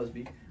 Shout out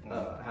Busby.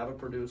 I have a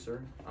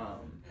producer,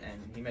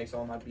 and he makes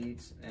all my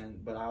beats.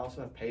 But I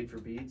also have paid for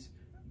beats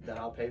that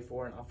I'll pay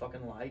for and I'll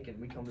fucking like, and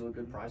we come to a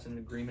good price and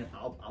agreement.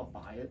 I'll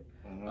buy it,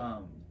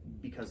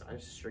 because I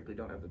just strictly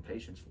don't have the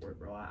patience for it,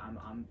 bro.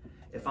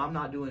 If I'm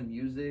not doing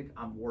music,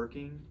 I'm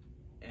working,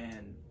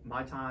 and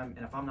my time.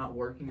 And if I'm not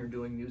working or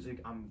doing music,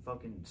 I'm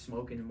fucking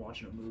smoking and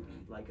watching a movie,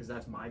 like, cause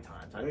that's my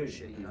time type of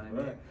shit. You know what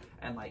I mean?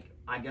 And like,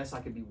 I guess I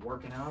could be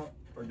working out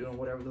or doing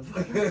whatever the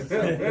fuck.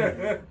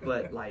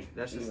 But like,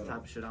 that's just the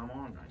type of shit I'm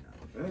on right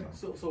now.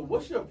 So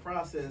what's your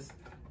process?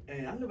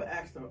 And I never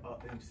asked the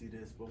MC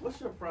this, but what's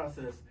your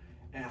process,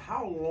 and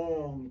how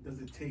long does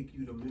it take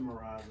you to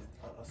memorize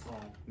a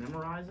song?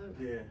 Memorize it?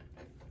 Yeah.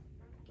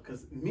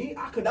 Because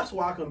that's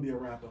why I couldn't be a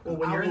rapper. Well,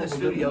 when you're in the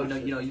studio,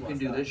 you can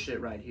do this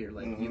shit right here.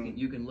 Like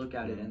you can look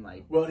at it and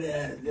like. Well,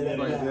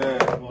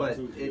 but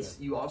it's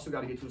you also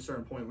got to get to a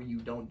certain point where you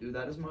don't do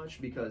that as much,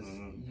 because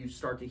you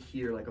start to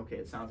hear like, okay,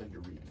 it sounds like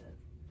you're reading it.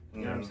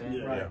 You know what I'm saying?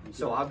 Yeah. Right.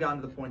 So I've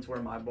gotten to the points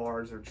where my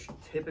bars are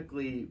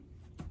typically,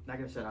 like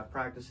I said, I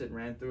practiced it and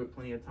ran through it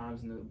plenty of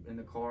times in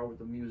the car with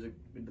the music,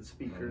 with the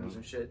speakers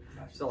and shit.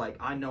 So like,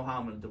 I know how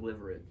I'm gonna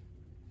deliver it.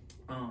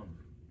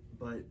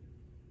 But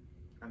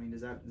I mean,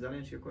 does that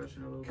answer your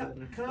question a little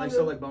bit? Like,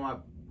 so like,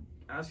 but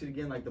ask it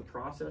again, like the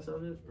process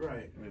of it.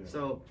 Right. Yeah.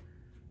 So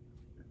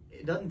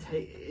it doesn't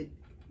take it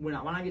when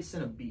I get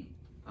sent a beat.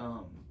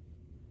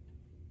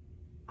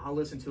 I'll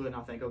listen to it and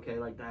I'll think, okay,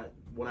 like that,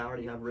 what I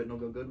already have written will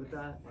go good with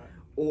that. Right.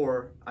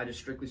 Or I just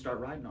strictly start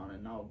writing on it,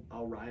 and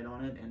I'll write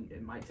on it, and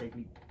it might take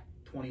me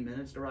 20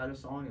 minutes to write a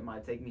song. It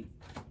might take me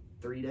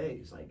 3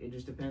 days. Like, it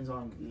just depends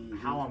on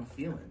how I'm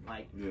feeling.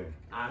 Like,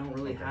 I don't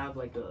really have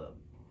like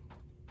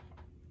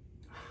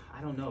I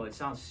don't know. It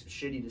sounds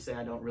shitty to say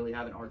I don't really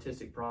have an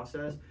artistic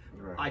process.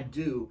 Right. I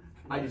do.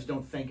 I just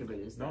don't think of it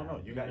as that. No,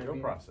 you got your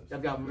process.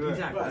 I've got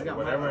exactly. I've got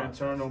whatever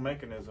internal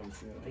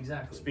mechanisms.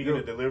 Exactly. Speaking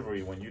of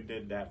delivery, when you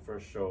did that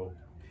first show,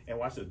 and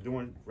watch this,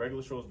 doing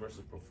regular shows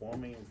versus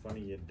performing in front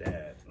of your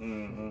dad,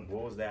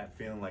 what was that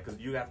feeling like? Because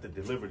you have to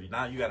deliver.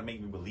 Now you got to make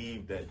me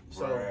believe that.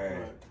 So,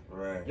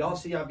 right. Y'all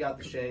see I've got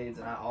the shades,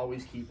 and I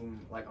always keep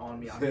them like on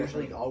me. I'm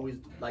usually always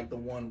like the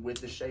one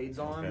with the shades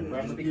on,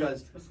 just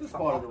because.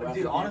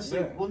 Dude,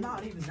 honestly, well,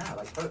 not even that.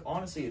 Like,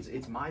 honestly,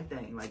 it's my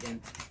thing. Like,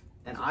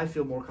 and I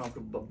feel more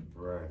comfortable,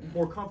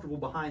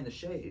 behind the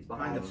shades,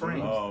 behind the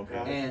frames,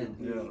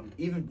 and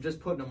even just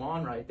putting them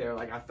on right there,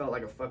 like I felt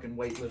like a fucking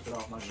weight lifted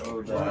off my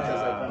shoulders. Just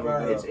because,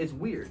 like, it's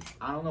weird.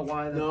 I don't know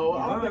why. I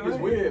don't think it's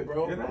weird,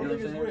 bro. I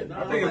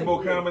think it's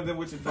more common than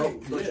what you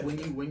think. But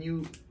when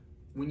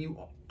you,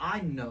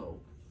 I know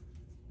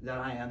that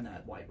I am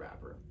that white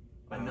rapper.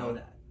 I know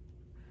that.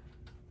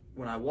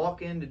 When I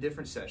walk into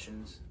different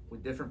sessions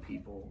with different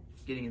people,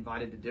 getting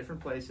invited to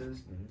different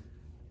places.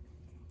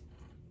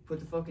 Put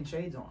the fucking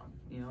shades on,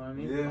 you know what I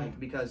mean? Yeah. Like,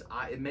 because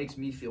it makes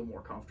me feel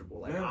more comfortable.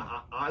 Like,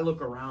 I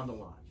look around a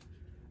lot,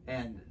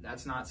 and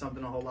that's not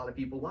something a whole lot of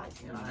people like,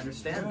 and I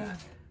understand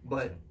that.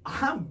 But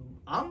I'm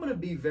gonna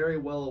be very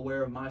well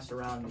aware of my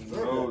surroundings.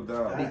 No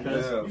doubt.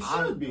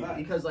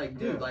 Because like,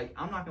 dude, like,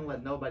 I'm not gonna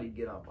let nobody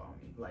get up on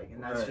me. Like,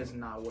 and that's just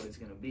not what it's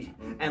gonna be.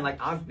 And like,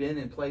 I've been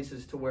in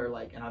places to where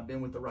like, and I've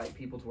been with the right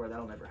people to where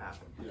that'll never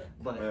happen. Yeah.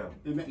 But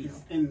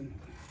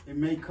it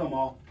may come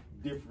off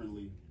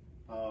differently.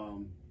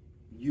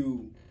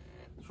 You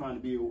trying to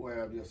be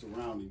aware of your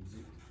surroundings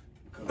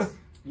because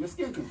your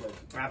skin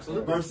complexion.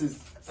 Absolutely.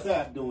 Versus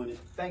Sap doing it.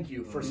 Thank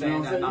you for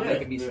saying that, not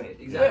making me say it.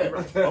 Exactly.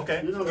 Right.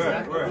 Okay. You know what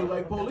I'm saying? Look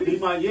like police. He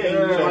might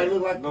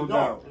look like no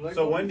doubt.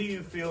 So when do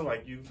you feel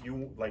like you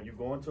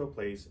go into a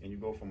place and you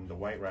go from the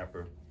white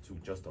rapper to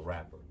just a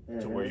rapper,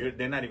 to where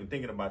they're not even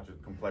thinking about your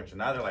complexion?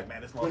 Now they're like,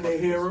 man, this motherfucker when they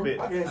hear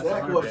him, I guess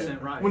that's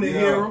 100% right. When they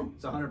hear him,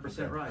 it's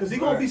 100% right. Because he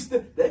gonna be,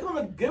 they're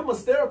gonna give him a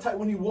stereotype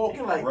when he walk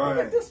in, like, look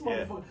at this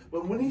motherfucker.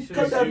 But when he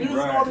cut that music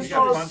on and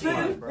start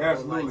singing,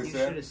 absolutely, you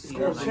should have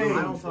seen it. Like,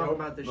 I don't talk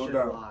about this shit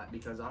a lot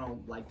because I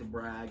don't like to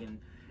brag, and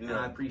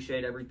I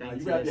appreciate everything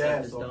TSF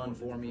has done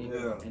for me.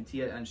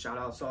 And shout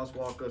out Sauce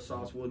Walker,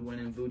 Sauce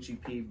Woodwinning, Vucci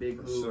P, Big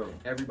Who,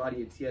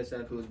 everybody at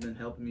TSF who has been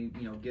helping me,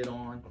 get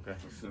on. Okay.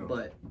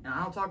 But and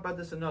I don't talk about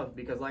this enough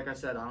because, like I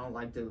said, I don't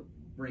like to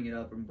bring it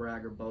up and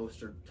brag or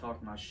boast or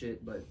talk my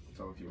shit. But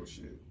talk your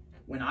shit.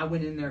 When I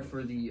went in there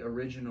for the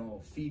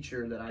original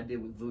feature that I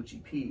did with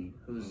Vucci P,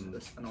 who's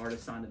an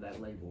artist signed to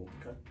that label,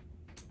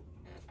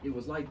 it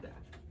was like that.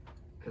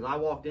 Because I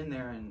walked in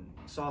there and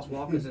Sauce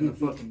Walker's in the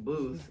fucking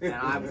booth, and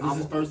I'm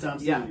his first time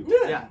seeing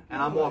you. Yeah,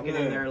 and I'm walking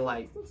in there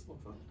like,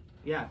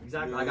 yeah,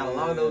 exactly. I got a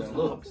lot of those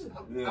looks,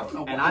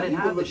 and I didn't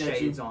have the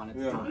shades on at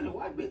the time.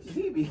 White bitches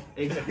he be.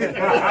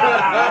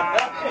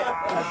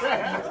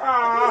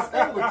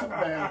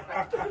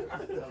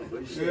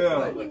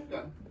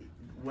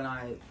 When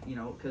I,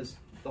 because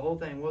the whole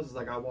thing was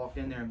like I walked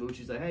in there and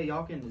Bucci's like, hey,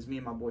 y'all can, it's me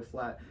and my boy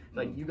Flat,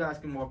 like you guys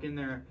can walk in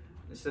there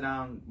and sit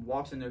down,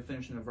 walks in there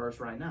finishing the verse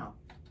right now.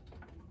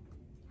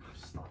 I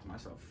just thought to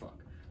myself, fuck.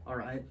 All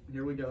right,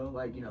 here we go.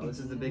 Like, this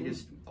is the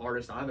biggest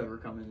artist I've ever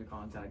come into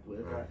contact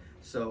with. Right.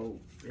 So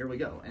here we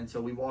go. And so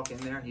we walk in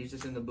there, and he's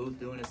just in the booth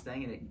doing his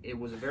thing, and it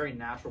was a very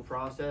natural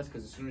process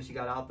because as soon as he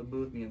got out the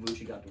booth, me and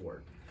Bucci got to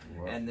work.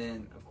 Wow. And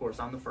then, of course,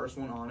 I'm the first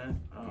one on it,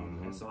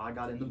 and so I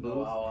got in the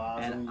booth,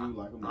 and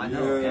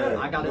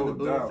I got in the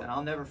booth, and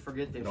I'll never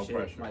forget this shit.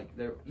 Pressure. Like,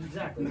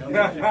 exactly. No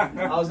pressure.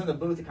 I was in the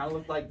booth. It kind of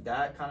looked like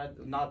that, kind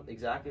of not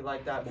exactly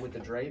like that, but with the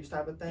drapes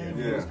type of thing.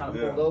 It was kind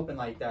of pulled open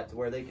like that to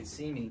where they could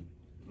see me.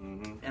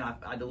 And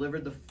I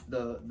delivered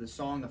the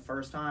song the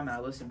first time, and I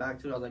listened back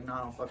to it. I was like, nah,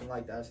 I don't fucking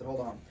like that. I said, hold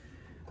on.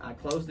 I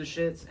closed the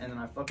shits, and then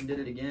I fucking did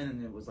it again,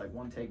 and it was like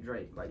one take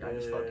Drake. Like, I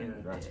just fucking,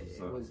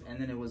 it was, and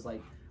then it was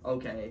like,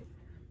 okay,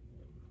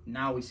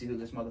 now we see who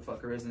this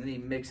motherfucker is, and then he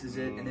mixes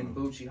it, and then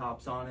Bucci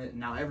hops on it, and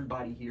now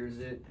everybody hears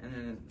it, and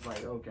then it's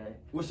like, okay.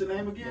 What's your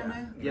name again,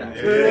 man? Yeah.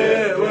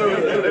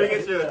 Let me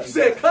get you.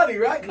 Said Cuddy,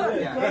 right?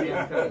 Cuddy.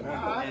 Yeah, Cuddy.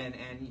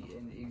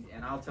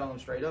 And I'll tell them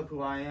straight up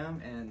who I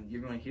am, and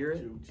you're gonna hear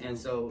it. And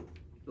so,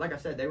 like I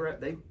said,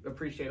 they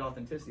appreciate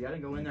authenticity. I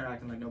didn't go in there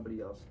acting like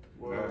nobody else.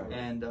 Wow.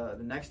 And the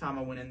next time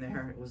I went in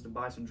there, it was to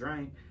buy some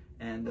drink.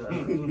 And no,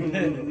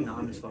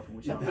 I'm just fucking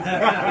with you.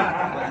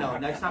 But no,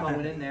 next time I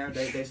went in there,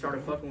 they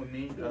started fucking with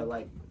me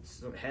like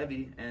so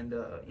heavy, and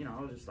I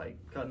was just like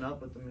cutting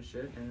up with them and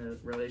shit, and the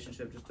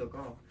relationship just took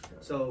off.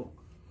 So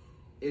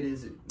it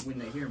is when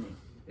they hear me,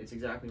 it's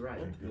exactly right.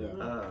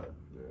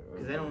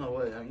 Because they don't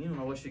know you don't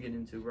know what you get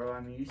into, bro. I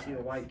mean, you see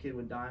a white kid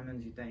with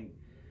diamonds, you think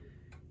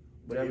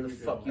whatever the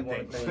fuck you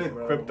want to think,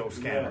 bro. Crypto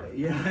scammer.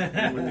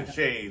 Yeah. With the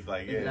shades,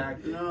 like,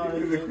 Exactly. No,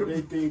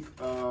 they think.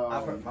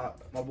 I've heard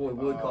my boy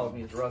Wood calls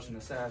me his Russian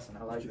assassin.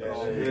 I like that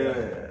shit.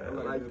 I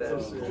like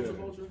that shit.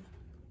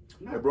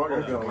 Hey, bro, I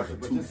got kind of like a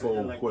But just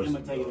twofold like question.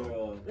 imitator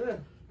of.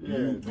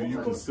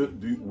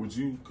 Would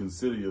you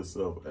consider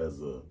yourself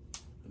as a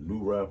new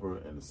rapper?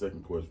 And the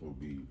second question would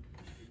be,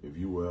 if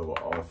you were ever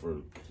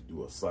offered to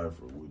do a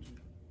cipher, would you?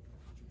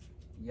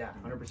 Yeah,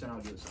 100%. I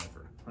would do a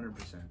cipher.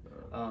 100%.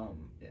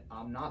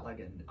 I'm not like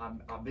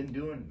I've been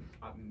doing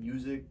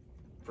music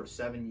for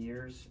 7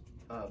 years.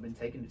 Been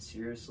taking it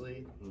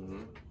seriously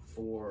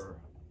for.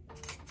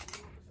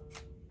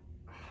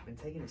 I've been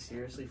taking it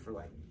seriously for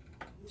like.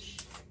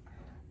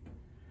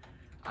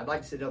 I'd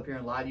like to sit up here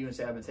and lie to you and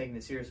say I've been taking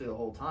it seriously the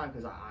whole time,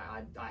 because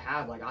I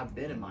have, like, I've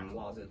been in my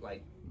closet,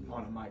 like,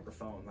 on a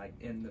microphone, like,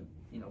 in the,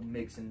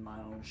 mixing my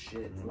own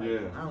shit. Like,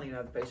 I don't even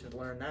have the patience to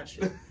learn that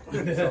shit.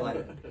 So,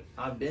 like,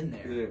 I've been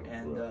there,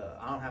 and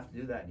I don't have to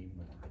do that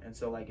anymore. And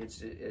so, like,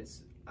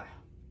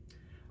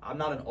 I'm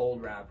not an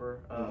old rapper,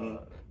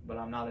 but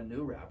I'm not a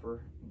new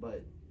rapper,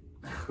 but.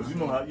 Because you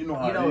know how it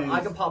is.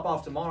 I can pop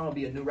off tomorrow and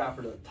be a new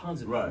rapper to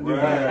tons of people.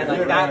 Right. And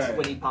like that's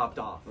when he popped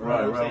off.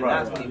 Right.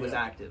 That's when he was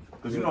active.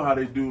 Because you know how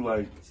they do,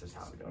 like, This is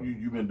how it goes.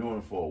 you've been doing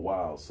it for a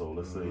while. So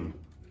let's say,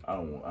 I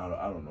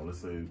don't know. Let's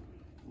say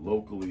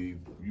locally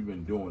you've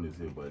been doing this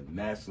here, but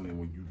nationally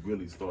when you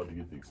really start to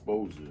get the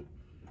exposure,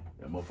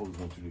 and motherfuckers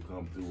want you to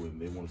come through and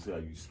they want to see how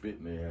you spit,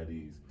 and they have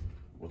these.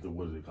 What do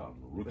they call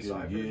them? Rookie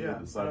of the year,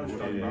 the cypher, to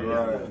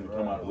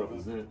come out and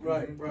represent.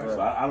 Right.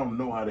 So I don't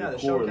know how they the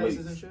correlate.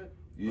 showcases and shit.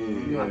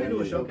 Yeah. I've been to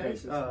a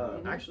showcase.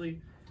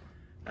 Actually,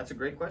 that's a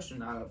great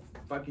question.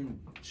 Fucking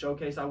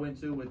showcase I went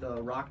to with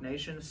Rock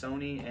Nation,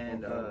 Sony,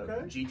 and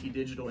GT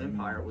Digital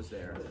Empire was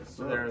there.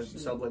 So they're a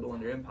sub-label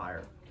under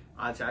Empire.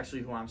 It's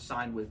actually who I'm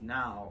signed with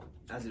now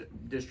as a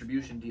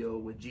distribution deal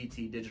with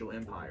GT Digital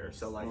Empire.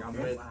 So like I'm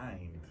with.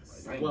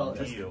 Well,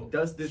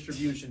 does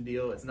distribution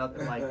deal. It's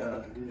nothing like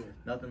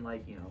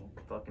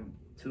fucking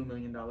 $2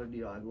 million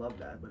deal. I'd love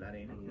that, but that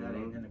ain't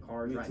in the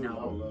cards right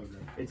now.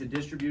 It's a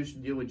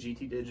distribution deal with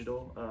GT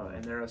Digital,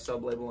 and they're a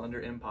sub label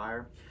under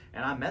Empire.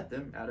 And I met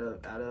them at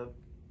a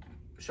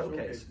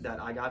showcase that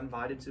I got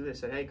invited to. They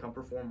said, "Hey, come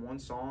perform one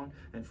song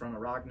in front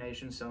of Rock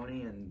Nation,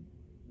 Sony, and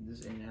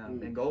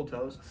Gold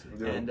Toes,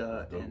 and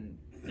the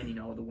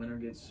winner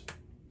gets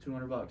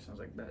 $200." I was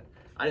like, "Bet."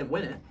 I didn't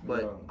win it,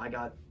 but I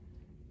got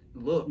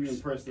looks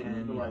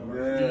and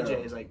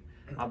DJs like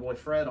my boy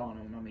Fred on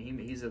him. I mean,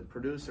 he's a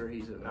producer.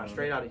 He's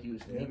straight out of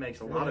Houston. He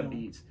makes a lot of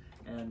beats,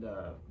 and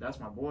that's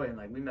my boy. And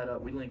like we met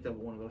up, we linked up at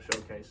one of those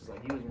showcases.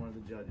 Like he was one of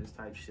the judges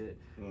type shit.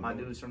 My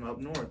dudes from up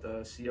north,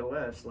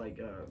 COS,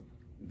 like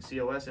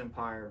COS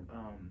Empire,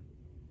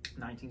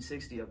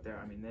 1960 up there.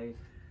 I mean,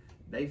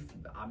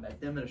 I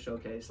met them at a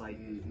showcase. Like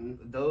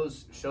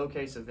those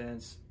showcase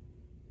events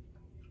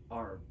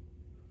are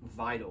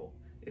vital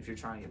if you're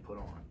trying to get put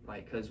on,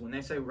 like, because when they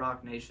say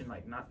Rock Nation,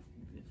 like, not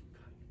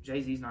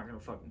Jay-Z's not gonna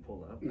fucking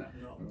pull up,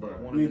 but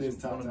one of his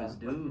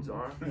dudes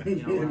are, you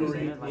know what I'm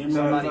saying? Like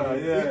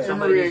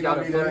somebody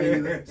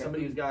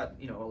who's got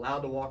allowed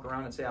to walk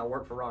around and say I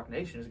work for Rock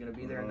Nation is gonna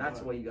be there, and that's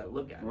the way you got to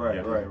look at it,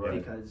 right.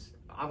 Because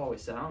I've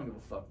always said I don't give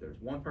a fuck.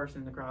 There's one person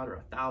in the crowd or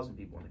 1,000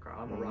 people in the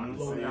crowd. I'm a Rock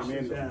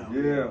Nation.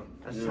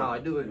 That's just how I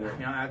do it.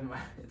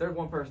 If there's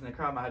one person in the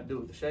crowd, I have to do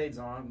it with the shades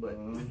on, but.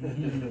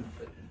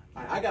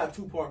 I got a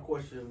two-part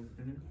question,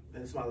 and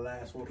it's my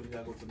last one because we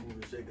gotta go to the movers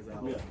and shakers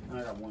hour. Yeah,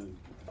 I got one.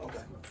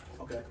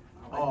 Okay.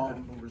 I like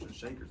the movers and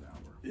shakers hour.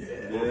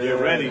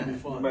 Get ready. It'll be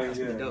fun.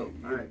 Dope.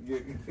 All right.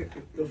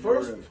 The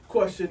first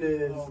question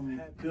is,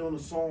 been on a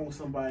song with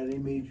somebody, they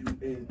made you,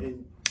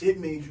 and it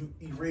made you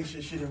erase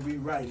your shit and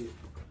rewrite it.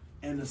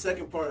 And the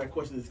second part of that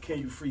question is, can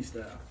you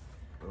freestyle?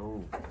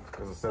 Oh,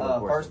 that's a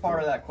separate first part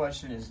of that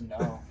question is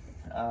no.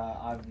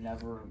 I've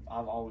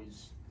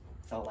always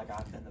felt like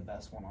I've been the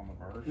best one on the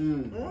verse.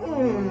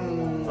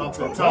 Talk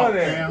to the top,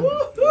 man.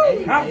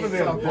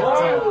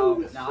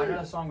 Now I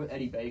got a song with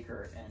Eddie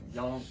Baker, and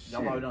y'all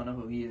probably don't know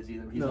who he is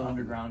either. He's an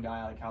underground guy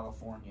out of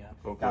California.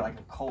 Got like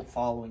a cult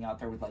following out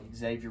there with like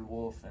Xavier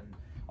Wolf and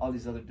all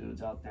these other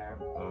dudes out there.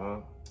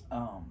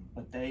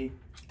 But they.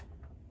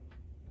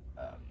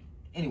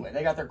 Anyway,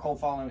 they got their cult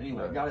following.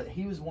 Anyway,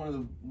 he was one of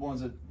the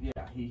ones that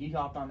he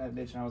hopped on that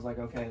bitch, and I was like,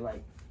 okay,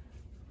 like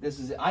this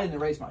is it. I didn't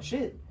erase my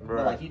shit,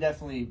 but like he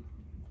definitely.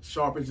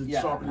 Sharpen the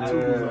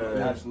tools.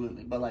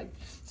 Absolutely. But like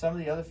some of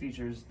the other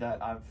features that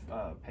I've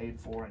paid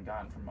for and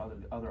gotten from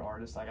other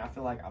artists, like I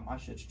feel like my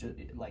shit's just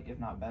like, if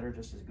not better,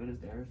 just as good as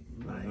theirs.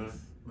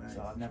 Nice.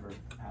 So I've never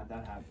had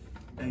that happen.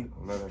 Can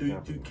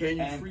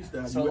you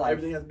freestyle? So like,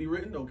 everything has to be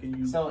written, or can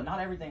you? So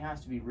not everything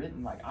has to be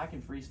written. Like I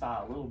can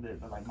freestyle a little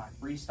bit, but like my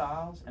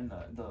freestyles and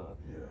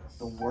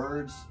the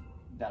words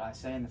that I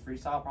say in the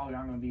freestyle probably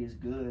aren't going to be as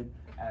good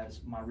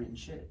as my written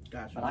shit.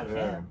 Gotcha. But I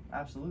can,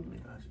 absolutely.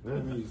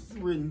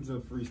 Written to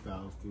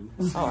freestyles too.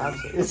 Oh,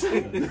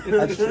 absolutely.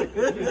 That's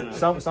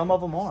true. Some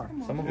of them are.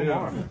 Some of them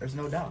are. There's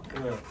no doubt.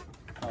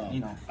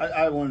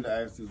 I wanted to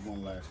ask this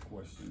one last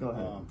question. Go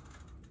ahead.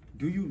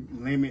 Do you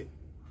limit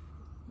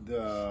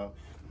the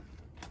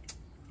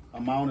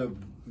amount of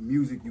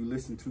music you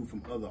listen to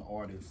from other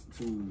artists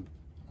to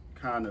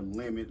kind of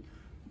limit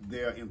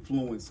their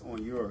influence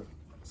on your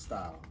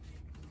style?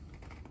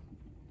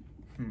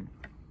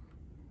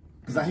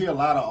 Because I hear a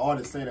lot of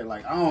artists say that,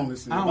 like, I don't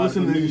listen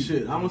to this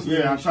shit.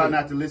 I try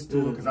not to listen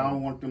to it because I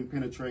don't want them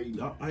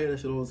penetrating. I hear that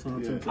shit all the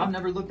time, too. I've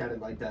never looked at it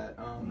like that.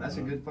 That's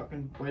a good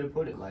fucking way to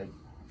put it. Like,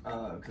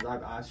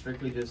 because I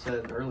strictly just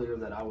said earlier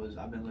that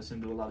I've been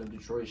listening to a lot of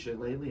Detroit shit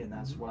lately, and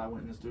that's what I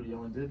went in the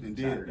studio and did.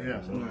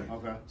 Yeah. So,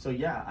 okay. So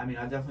yeah, I mean,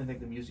 I definitely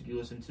think the music you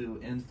listen to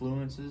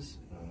influences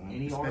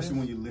any artist. Especially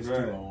when you listen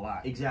to it a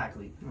lot.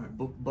 Exactly.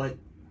 But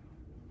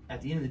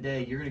at the end of the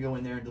day, you're gonna go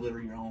in there and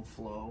deliver your own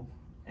flow,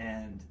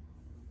 and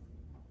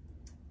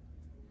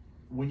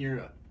when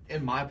you're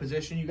in my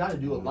position, you got to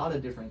do a lot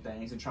of different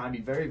things and try and be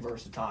very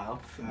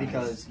versatile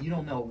because you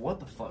don't know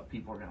what the fuck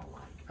people are gonna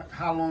like.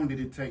 How long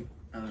did it take?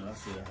 I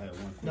said I had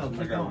one question. No,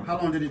 keep going. How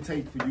long did it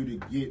take for you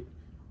to get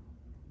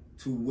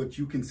to what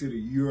you consider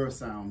your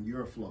sound,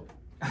 your flow?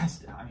 I'm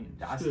still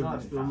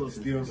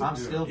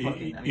fucking. I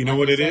mean, You know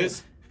what it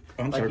is?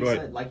 I'm sorry, go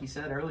ahead. Like you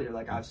said earlier,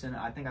 like I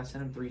think I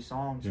sent him 3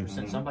 songs or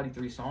sent somebody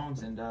 3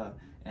 songs, and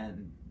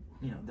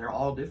you know they're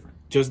all different.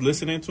 Just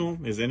listening to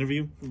him, his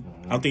interview, I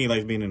don't think he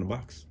likes being in the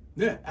box.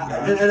 Yeah,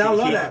 and I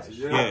love that.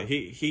 Yeah,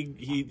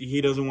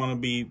 he doesn't want to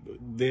be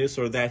this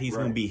or that. He's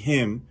going to be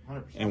him,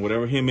 100%. And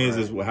whatever him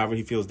is however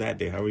he feels that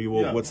day. However you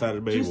walk, what side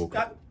of the bed you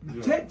walk.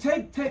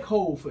 Take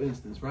Hov for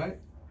instance, right?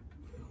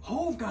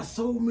 Hov got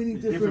so many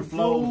different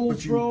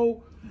flows,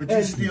 bro. But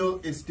it's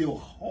still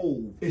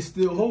Hov. It's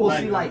still Hov. Well,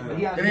 it ain't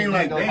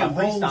like damn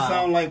Hov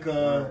sound like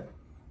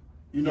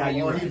you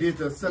know, or he did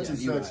the such and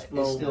such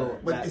flow,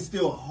 but it's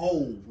still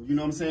Hov. You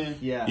know what I'm saying?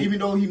 Yeah. Even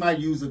though he might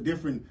use a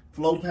different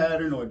flow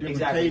pattern or a different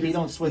cadence, he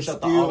don't switch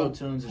up the auto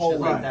tunes and shit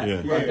like that.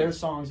 Yeah. Like there's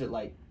songs that,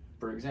 like,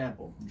 for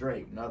example,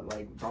 Drake, not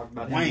like talked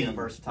about him being a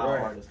versatile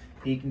artist.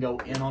 He can go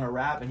in on a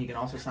rap and he can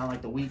also sound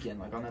like The Weeknd,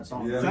 like on that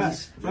song.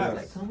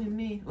 Like come with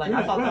me. Like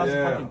I thought that was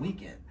a fucking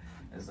Weeknd.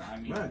 I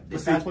mean,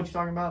 if that's what you're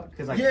talking about,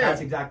 because like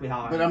that's exactly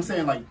how. But I'm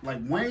saying like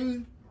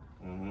Wayne.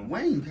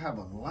 Wayne have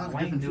a lot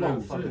of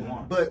different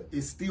flows, but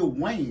it's still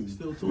Wayne. You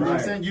know what I'm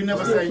saying? You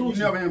never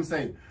hear him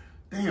say,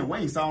 "Damn,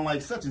 Wayne sound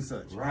like such and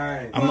such."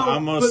 Right.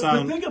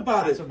 But think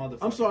about it.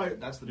 I'm sorry.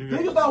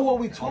 Think about what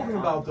we're talking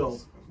about, though.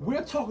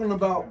 We're talking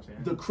about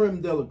the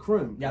creme de la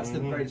creme. That's the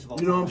greatest of all.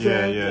 You know what I'm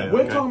saying?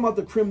 We're talking about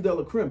the creme de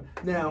la creme.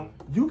 Now,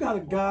 you got a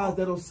guys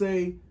that'll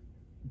say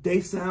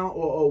they sound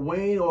or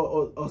Wayne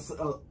or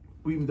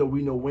even though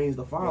we know Wayne's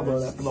the father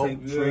of that flow.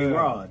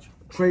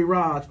 Trey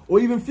Raj, or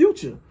even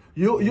Future.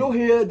 You'll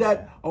hear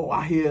that. Oh,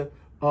 I hear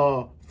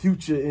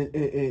Future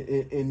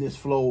in this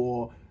flow,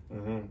 or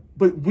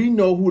but we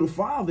know who the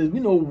father is. We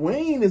know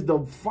Wayne is the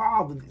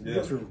father.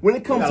 Yeah. When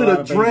it comes to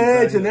the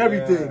dreads and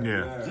everything,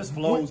 just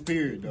flows.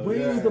 Period. Though.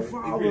 Wayne is the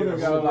father.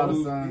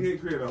 He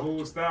created a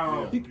whole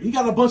style. He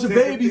got a bunch of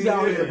babies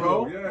out here,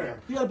 bro. Yeah.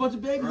 He got a bunch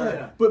of babies out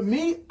here. But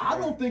me, I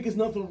don't think it's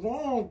nothing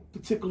wrong,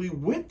 particularly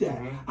with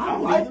that. I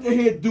like to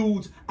hear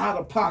dudes out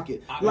of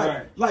pocket.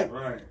 I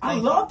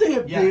love to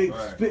hear Big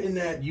spitting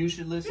that. You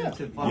should listen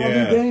to Be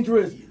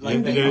Dangerous.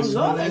 Like, I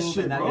love that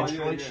shit, that bro.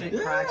 Detroit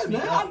shit cracks me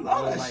up. I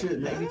love that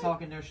shit, They man. be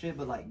talking their shit,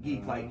 but like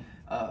geek, like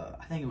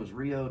I think it was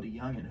Rio the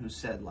Youngin who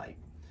said like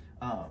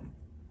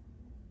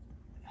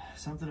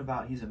something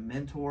about he's a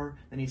mentor.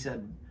 Then he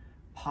said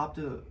popped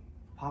a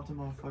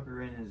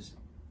motherfucker in his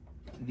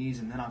knees,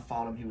 and then I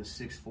fought him. He was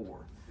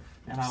 6'4",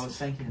 and I was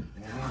thinking,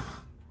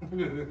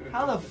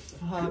 how the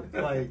fuck,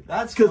 like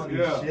that's funny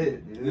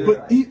shit, dude.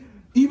 But like,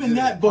 even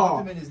that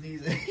bar, him in his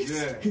knees.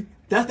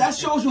 that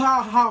shows you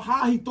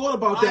how he thought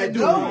about that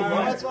dude.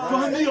 That's why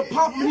For him to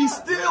pop him, he's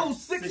still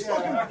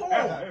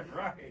 6'4".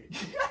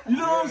 You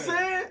know what I'm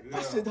saying?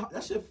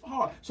 That shit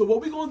hard. So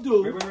what we gonna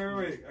do?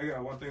 Wait. I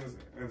got one thing.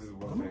 This is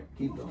one thing.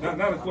 Keep going.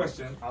 Not a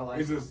question.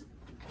 It's a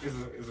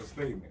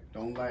statement.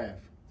 Don't laugh.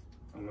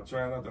 I'm gonna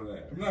try not to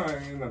laugh. No,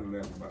 ain't nothing to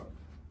laugh about.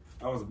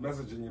 I was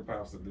messaging your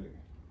pops today.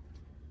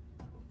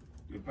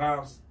 Your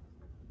pops,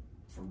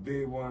 from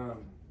day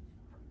one,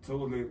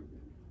 totally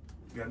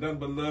got nothing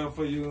but love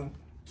for you.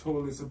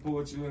 Totally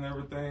support you and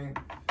everything.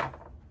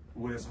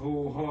 With his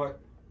whole heart,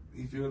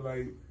 he feel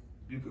like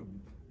you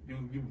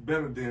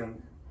better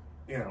than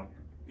him.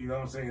 You know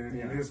what I'm saying?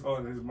 In his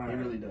heart and his mind. He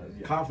really does.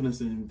 Yeah. Confidence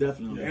in him,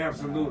 definitely.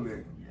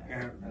 Absolutely.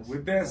 And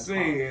with that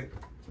said,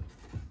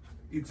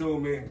 he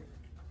told me,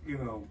 you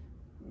know,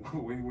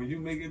 when you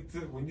make it to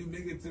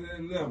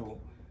that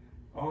level,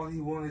 all he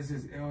wants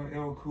is his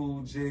LL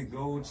Cool J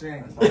gold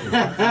chain. That's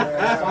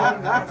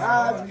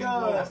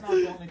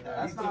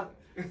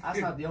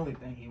not the only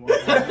thing he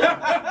wants.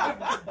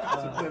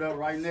 To put up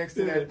right next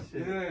to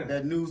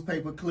that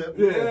newspaper clip.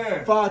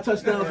 5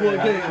 touchdowns, 1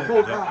 game. 4-5. You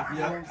know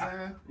what I'm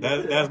saying?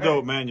 That's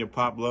dope, man. Your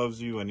pop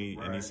loves you and he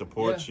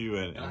supports you,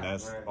 and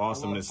that's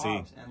awesome to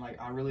see. And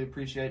like I really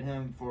appreciate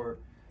him for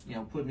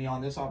putting me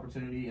on this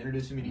opportunity,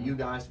 introducing me to you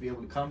guys to be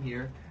able to come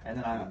here, and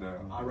then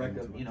I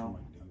reckon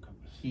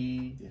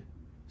he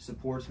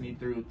supports me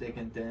through thick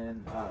and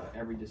thin,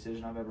 every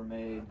decision I've ever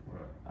made.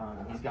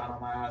 He's got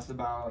on my ass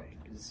about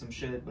some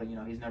shit, but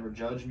he's never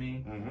judged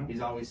me.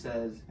 He's always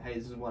says, hey,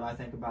 this is what I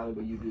think about it,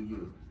 but you do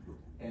you.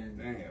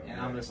 And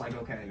I'm just like,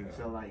 okay.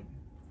 So like,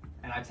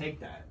 and I take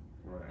that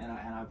and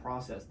I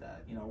process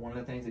that. One of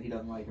the things that he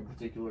doesn't like in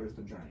particular is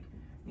the drink.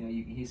 You know,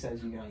 he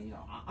says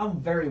I'm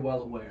very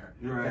well aware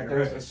that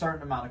there's a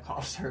certain amount of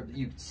cough syrup that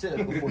you can sip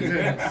before you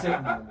can't sit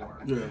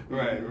anymore.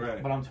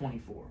 Right. But I'm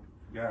 24.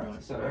 Yeah.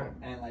 So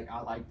and like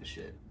I like the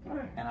shit,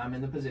 and I'm in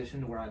the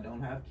position where I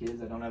don't have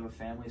kids, I don't have a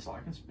family, so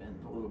I can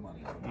spend a little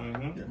money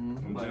on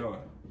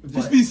it.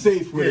 Just be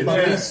safe with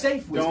it. Be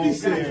safe with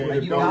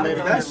it. Don't let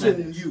that shit.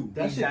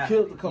 That shit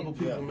killed a couple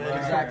people, man.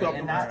 Exactly.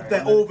 And that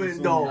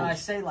overindulge. And I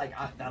say like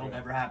that'll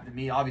never happen to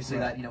me. Obviously,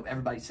 that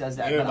everybody says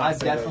that, but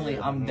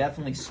I'm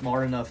definitely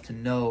smart enough to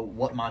know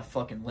what my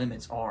fucking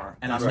limits are,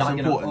 and I'm not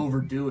gonna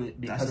overdo it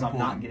because I'm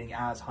not getting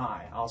as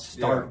high. I'll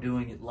start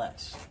doing it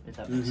less, if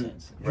that makes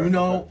sense. You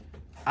know,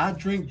 I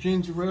drink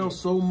ginger ale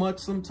so much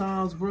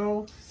sometimes,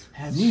 bro.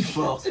 Had me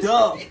fucked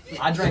up.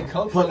 I drank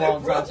Coke for a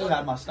long time too.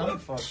 Had my stomach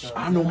fucked up.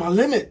 I know my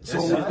limit,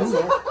 so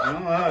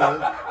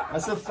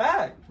that's a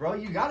fact, bro.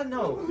 You gotta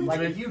know.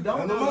 Like if you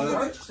don't know, you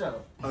hurt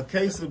yourself. A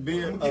case of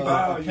beer,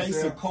 a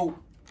case of Coke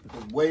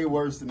is way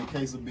worse than a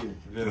case of beer.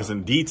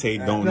 Listen, D-Tay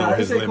don't know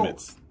his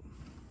limits.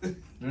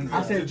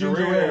 I said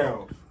ginger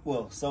ale.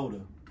 Well,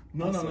 soda.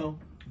 No.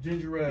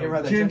 Ginger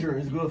ale. Ginger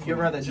is good for you. You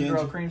ever had that ginger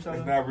ale cream soda?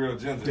 It's not real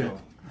ginger though.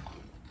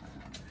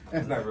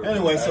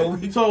 Anyway, so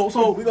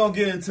we're gonna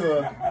get into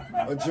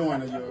a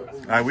joint of yours.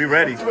 All right, we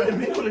ready.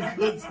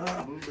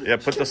 Yeah,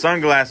 put the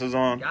sunglasses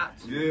on.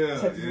 Texas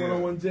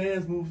 101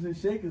 Jazz moves and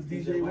shakers.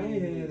 DJ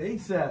Wayne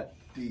ASAP.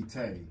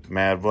 D-Tay.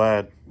 Mad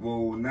Vlad.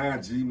 Whoa, nah,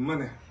 G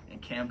Money.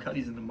 And Cam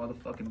Cuddy's in the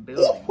motherfucking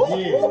building.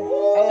 Yeah,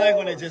 I like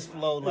when it just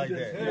flowed like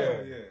that.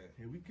 Yeah.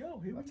 Here we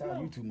go. That's how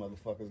you two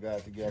motherfuckers got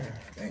it together.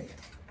 Damn.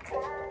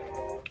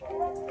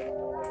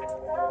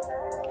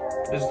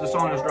 This is the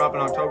song that's dropping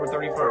October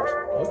 31st.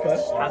 Okay.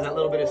 Has that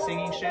little bit of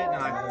singing shit.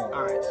 And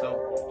all right,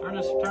 so turn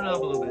it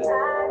up a little bit.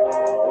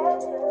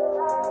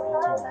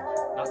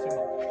 Not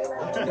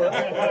too much.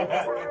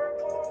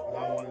 I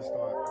want to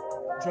start.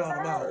 Drown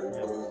them out.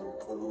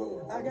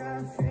 I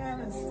got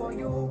feelings for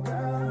you,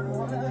 girl.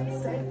 Wanna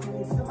take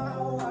you to my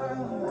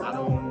world. I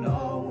don't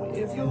know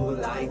if you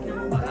like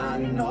it, but I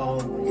know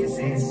it's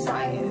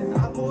exciting.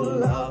 I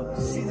pull up,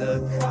 see the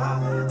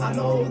car. I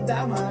know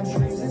that my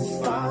dreams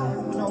inspire.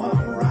 Know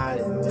I'm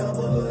riding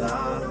double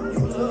line. You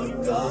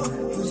look up,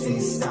 you see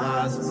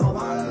stars on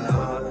my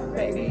line.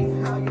 Baby,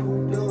 how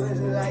you do it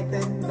like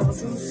that? Don't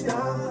you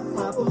stop?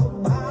 I pull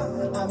by,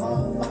 I'm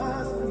on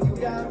mine. You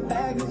got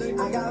baggage,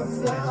 I got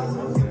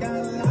flowers. You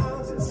got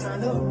lounges,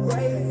 trying to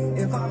break.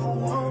 If I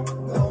want,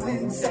 go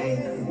and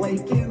take.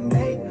 Wake and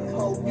make,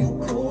 hope you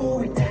cool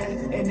with that.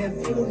 And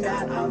if you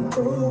not, I'm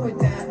through with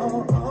that.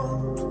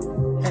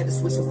 Had to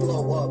switch the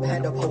flow up,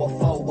 had to pull a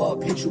foe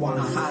up, hit you on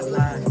a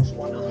hotline.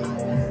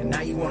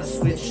 Now you wanna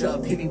switch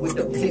up, hit me with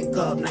the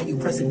pickup, now you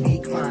press a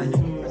decline.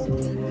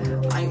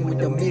 I ain't with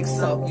the mix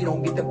up, you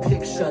don't get the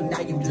picture,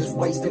 now you just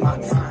wasting my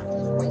time.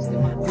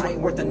 You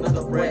ain't worth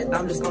another breath,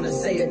 I'm just gonna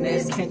say it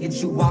next, can't get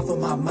you off of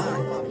my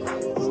mind.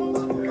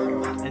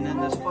 And then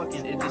this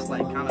fucking, it just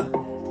like kind of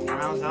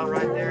drowns out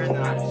right there, and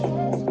then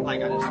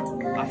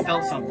I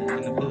felt something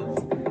in the booth.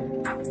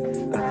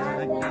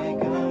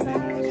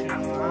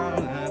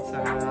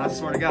 I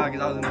swear to God,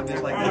 because I was in that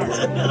bitch like this.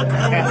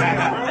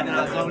 And then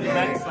I zoned it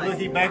back. Like, Look,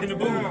 he back in the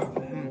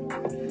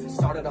booth.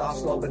 Started off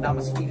slow, but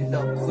I'ma speed it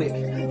up quick.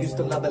 Used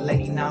to love a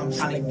lady, now I'm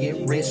trying to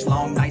get rich.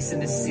 Long nights in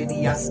the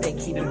city, I stay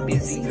keeping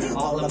busy.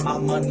 All of my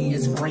money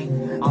is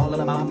green, all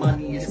of my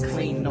money is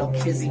clean. No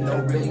kizzy,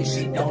 no really,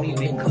 she don't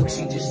even cook.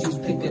 She just use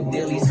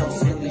Piccadilly, so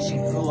silly. She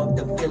flew up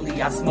to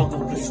Philly, I smoke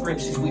with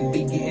prescriptions. We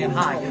be getting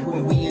high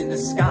when we in the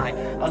sky.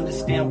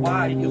 Understand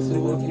why, you'll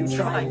do if you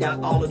try.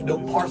 Got all of the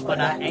parts, but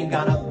I ain't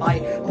got a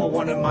bite. Put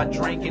one in my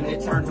drink and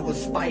it turned to a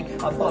spike.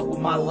 I fuck with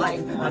my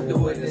life, I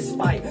do it in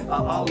spite of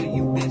all of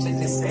you bitches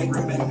that stay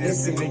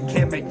reminiscing and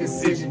can't make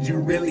decisions. You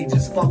really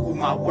just fuck with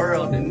my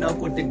world. Enough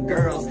with the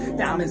girls,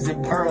 diamonds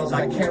and pearls.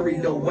 I carry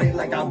the weight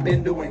like I've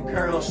been doing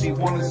curls. She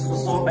wanted some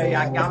sorbet,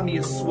 I got me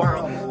a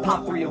swirl.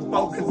 Pop 3 or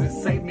 4 cause it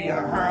saved me a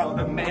hurl.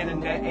 The man in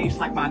that age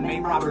like my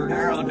name Robert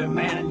Earl. The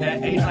man in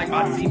that age like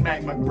my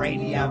T-Mac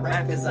McGrady. I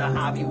rap as a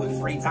hobby with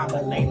free time,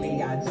 but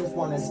lately I just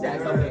wanna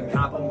stack up and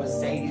cop a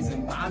Mercedes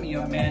and buy me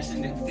a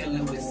mansion and fill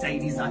it with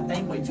Sadies. I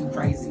think way too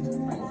crazy.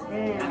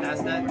 And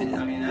that's that.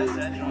 I mean, that's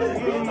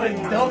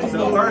that.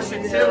 The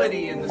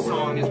versatility in the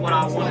song is what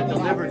I want to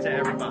deliver to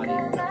everybody.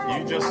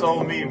 You just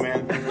sold me,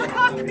 man.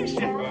 I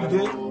appreciate it.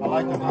 I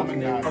like the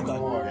harmonize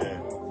more. Yeah.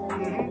 I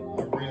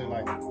really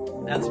like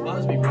it. That's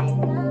Busby,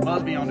 bro.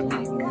 Busby on the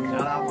beat.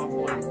 Shout out my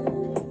boy.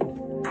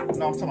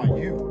 No, I'm talking about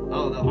you.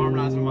 Oh, the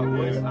harmonizing my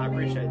voice. I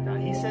appreciate that.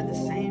 He said the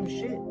same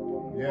shit.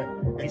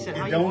 Yeah. He said,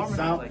 how it you don't harmonize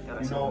sound like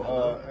that? You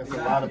know, it's a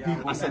lot of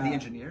people. I said the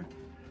engineer.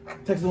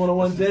 Texas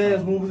 101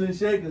 Jazz movers and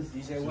shakers.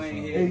 DJ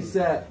Wayne here.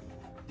 ASAP.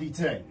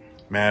 D-Tay.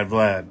 Mad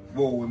Vlad.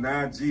 Whoa,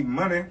 nah, G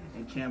Money.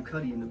 And Cam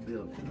Cuddy in the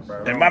building.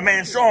 And my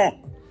man Sean.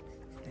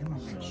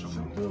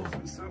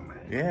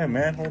 Yeah,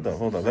 man.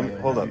 Hold up. Let me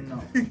hold up.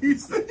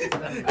 Wait,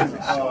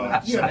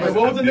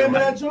 what was the name of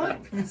that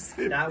joint?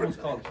 That one's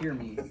called Hear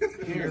Me.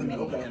 Hear Me.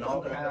 In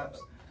all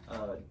caps.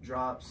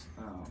 Drops.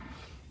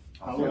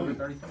 October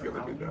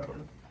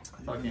 33rd.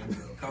 Fucking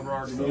cover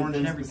art, orange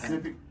and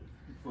everything.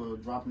 for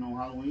dropping on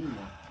Halloween?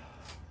 Or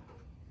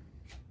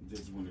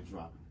just when it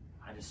dropped?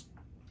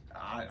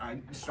 I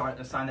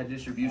signed that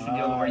distribution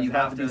deal where you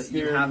have to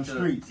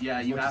streets. Yeah,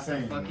 you have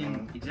to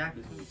fucking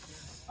exactly.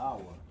 I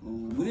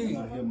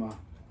hear my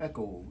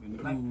echo in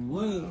the back.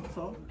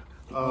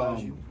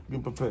 Be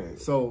prepared.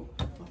 So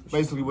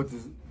basically what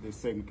this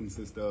segment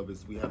consists of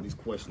is we have these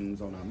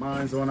questions on our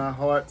minds, on our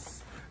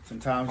hearts.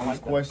 Sometimes these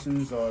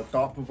questions are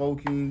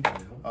thought-provoking.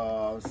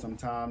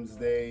 Sometimes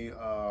they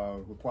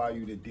require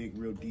you to dig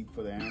real deep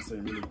for the answer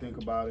and really think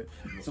about it.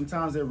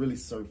 Sometimes they're really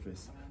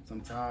surface.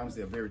 Sometimes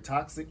they're very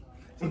toxic.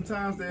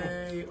 Sometimes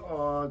they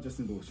are just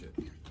some bullshit.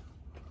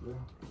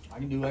 I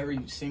can do every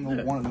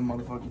single one of them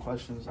motherfucking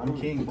questions. I'm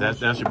king.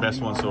 That's your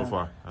best one so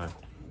far. All right.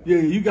 Yeah,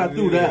 you got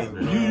through that.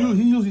 He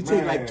usually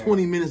take like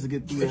 20 minutes to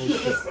get through that shit.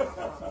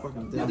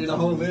 I did a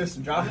whole list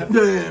and drop it.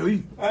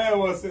 Yeah, I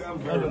want to say I'm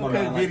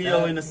very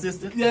Video and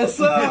assistant. yes,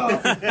 sir.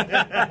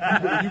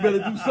 you better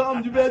do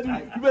something. You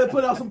better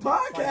put out some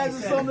podcasts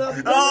or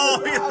something.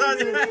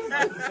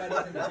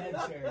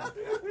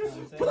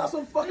 Put out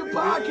some fucking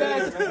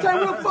podcasts. Tell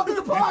me where the fuck is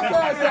the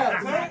podcast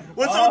at?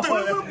 What's up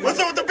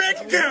with the bank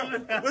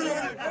account?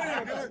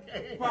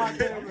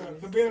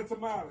 the beer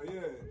tomato,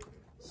 yeah.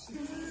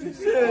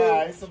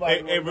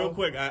 Hey, real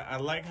quick, I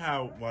like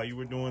how while you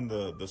were doing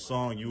the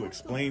song, you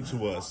explained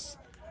to us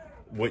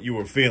what you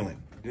were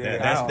feeling.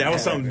 Yeah. That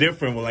was something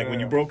different. Like when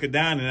you broke it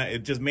down, and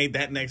it just made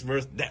that next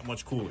verse that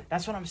much cooler.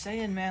 That's what I'm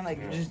saying, man. Like,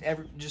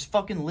 just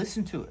fucking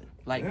listen to it.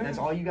 Like, that's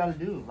all you gotta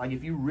do. Like,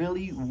 if you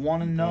really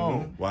want to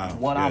know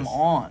what I'm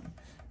on,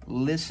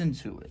 listen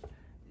to it.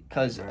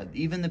 Because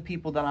even the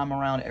people that I'm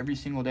around every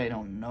single day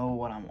don't know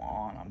what I'm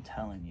on. I'm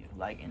telling you.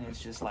 Like, and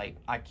it's just like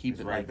I keep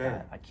it like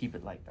that. I keep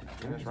it like that.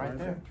 It's right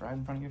there. It's right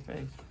in front of your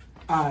face.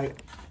 All right,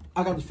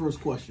 I got the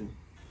first question.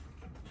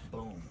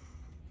 Boom.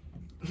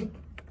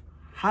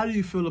 How do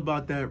you feel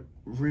about that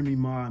Remy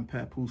Ma and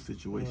Papoose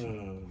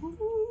situation? Who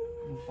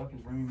the fuck is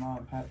Remy Ma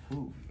and Pat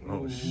Pooh?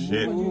 Oh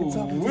shit!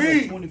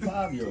 We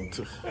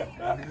 25-year-old.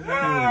 I mean,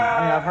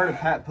 I've heard of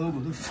Pat Pooh, but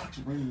who the fuck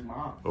is Remy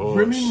Ma? Oh,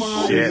 Remy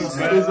Ma shit.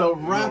 is a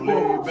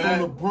rapper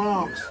from the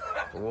Bronx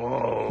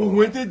who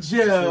went to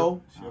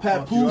jail.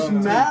 Papoose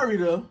married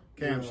her.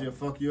 Cam, she'll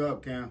fuck you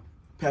up, Cam.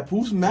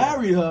 Papoose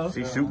married her.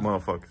 She shoot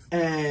motherfuckers.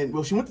 And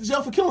well, she went to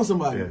jail for killing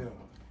somebody.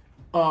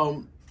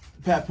 Yeah.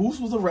 Papoose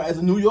was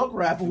a New York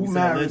rapper who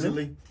married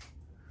her.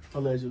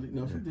 Allegedly.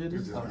 No, she did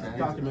it.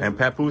 Okay. And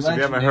Papoose, if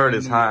you haven't heard,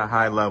 is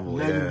high level.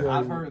 Legendary. Yeah.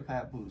 I've heard of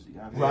Papoose.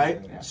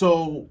 Right? Yeah.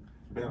 So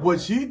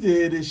what she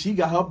did is she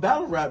got her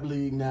battle rap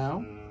league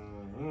now.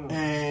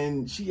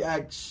 And she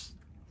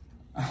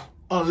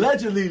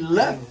allegedly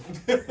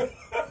left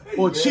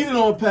or cheated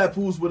on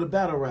Papoose with a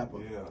battle rapper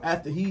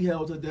after he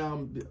held her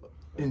down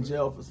in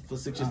jail for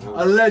 6 years.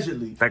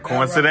 Allegedly. That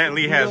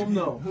coincidentally has.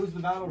 Who's the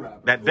battle rapper?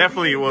 That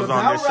definitely was the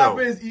on this show. battle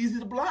rapper is Easy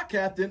the Block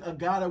Captain, a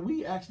guy that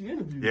we actually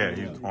interviewed. Yeah,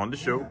 he's on the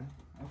show.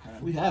 Okay.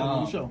 We had him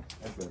on the show.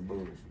 That's that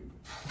bullshit.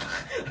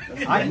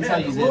 I can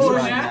tell you this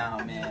right now,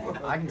 man.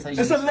 I can tell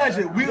you. It's a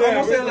legend. We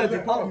almost say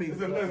legend. Pardon me.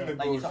 It's a legend.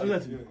 Like,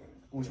 Legend.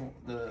 Which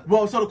one?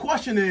 Well, so the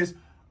question is,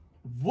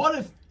 what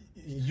if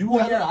you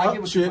had I a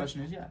get what your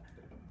question is. Yeah.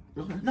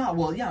 No,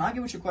 well, yeah, I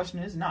get what your question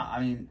is. Nah, I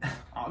mean,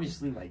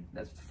 obviously, like,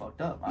 that's fucked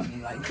up. I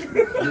mean, like,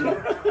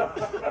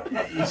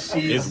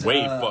 it's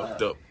way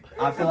fucked up.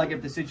 I feel like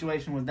if the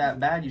situation was that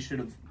bad, you should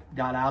have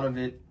got out of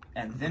it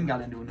and then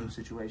got into a new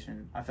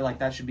situation. I feel like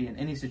that should be in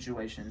any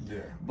situation. Yeah.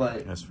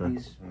 But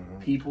these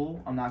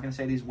people, I'm not going to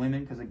say these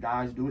women because the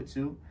guys do it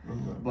too,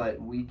 but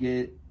we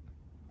get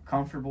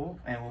comfortable,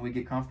 and when we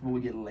get comfortable,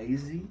 we get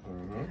lazy,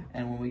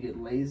 and when we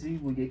get lazy,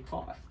 we get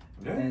caught.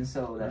 Yeah. And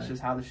so that's just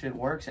how the shit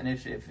works. And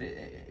if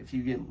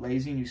you get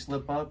lazy and you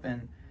slip up,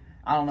 and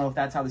I don't know if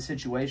that's how the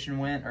situation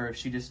went, or if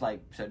she just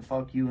like said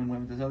fuck you and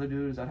went with this other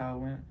dude. Is that how it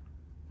went?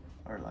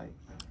 Or like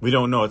we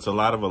don't know. It's a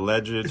lot of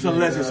alleged. It's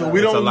alleged, so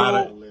we don't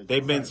know.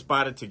 They've been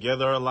spotted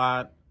together a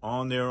lot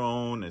on their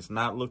own. It's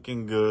not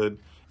looking good.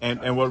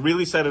 And what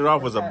really set it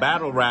off was a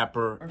battle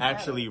rapper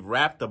actually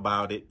rapped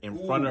about it in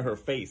front of her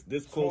face,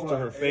 this close to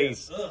her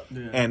face,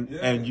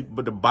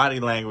 but the body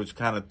language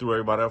kind of threw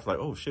everybody off. Like,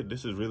 oh shit,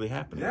 this is really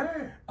happening.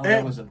 Yeah,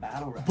 it was a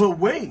battle rapper. But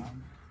wait,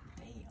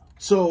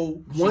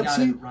 so once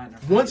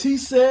he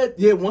said,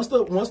 once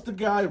the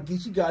guy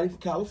Geechee Gotti from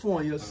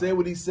California said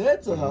what he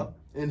said to her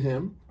and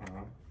him,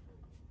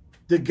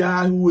 the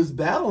guy who was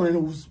battling,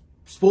 who's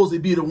supposed to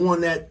be the one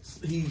that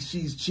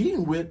she's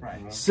cheating with,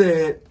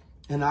 said,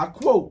 and I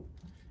quote,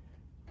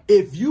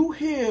 "If you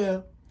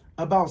hear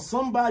about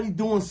somebody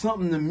doing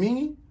something to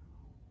me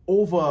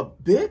over a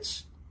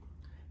bitch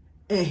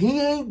and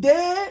he ain't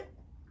dead,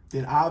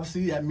 then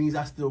obviously that means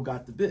I still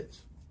got the bitch.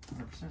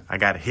 100%. I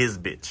got his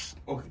bitch."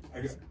 Okay.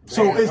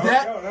 So is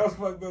that was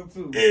fucked up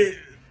too? Hey,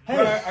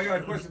 I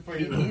got a question for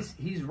you.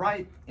 He's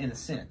right in a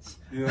sense.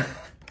 Yeah.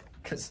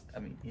 Because, I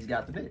mean, he's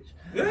got the bitch.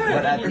 Yeah.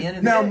 But at the end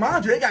of the now, day,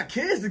 mind you, they got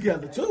kids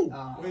together too.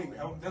 Wait,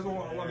 that's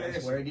what I want to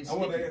ask you. I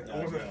want to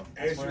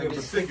ask you in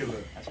particular.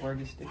 That's where it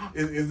gets sticky.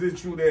 Is it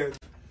true that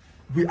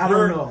I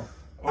don't know.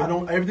 I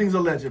don't. Everything's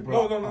alleged,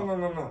 bro.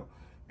 No.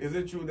 Is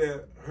it true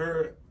that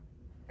her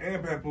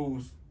and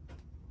Papoose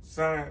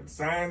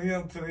sign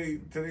him to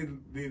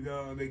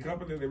the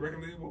company, the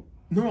record label?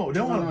 No,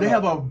 they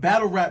have a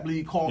battle rap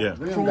league called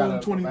Chrome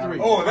 23.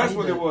 Oh, that's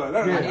what it was.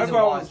 That's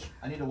why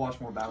I need to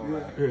watch more battle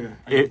rap. Yeah.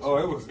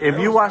 If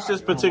you watch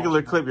this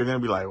particular clip, you're gonna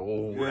be like,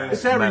 "Oh,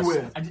 it's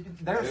everywhere."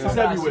 There's some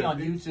I see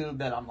on YouTube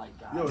that I'm like,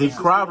 God, the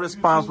crowd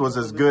response was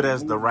as good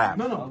as the rap.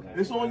 No,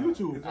 it's on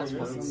YouTube.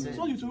 It's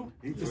on YouTube.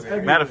 It's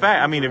Matter of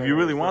fact, I mean, if you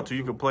really want to,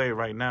 you can play it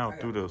right now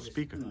through the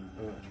speaker.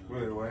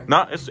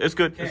 No, it's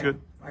good. It's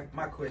good.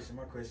 My question.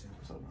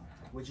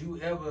 Would you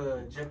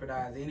ever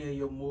jeopardize any of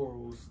your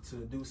morals to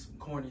do some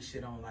corny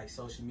shit on like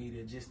social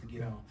media just to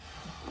get on?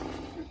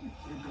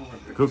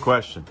 Good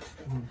question.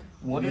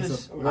 And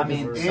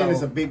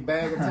it's a big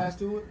bag attached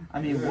to it.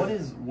 I mean,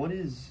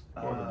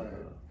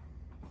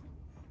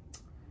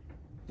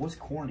 what's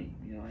corny?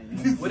 You know what I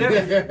mean?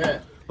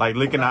 Whatever. Like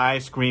licking the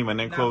ice cream and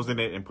then closing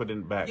it and putting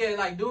it back. Yeah,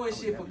 like doing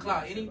shit for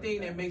clout.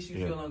 Anything that makes you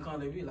feel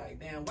uncomfortable, be like,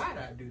 damn, why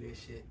did I do this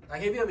shit?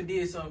 Like, have you ever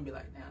did something and be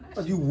like, damn,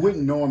 But you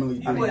wouldn't normally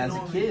do I mean, it. as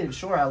a kid,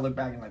 sure, I look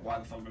back and like, why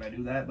the fuck would I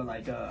do that? But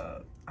like,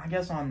 I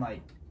guess on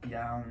like,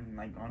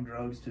 on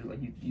drugs too. Like,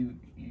 you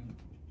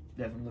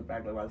definitely look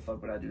back like, why the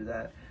fuck would I do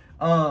that?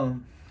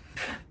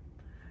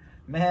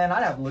 Man,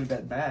 I'd have to look at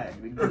that bag,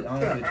 to be really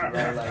honest with you,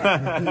 bro. Like,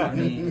 I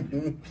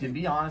mean, to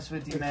be honest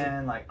with you,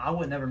 man, like, I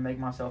would never make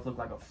myself look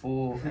like a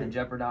fool and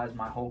jeopardize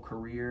my whole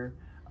career.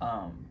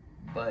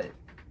 But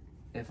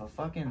if a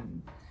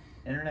fucking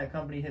internet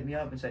company hit me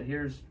up and said,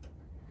 here's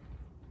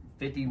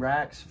 50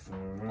 racks,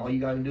 all you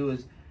gotta do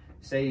is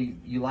say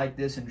you like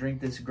this and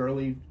drink this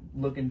girly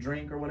looking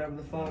drink or whatever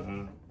the fuck.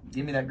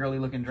 Give me that girly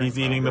looking drink. He's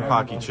eating the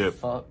Pocky chip.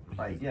 Fuck.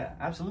 Like, yeah,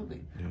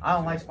 absolutely. I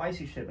don't like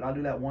spicy shit, but I'll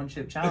do that one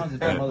chip challenge if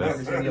that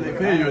motherfucker's gonna give They it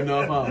pay you back.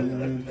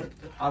 enough,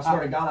 I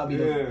swear to God, I'll be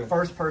the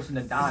first person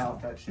to die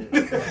off that shit.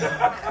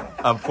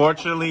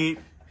 Unfortunately,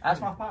 That's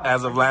my fault.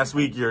 as of last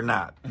week, you're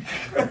not.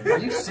 Are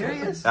you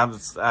serious? I'm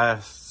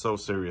so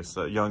serious.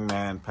 A young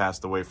man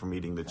passed away from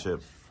eating the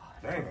chip.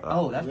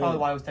 Oh, that's probably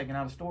why I was taken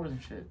out of stores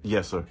and shit.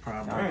 Yes, sir.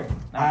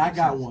 I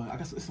got one. I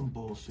guess it's some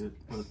bullshit.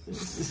 But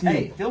it's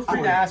Hey, feel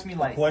free to ask me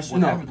like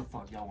whatever the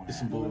fuck y'all want to It's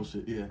some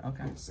bullshit, yeah.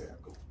 Okay.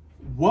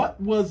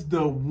 What was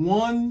the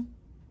one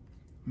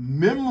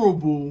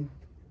memorable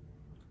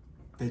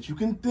that you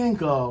can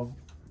think of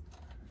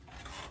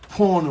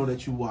porno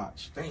that you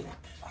watched? Damn.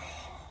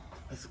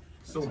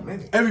 So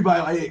many.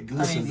 Everybody, hey,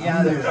 listen.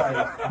 There's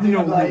like, you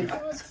know, like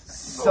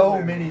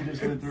so many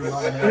just went through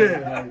my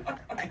head.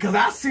 Because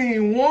I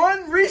seen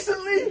one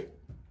recently.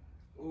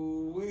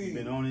 You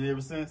been on it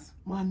ever since?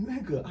 My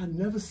nigga, I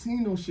never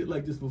seen no shit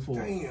like this before.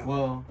 Damn.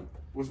 Well,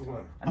 which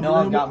one? I know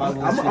I've got my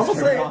little I'm gonna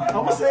sister. say it. I'm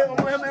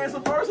gonna let him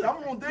answer first.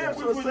 I'm gonna damn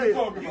sure say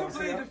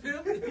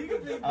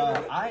it.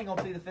 I ain't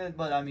gonna plead the fifth,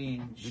 but I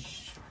mean,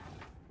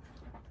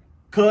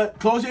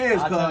 close your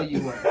ears, I'll cut. tell you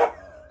what.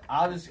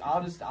 I'll just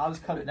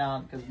cut it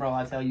down because, bro,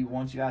 I tell you,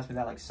 once you ask me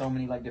that, like so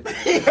many like different.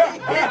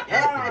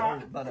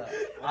 But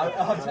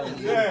I'll tell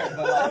you.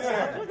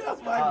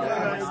 That's my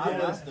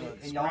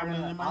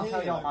guy. I'll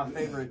tell y'all my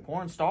favorite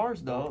porn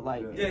stars though.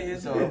 Like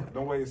so,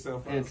 don't weigh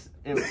yourself out.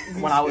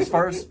 When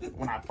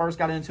I first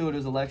got into it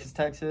was Alexis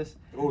Texas,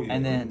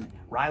 and then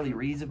Riley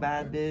Reed's a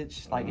bad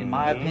bitch, like in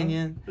my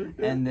opinion,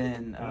 and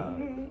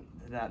then.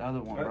 That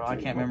other one, bro. I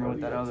can't remember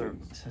what that other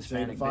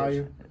Hispanic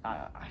bitch.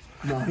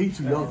 No, he's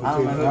too young for I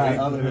don't remember that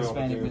other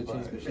Hispanic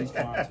bitch is, but she's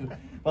fine too.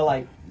 But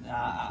like,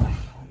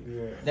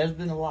 there's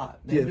been a lot.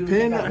 Yeah,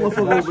 pin that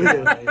motherfucker over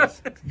here.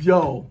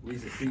 Yo,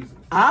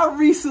 I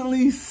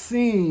recently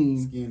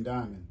seen Skin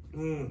Diamond.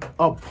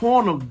 a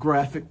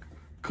pornographic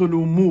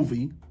canoe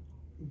movie.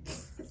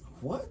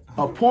 What?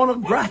 A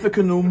pornographic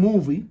canoe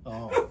movie.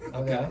 Oh,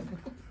 okay.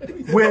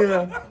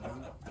 Where,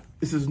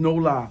 this is no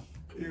lie,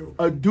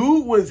 a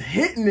dude was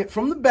hitting it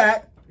from the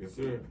back. Yes,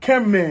 sir.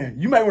 Cameraman,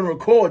 you might want to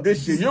record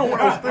this shit. You don't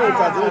want no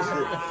stereotypes of this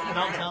shit.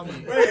 Don't tell me.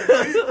 If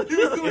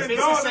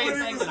it's the same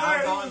thing that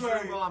I've gone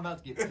through, bro, I'm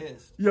about to get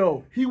pissed.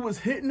 Yo, he was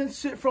hitting the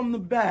shit from the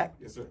back.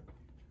 Yes, sir.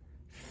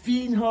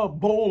 Feeding her a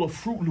bowl of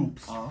Fruit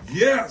Loops.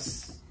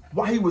 Yes.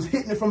 While he was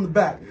hitting it from the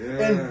back.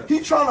 Yeah. And he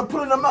trying to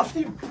put it in her mouth.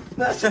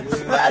 That shit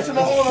splashing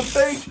all on her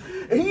face.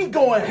 And he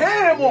going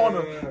ham on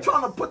her.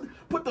 Trying to put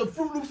the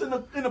Fruit Loops in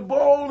the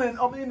bowl and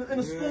in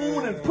the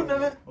spoon and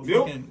putting it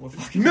in.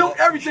 Milk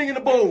everything in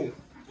the bowl.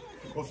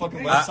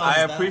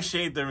 I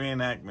appreciate the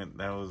reenactment.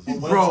 That was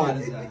bro.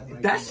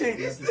 That shit.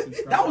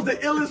 That was the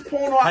illest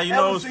porno I've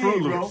ever seen,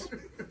 Fruit bro. Loops?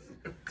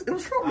 It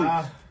was Fruit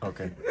Loops.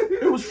 Okay.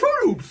 It was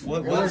Fruit Loops.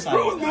 What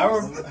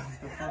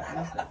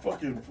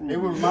Fucking Fruit. It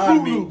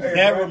reminded me.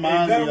 That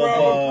reminded me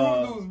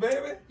of. Fruit Loops,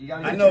 baby. You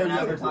gotta get your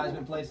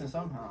advertisement placing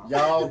somehow.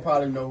 Y'all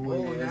probably know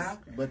who it is,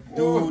 but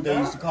dude they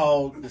used to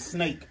call the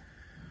Snake.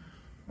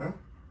 Huh?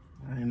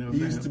 He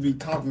used to be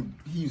talking.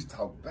 He used to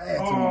talk bad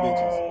to me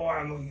bitches. Oh,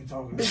 I know you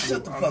talking. Bitch,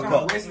 shut the fuck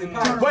up. Wesley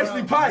Pipes.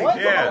 Wesley Pipes. What?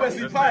 You talking about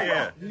Wesley Yeah, Pipes?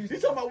 yeah. You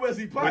talking about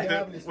Wesley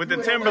Pipes? With the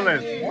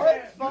Timberlands.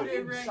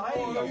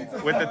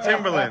 With the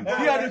Timberlands.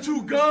 He had the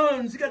 2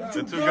 guns. He got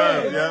the 2 guns.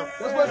 guns, yeah.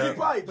 That's Wesley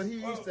Pipes. But he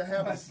used to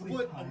have his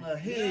foot on the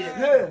head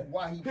Yeah.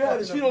 while he He had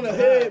his feet on the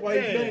head while he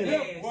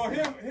danced. Well,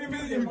 him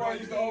and your boy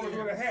used to always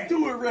wear a hat.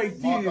 Do it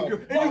right there. And you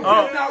better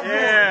Oh, not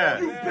yeah.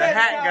 run. You The better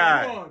hat not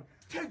guy. run.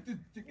 Take the. You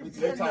We're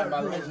better talking not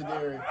about run.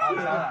 legendary.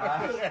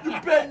 You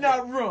better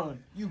not run.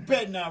 You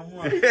better not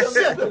run.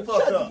 Shut the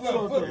fuck up.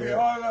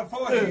 All that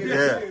forehead.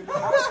 Yeah.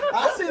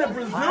 I seen a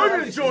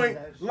Brazilian joint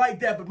like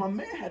that, but my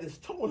man had his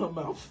toe in her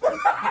mouth.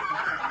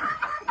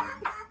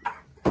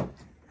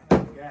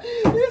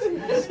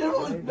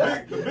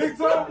 The big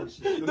toe?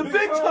 The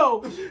big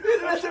toe.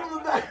 That shit was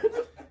back.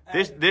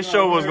 This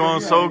show was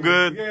going so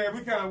good. Yeah, we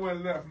kind of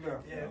went left.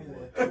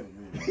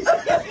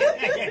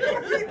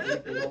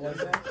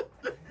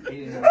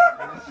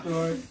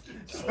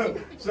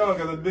 Sean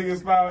got the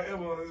biggest smile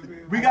ever.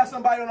 We got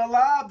somebody on the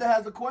live that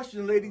has a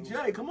question, Lady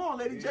J. Come on,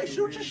 Lady J,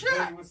 shoot your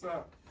shot. What's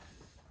up?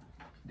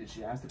 Did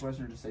she ask the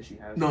question or just say she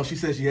has? No, she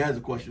said she has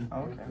a question.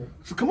 Oh, okay.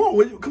 So come on,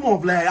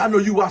 Vlad. I know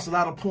you watch a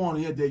lot of porn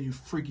the other day, you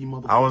freaky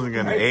motherfucker. I wasn't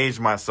gonna age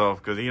myself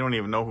because you don't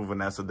even know who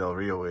Vanessa Del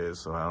Rio is,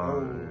 so I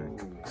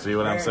don't see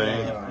what I'm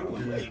saying.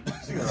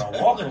 She got a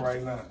walker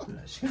right now.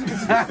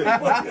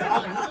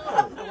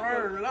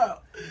 Word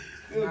up.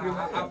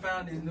 I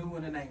found this new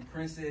one named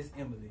Princess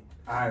Emily.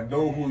 I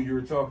know who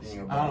you're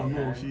talking about. I don't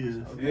know who she is.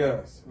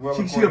 Yes. Well,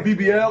 She a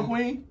BBL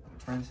queen?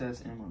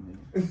 Princess Emily.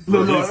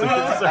 Look.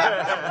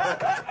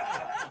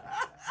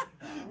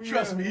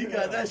 Trust me, he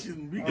got that shit.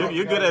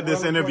 You're good at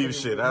this interview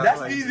shit.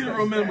 That's easy to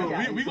remember.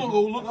 We gonna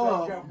go look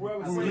up.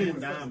 Skin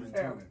diamond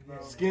too.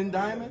 Skin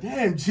diamond?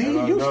 Damn, G,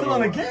 you still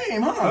in the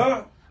game,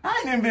 huh? I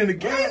ain't even been in the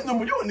game no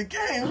more. You in the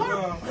game,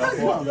 huh?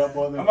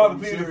 I'm about to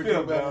be in the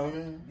field,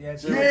 man. Yeah,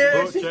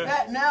 she's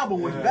fat now, but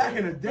was back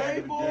in the day,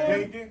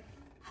 boy.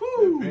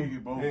 Whew.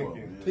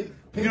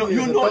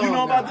 You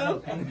know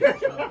about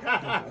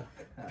them?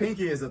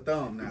 Pinky is a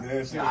thumb now.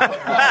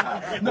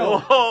 No,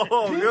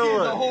 Whoa, Pinky good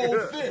is a one. whole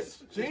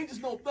fist. She ain't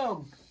just no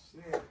thumb.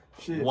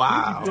 Shit.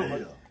 Wow.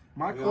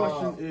 My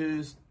question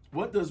is,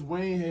 what does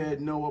Wayne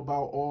Head know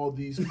about all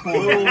these porn?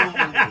 That's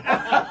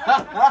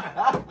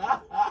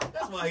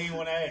why he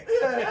want to ask.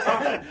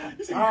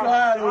 He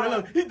quiet over there.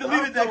 Look, he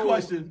deleted that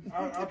question.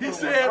 He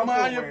said,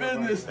 mind your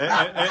business.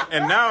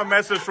 And now a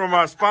message from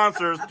our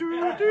sponsors. I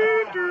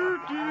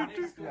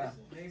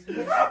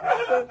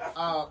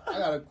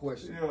got a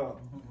question.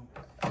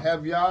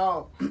 Have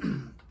y'all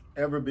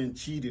ever been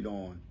cheated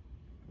on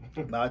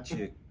by a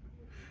chick,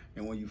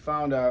 and when you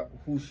found out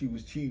who she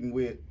was cheating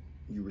with,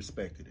 you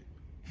respected it?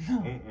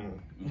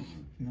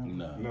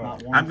 No.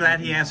 I'm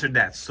glad he answered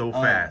that so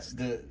fast.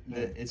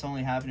 It's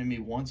only happened to me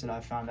once that I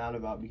found out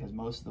about, because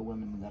most of the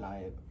women that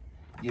I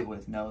get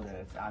with know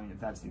that if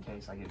that's the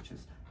case, like it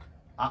just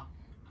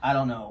I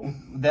don't know.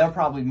 They're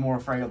probably more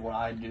afraid of what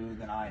I do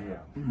than I am.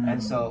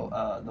 And so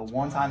the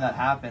one time that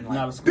happened, like,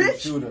 Not a school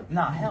shooter.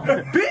 nah, hell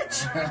no.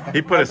 Bitch!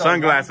 He put his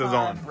sunglasses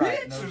on.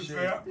 Right, no shit.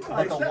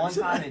 Like the one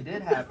time it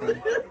did happen,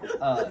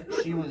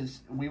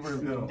 we were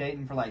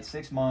dating for like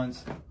 6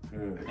 months,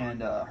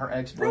 and her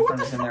ex-boyfriend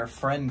was in their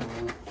friend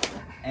group,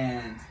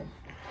 and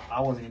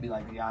I wasn't gonna be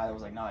like the guy that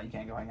was like, no, you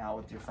can't go hang out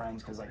with your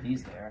friends because like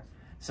he's there.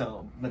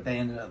 So, but they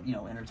ended up,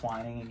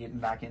 intertwining and getting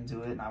back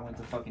into it, and I went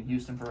to fucking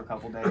Houston for a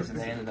couple days, and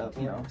they ended up,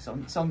 so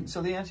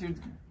the answer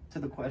to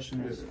the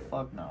question is,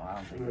 fuck no, I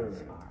don't think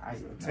it's,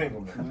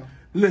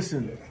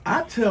 Listen,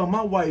 I tell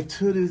my wife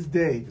to this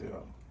day,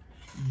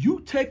 you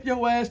take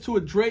your ass to a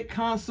Drake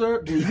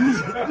concert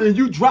and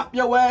you drop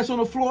your ass on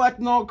the floor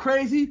acting all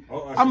crazy,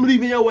 I'm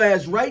leaving your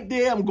ass right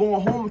there. I'm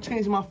going home and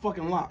changing my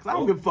fucking locks. I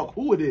don't give a fuck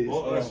who it is.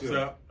 But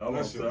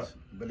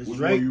it's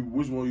Drake.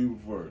 Which one you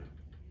prefer?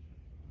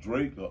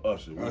 Drake or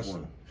Usher? Which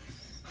one?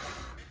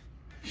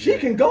 She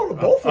can go to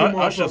both of them.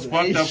 Usher's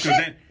fucked up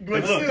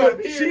because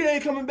look, she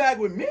ain't coming back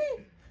with me.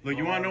 Look,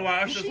 you want to know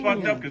why Usher's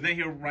fucked up? Because then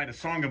he'll write a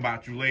song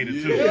about you later,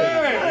 too.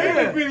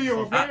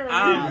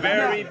 I'm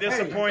very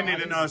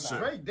disappointed in Usher.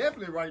 Drake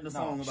definitely writing a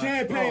song about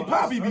Champagne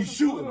Poppy be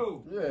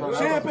shooting.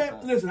 Champagne,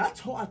 listen, I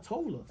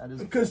told her.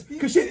 is Because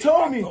she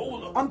told me,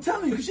 I'm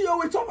telling you, because she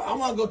always told me, I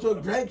want to go to a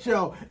Drake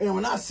show, and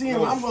when I see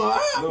him, I'm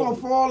going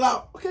to fall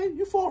out. Okay,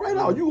 you fall right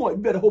out. You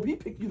better hope he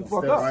pick you the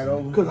fuck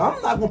up. Because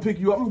I'm not going to pick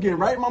you up. I'm getting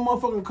right in my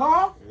motherfucking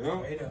car.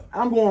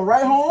 I'm going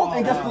right home,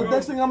 and guess what the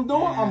next thing I'm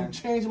doing? I'm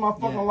changing my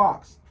fucking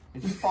locks.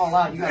 If you fall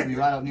out, you gotta be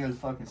right up near the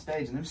fucking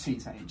stage, and them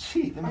seats ain't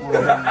cheap. Them boys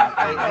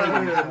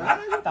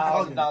are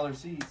 $1,000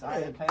 seats.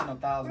 I ain't paying no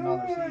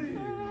 $1,000 seats.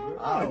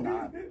 I'm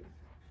not.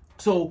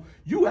 So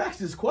you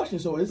asked this question,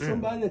 so it's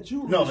somebody that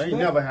you No, it ain't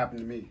never happened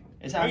to me.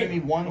 It's happened to me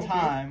one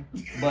time,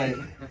 but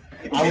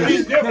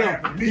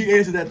He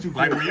answered that too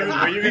quick. Like,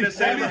 were you gonna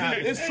say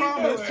it's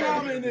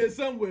trauma in there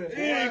somewhere.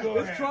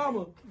 It's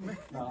trauma.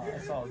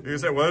 You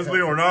said, well, it's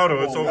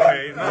Leonardo. It's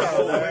okay.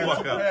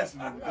 Fuck up.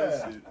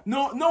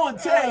 No, and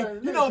Tay,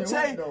 you know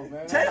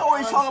Tay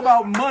always talk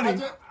about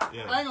money.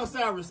 I ain't gonna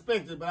say I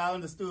respect it, but I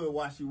understood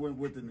why she went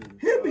with the nigga.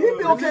 He'd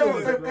be okay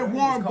if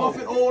Warren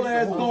Buffett old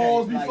ass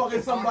balls be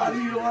fucking somebody,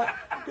 you know,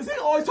 because he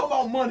always talk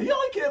about money. He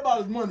only care about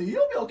his money.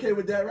 He'll be okay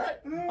with that, right?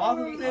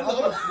 Obviously, if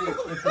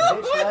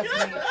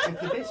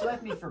the bitch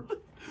left me for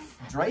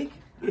Drake,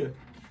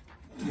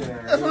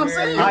 That's what I'm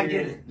saying. I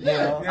get it. You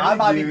know, I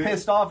might be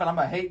pissed off and I'm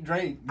gonna hate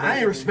Drake. I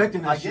ain't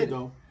respecting that shit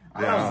though.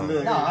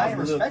 I ain't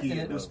respecting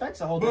it.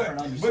 Respect's a whole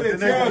different understanding.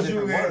 But it tells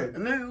you that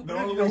the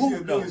only way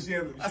she'll do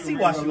it, I see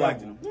why she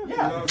liked him.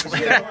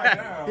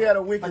 Yeah. He had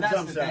a wicked But that's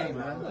jump the shot, thing,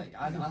 man. like,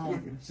 I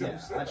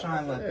try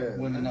and let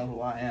women know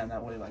who I am.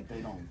 That way, like,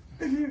 they don't.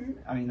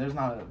 I mean, there's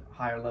not a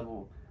higher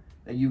level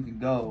that you can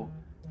go.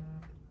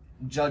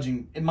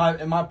 Judging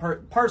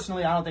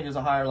personally, I don't think there's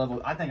a higher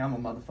level. I think I'm a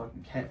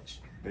motherfucking catch.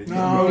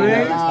 No,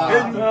 man.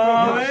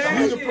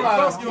 You the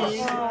prize,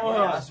 king.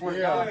 What's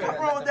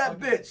wrong with that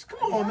bitch?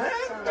 Come on, man.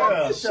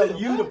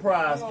 You the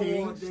prize,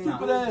 king.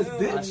 Stupid ass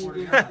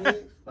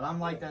bitch. But I'm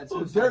like that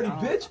too. Dirty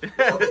bitch.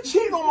 Don't be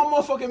cheating on my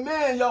motherfucking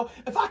man, yo.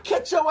 If I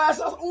catch your ass,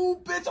 ooh,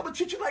 bitch, I'm gonna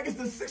treat you like it's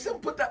the 6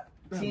 and put that.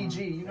 TG,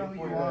 you know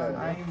who you are.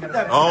 I ain't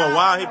gonna. Oh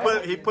wow,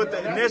 he put the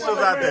initials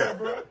out there.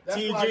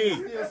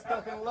 TG. Still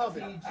stuck in love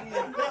it.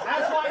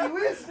 That's why you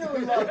is still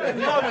in love.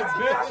 Love it,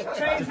 bitch.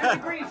 Changed your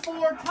degree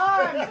 4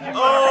 times.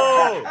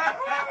 Oh.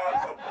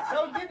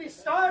 Don't get me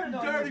started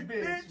on dirty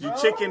bitch. You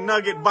chicken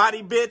nugget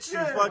body bitch. You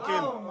fucking.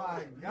 Oh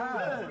my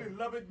god.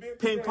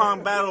 Ping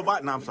pong battle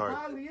bot. No, I'm sorry.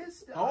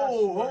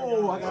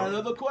 I got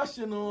another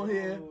question on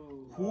here.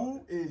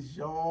 Who is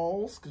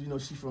y'all's? Because you know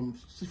she's from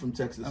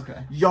Texas.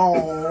 Okay.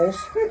 Y'all's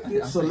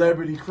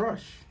celebrity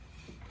crush.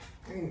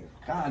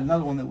 God,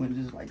 another one that went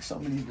just like so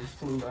many just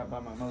flew right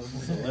by my mother.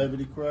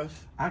 Celebrity crush?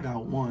 I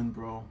got one,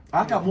 bro.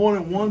 I got more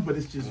than one, but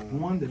it's just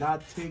one that I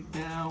take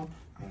down.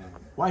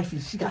 Wifey,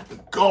 she got to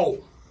go.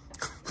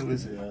 Who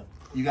is it?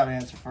 You got to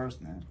answer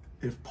first, man.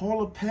 If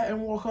Paula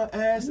Patton walk her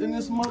ass in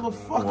this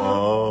motherfucker,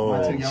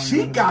 Whoa.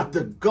 she got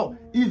to go.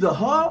 Either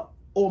her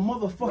or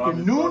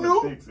motherfucking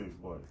Nunu.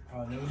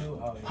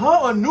 Her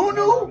or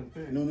Nunu?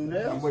 Nunu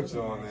Nails?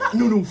 Not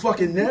Nunu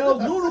fucking Nails.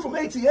 Nunu from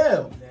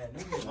ATL.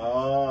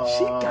 Oh.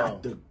 She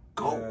got to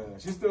go. Yeah,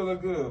 she still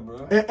look good,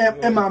 bro.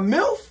 And my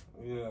MILF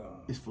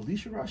is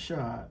Felicia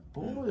Rashad.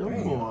 Boy, oh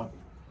boy.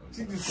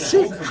 She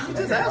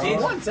just asked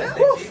for one time.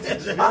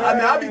 I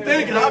mean, I be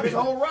thinking, I be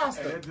whole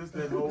roster. Just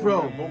that whole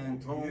bro. vocal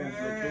tone.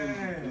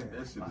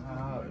 That shit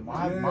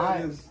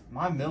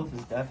My MILF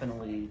is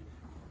definitely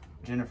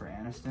Jennifer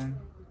Aniston.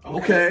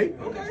 Okay.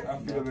 I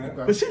feel that.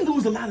 But she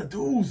lose a lot of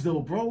dudes though,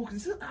 bro.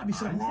 Cause I be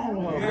something wrong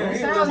with her, bro.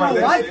 Sounds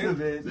like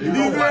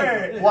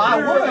it. Well, I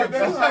would.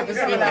 So I can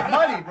see that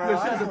money, bro.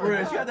 She got the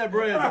bread. She got that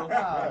bread, though.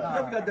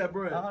 Never got that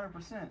bread.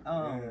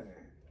 100%.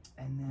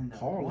 And then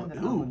the one that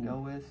I would go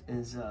with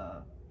is,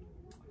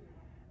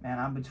 man,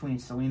 I'm between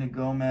Selena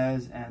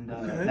Gomez and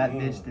that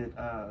bitch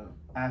that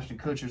Ashton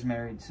Kutcher's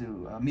married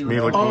to,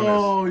 Mila Kunis.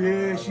 Oh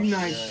yeah, she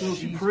nice too.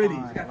 She pretty.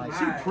 Like,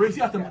 She pretty. She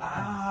got them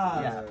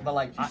eyes. Yeah, but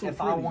like, if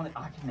I wanted,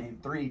 I can name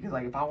 3. Because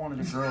like, if I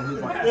wanted a girl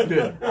who's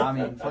like, I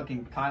mean,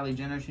 fucking Kylie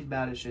Jenner, she's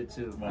bad as shit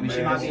too. I mean,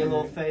 she might be a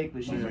little fake,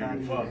 but she's bad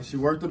as shit. She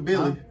worked with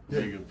Billy.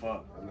 Megan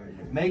Fox.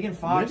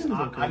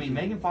 I mean,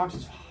 Megan Fox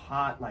is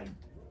hot, like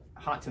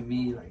hot to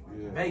me,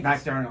 like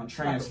back there on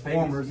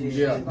Transformers and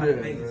shit.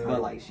 But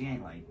like, she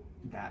ain't like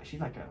that. She's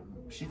like a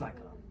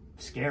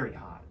scary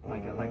hot.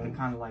 Like a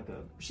kind of like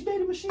a. She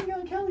dated Machine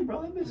Gun Kelly,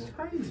 bro. That bitch is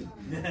crazy.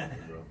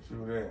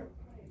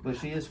 But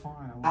she is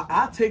fine.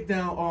 I take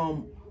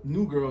down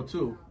New Girl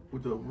too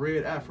with the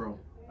red afro.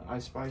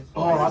 Ice Spice.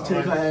 Oh, I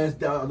take her ass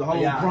down, the whole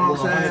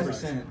Bronx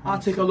ass. 100%. I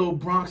take her little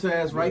Bronx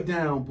ass right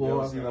down,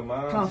 boy.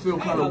 Kind of feel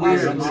kind of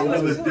weird.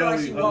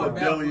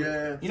 Belly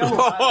ass. You know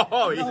who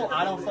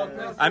I don't fuck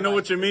with? I know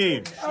what you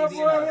mean.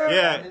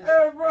 Yeah.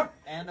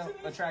 And an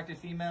attractive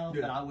female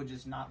that I would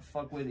just not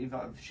fuck with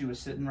if she was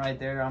sitting right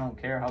there. I don't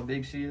care how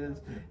big she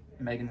is.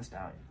 Megan Thee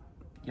Stallion.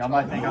 Y'all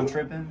might think I'm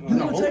tripping. You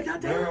don't take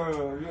that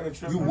down?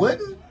 You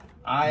wouldn't?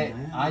 I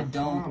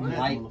don't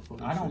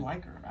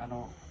like her. I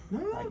don't.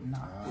 Like, nah.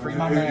 Free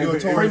my man. You're a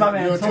Free my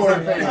man. You're a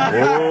Tory fan.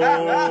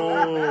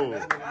 Whoa.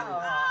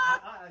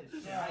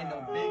 I ain't no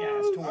big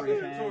ass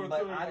Tory fan,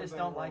 but I just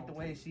don't like the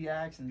way she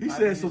acts. And He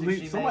said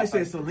Selena. Somebody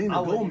said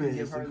Selena Gomez.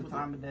 Give her the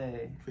time of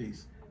day.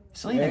 Please.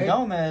 Selena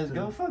Gomez.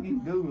 Go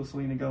fucking Google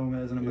Selena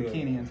Gomez in a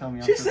bikini and tell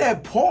me. She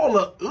said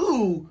Paula.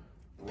 Ooh.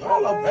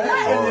 Paula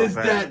Patton is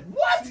that?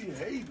 What? She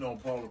hating on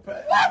Paula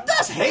Patton. What?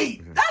 That's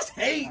hate. That's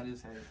hate. I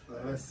just hate it.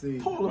 Let's see.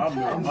 Paula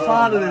Patton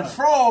finer than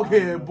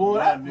Froghead, boy.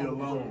 Not Neil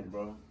Long,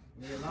 bro.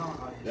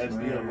 That's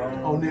Neil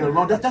Long. Oh, Neil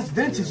Long. That's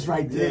vintage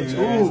right there, too.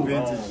 That's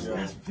vintage.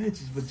 That's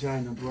vintage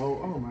vagina,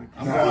 bro. Oh my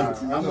god.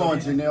 I'm going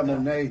Janelle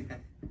Monáe.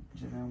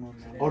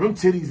 Oh, them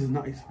titties is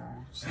nice.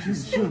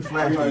 She done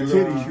flashed her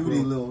titties,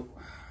 Cutie little.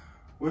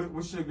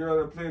 What's your girl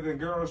that played in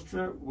Girls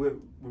Trip with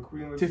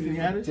Queen Tiffany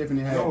Haddish?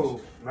 Tiffany Haddish.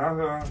 No, not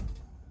her.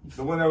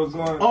 The one that was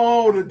going.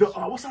 Oh,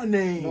 what's her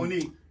name?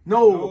 Monique.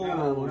 No.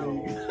 Oh.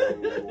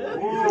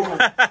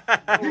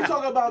 You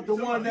talking about the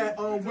one that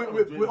went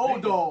with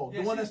Old Dog,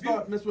 the one that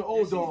started messing with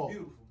Old Dog.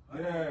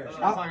 Yeah.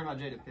 I'm talking about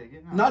Jada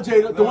Pinkett. Not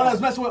Jada, the one that's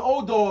messing with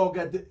Old Dog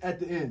at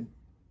the end.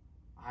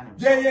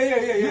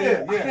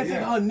 Yeah. I can't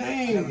think of her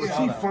name, but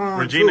she fine.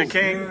 Regina too.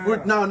 King?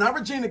 Yeah. No, not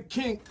Regina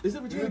King. Is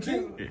it Regina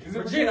King? Is it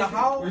Regina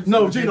Hall?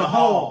 No, Regina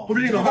Hall.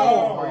 Regina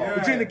Hall. Yeah.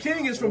 Regina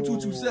King is from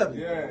 227.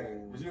 Yeah,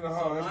 Regina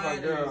Hall. That's my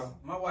girl.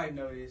 My wife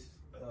knows this.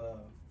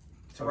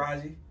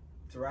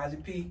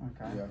 Taraji P.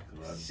 Okay. Yeah.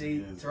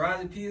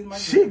 Taraji P is my girl.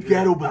 She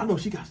ghetto, but I know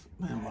she got.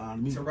 Man, wow, let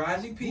me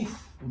Taraji P.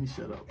 Let me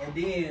shut up. And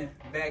then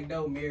back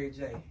door Mary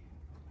J.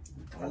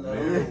 I love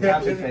Yeah.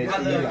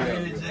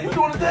 Mary J. You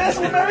doing the dance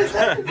with Mary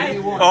J? Hey,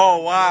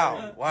 Oh,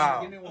 wow.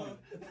 Wow. Give me one.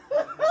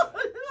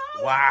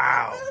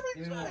 Wow.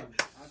 Give me one.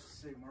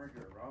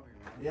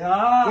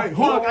 Yeah. Wait,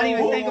 who? Look, I didn't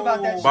even think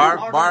about that shit.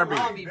 Barbie.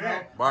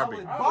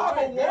 Barbie.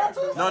 Barbara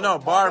Walters? No,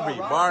 Barbie.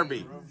 Barbara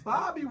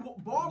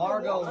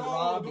Margot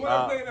Walters.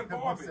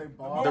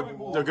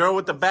 Robbie. The girl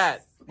with the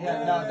bat.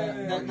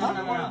 Yeah,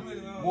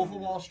 no. Wolf of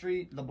Wall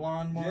Street, the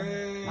blonde one.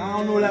 I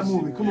don't know that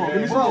movie. Come on,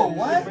 give me some. Bro,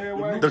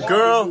 what? The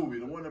girl.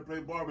 The one that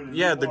played Barbie.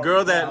 Yeah, the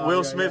girl that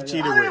Will Smith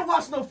cheated I didn't with.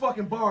 watch no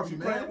fucking Barbie,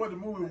 man. What the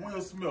movie with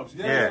Will Smith?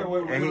 Yeah,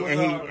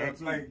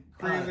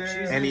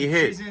 and he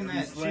hit. She's in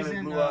that. She's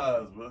in blue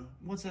eyes, bro.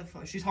 what's that?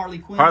 She's Harley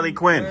Quinn. Harley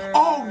Quinn.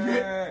 Oh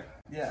yeah.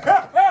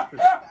 Yeah.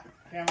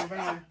 Cameron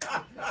Van.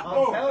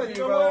 I'm telling you,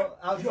 bro.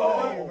 I'm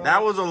telling you, bro.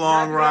 That was a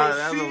long ride.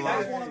 That was a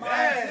That's long. one of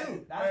mine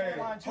too. That's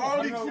one of mine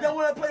Harley, too. see that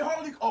one that played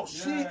Harley? Oh,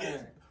 she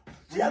is.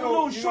 She had a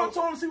little shorts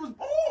on. She was.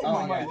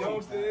 Oh my You know God.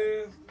 what it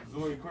is?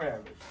 Zoe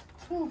Kravitz.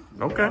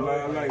 Okay.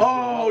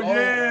 Oh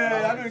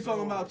yeah, I know you're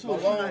talking about too. My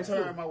She long nice,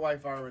 term, too. my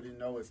wife already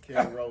know is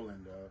Kelly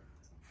Rowland, dog.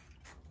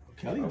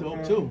 Kelly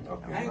dope too.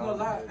 I ain't gonna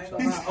lie.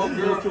 Old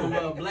girl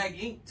from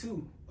Black Ink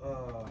too.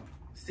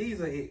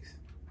 Caesar Hicks.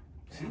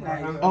 She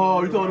nice.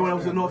 Oh, you talking the one that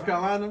was in North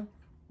Carolina?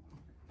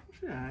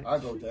 She alright. I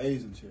go with the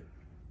Asian chick.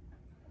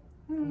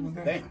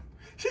 Damn.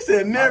 She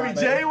said Mary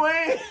J.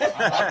 Wayne.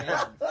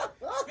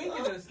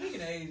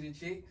 Speaking of Asian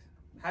chicks,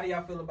 how do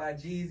y'all feel about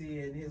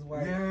Jeezy and his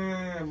wife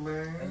Yeah,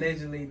 man.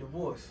 allegedly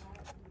divorced?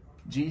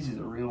 Jeezy's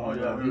a real one,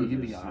 though.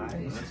 He'd be alright.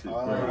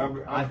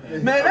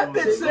 Man, that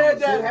bitch said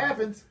that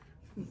happens.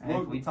 Hey,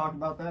 we talked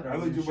about that. I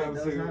looked you about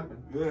to say,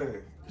 yeah.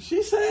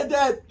 She said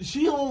that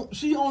she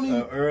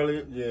only.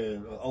 Earlier, yeah,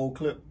 an old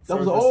clip. That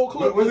was an old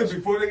clip. Was it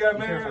before they got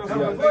married? Or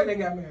something? Before they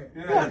got married.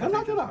 Yeah, come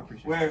knock it out.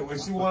 When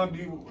she wanna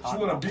be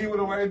with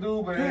a white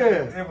dude, but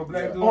Yeah. have a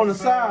black dude On the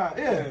side,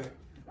 yeah.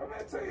 I mean,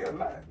 I tell you a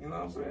lot. You know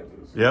what I'm saying?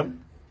 Just, Yep.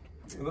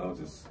 You know,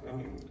 just I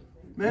mean.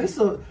 Man,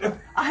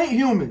 I hate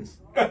humans.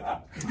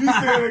 You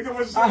said it. Come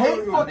on, I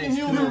hate fucking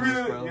humans.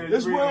 really-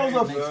 This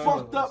world's a Yeah.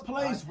 fucked up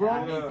place,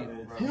 bro.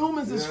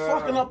 Humans is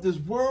fucking up this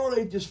world.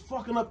 They just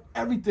fucking up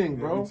everything,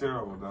 bro.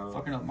 Terrible, dog.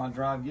 Fucking up my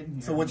drive getting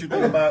here. So what you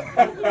think about?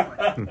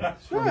 Yeah.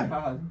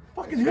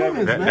 Fucking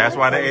humans, man. That's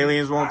why the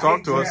aliens won't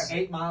talk to us.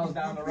 8 miles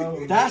down the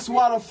road. That's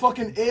why the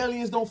fucking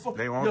aliens don't fuck.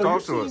 They won't Yo,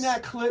 talk you to seen us.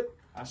 that clip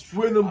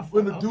when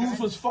the dudes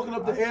was fucking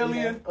up the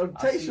alien?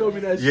 Tay showed me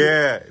that shit.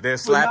 Yeah, they're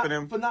For slapping not-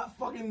 him. for not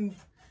fucking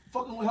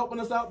helping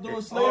us out doing Oh,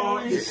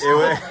 slavery.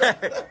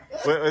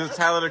 It was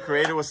Tyler, the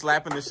creator, was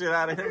slapping the shit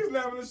out of him. He's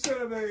laughing the shit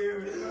out of that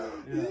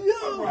alien.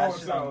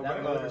 Yo.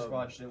 That Murder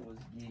Squad shit was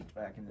geek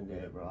back in the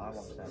day, bro. I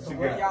watched that. So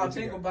what y'all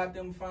think about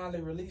them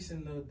finally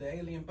releasing the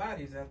alien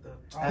bodies after?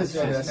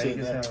 That's fake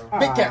as hell.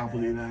 I don't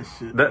believe that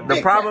shit. The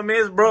problem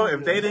is, bro,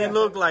 if they didn't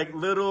look like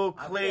little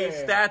clay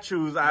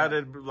statues, I'd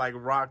have like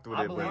rocked with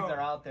I it. believe But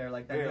they're out there.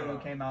 Like that dude who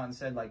came out and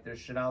said like there's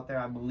shit out there.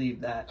 I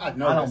believe that. I I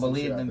know don't there's some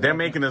believe shit them. they're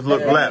making us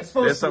look They're left.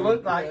 supposed There's to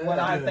look some. like what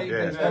I think Yeah.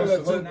 they're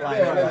supposed to look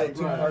like.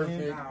 Too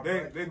perfect. Nah, They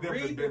bro.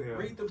 definitely been here.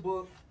 Read the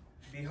book.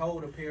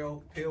 Behold a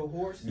pale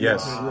horse.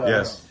 Yes,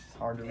 yes. It's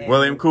hard to read.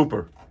 William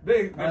Cooper.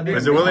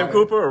 Is it William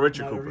Cooper or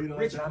Richard Not a Cooper?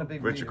 reader. Not a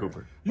big Richard reader.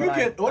 Cooper. You But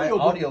can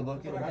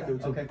audiobook. Yeah, I do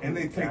too. Okay, cool. And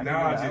they I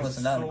technology listen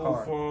to that in the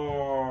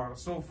car.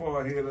 so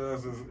far ahead of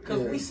us. Cause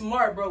we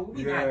smart, bro.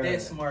 We not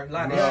that smart. A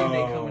lot of shit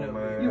they coming up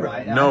with. You're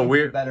right. No, I need to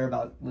we're- be better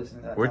about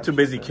listening to that. We're type too of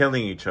busy shit.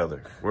 killing each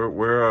other.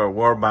 We're a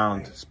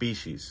war-bound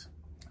species.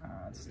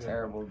 It's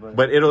terrible,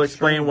 But it'll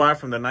explain why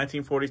from the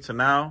 1940s to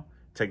now,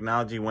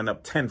 technology went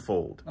up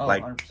tenfold. Oh,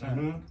 Like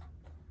 100%.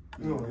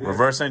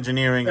 reverse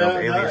engineering of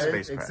alien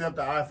spacecraft. Except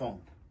the iPhone.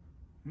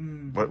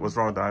 What's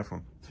wrong with the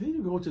iPhone? Here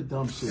you go with your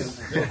dumb shit.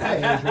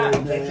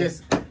 Android,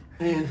 man.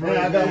 Android,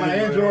 I got my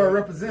Android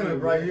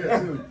representative right here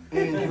too.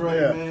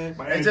 Android, man.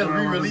 They just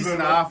re-releasing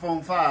the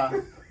iPhone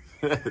 5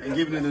 and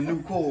giving it a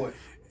new cord.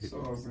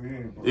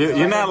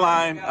 You're not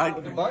lying. Your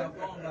phone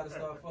gotta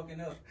start fucking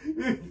up.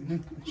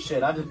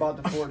 Shit, I just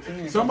bought the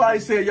 14. Somebody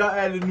said y'all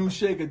added a new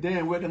shaker.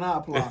 Damn, where can I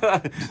apply?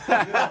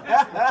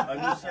 A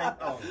new shape.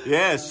 Oh.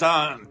 Yeah,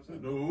 son.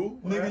 No.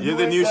 Nigga, You're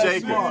the ain't new that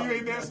shaker. smart. You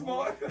ain't that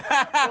smart.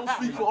 Don't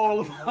speak for all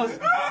of us.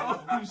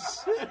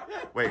 Oh, shit.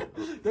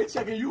 Wait. They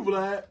checking you,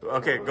 Vlad.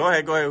 Okay, go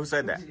ahead. Who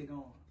said that?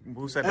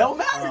 Who said El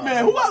that? Married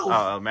Man. Who else?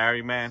 Oh, El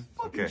Married Man.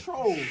 Fucking Okay.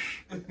 troll.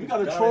 We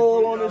got a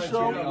troll on this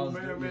show.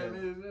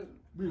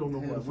 We don't know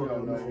who the fuck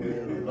El Married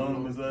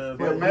Man is.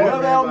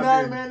 Whoever El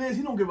Married Man is,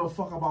 he don't give a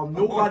fuck about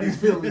nobody's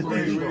feelings on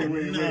this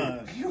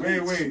show.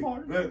 Wait.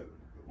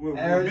 Okay. You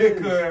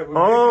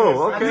know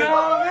what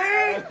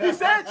I mean? He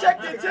said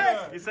check your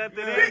text. He said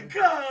that Big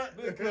cut.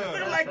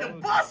 They're like the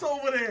boss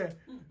over there.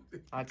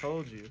 I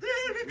told you.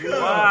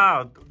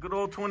 Wow, good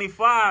old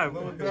 25.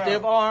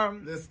 Stiff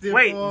arm.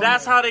 Wait,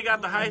 that's how they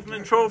got the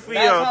Heisman Trophy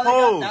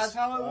pose. That's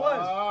how it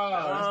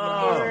was.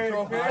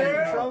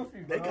 Trophy.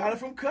 They got it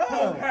from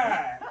Cud.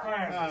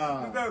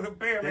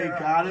 They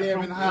got it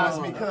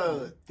from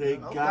Cud. They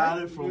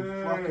got it from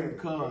fucking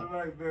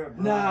Cud.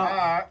 Now, all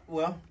right,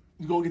 well,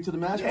 you gonna get to the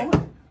MASH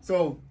moment?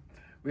 So,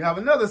 we have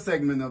another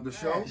segment of the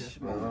show.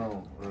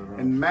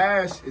 And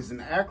MASH is an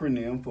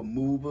acronym for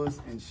Movers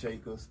and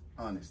Shakers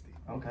Honesty.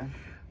 Okay.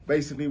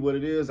 Basically what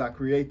it is, I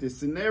create this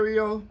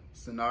scenario,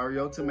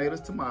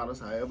 tomatoes,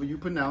 however you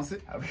pronounce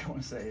it. However you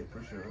want to say it,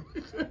 for sure.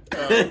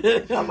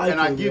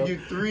 I give you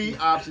 3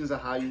 options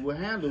of how you will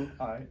handle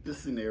the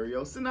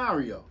scenario.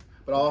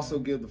 But I also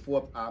give the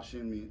 4th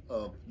option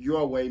of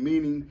your way,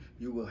 meaning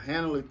you will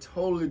handle it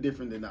totally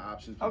different than the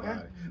options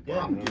provided. Well,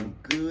 I'm getting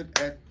good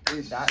at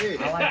this shit.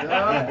 I like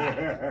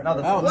that. No,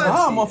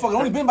 motherfucker,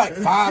 only been like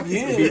 5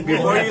 years.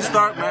 Before you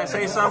start, man,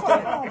 say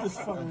something.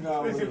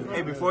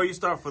 Hey, before you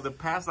start, for the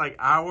past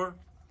hour,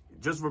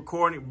 just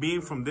recording,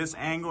 being from this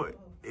angle,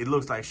 it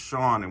looks like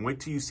Sean, and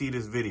wait till you see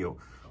this video,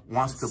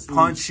 wants to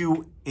punch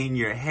you in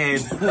your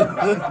head.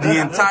 The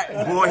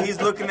entire, boy, he's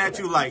looking at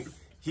you like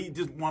he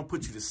just want to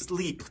put you to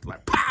sleep.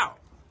 Like, pow!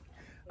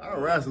 I'll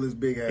wrestle his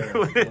big ass.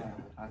 The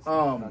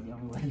only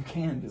way you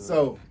can do it.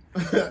 So,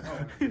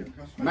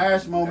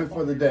 MASH moment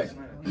for the day.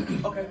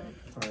 Okay.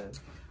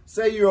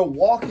 Say you're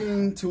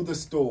walking to the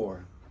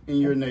store in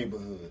your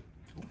neighborhood.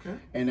 Okay.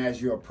 And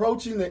as you're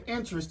approaching the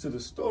entrance to the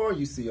store,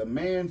 you see a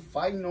man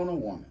fighting on a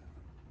woman.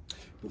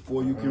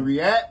 Before you can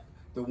react,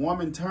 the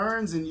woman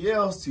turns and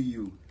yells to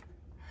you,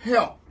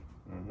 help.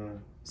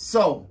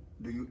 So,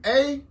 do you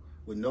A,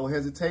 with no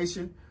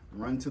hesitation,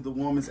 run to the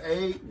woman's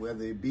aid,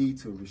 whether it be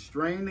to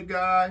restrain the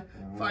guy,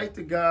 fight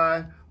the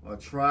guy, or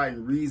try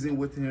and reason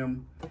with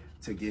him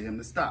to get him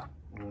to stop?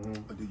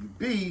 Or do you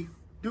B,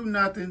 do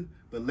nothing,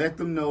 but let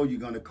them know you're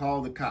going to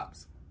call the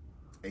cops,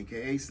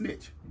 a.k.a.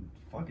 snitch?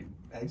 Fucking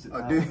exit.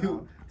 Or do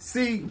you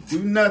C,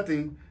 do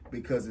nothing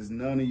because it's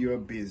none of your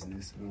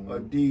business? Or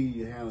D,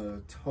 you handle it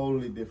a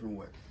totally different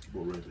way?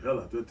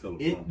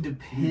 It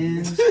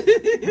depends.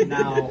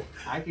 Now,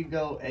 I could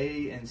go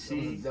A and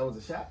C. That was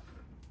a shot.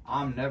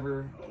 I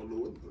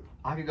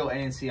could go A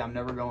and C. I'm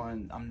never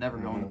going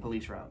the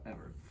police route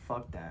ever.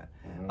 Fuck that.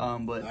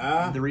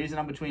 But the reason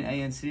I'm between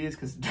A and C is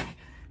because it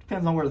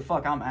depends on where the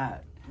fuck I'm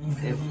at.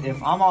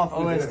 If I'm off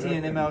OST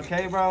and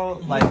MLK,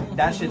 bro, like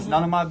that shit's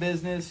none of my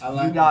business.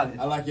 You got it.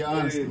 I like your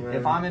honesty.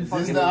 If I'm in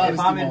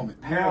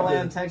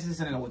Pearland,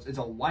 Texas, and it's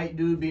a white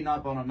dude beating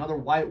up on another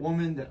white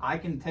woman that I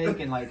can take,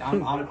 and like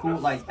I'm cool,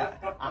 like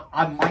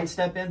I might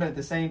step in, but at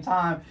the same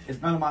time, it's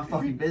none of my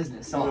fucking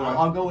business. So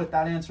I'll go with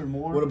that answer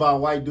more. What about a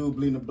white dude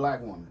bleeding a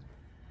black woman?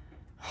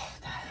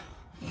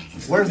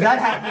 Where's that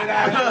happening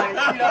at? Like,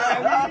 you know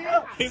what I mean?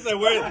 He said,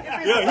 he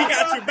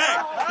got you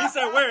back. He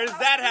said, where is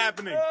that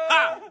happening?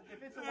 Ha!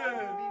 If it's a white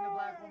dude beating a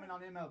black woman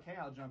on MLK,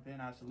 I'll jump in,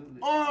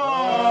 absolutely.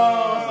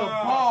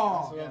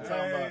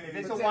 If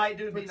it's a white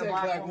dude beating a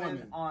black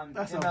woman on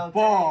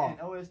MLK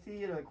and OST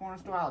at a corner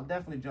store, I'll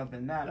definitely jump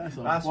in that.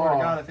 But I swear to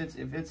God,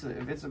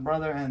 if it's a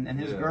brother and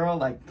his girl,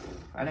 like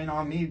that ain't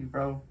on me,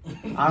 bro.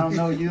 I don't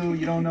know you,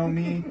 you don't know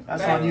me.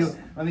 That's on you.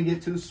 Let me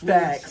get 2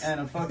 sweets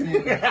and a fucking.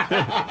 Let me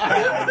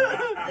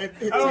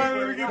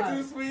get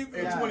 2 sweets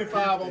and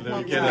 25 on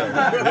pumpkin.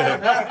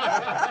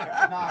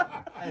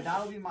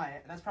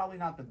 That's probably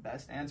not the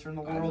best answer in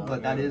the world,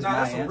 but that is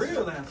my answer.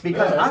 Real answer.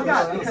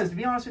 Because to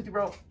be honest with you,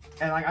 bro,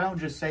 and like I don't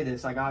just say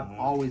this, like I've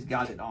always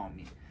got it on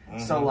me.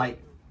 So like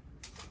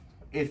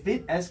if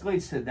it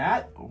escalates to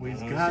that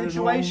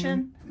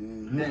situation,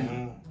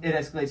 then it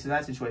escalates to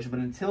that situation. But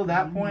until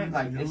that point,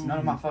 like it's none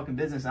of my fucking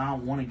business. And I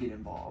don't want to get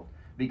involved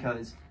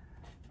because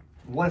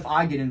what if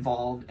I get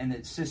involved and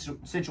the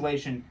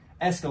situation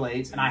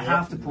escalates and I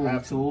have to pull the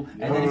tool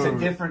and then it's a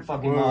different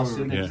fucking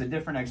lawsuit and it's a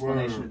different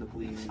explanation to the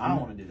police. I don't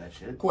want to do that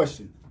shit.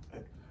 Question.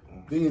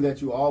 Being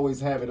that you always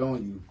have it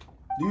on you,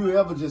 do you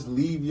ever just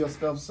leave your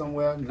stuff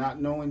somewhere not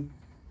knowing?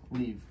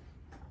 Leave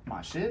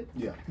my shit?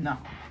 Yeah. No.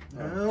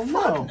 Hell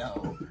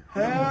no.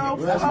 Hell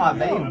that's my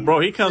baby.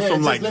 Bro, he comes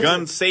from like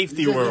gun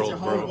safety world, let your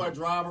bro. homeboy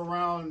drive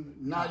around,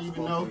 not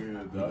even know.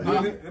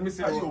 Let me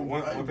say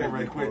one thing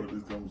right quick.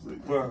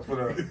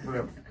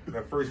 For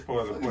the first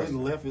part of the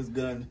question. Left his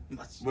gun.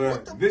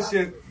 But this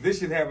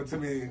shit happened to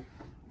me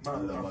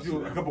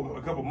a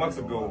couple months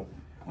ago,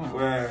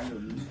 where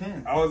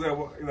I was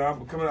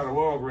I'm coming out of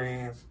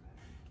Walgreens,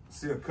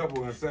 see a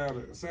couple inside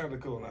the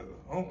couple, like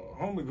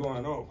homie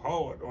going off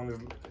hard on this.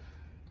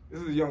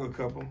 This is a younger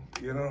couple,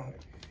 you know,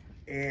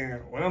 and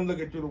when I'm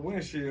looking through the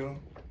windshield,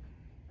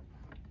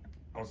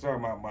 I'm sorry,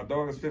 my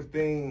daughter's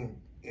 15,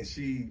 and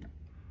she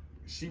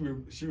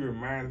she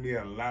reminds me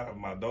a lot of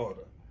my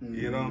daughter.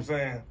 You know what I'm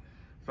saying?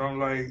 So I'm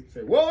like,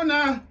 say, whoa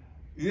now.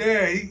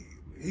 Yeah,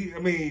 I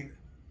mean,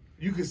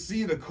 you could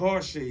see the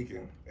car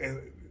shaking,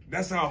 and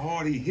that's how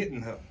hard he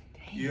hitting her.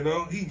 You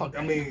know, he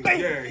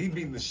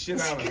beating the shit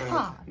out of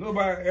her.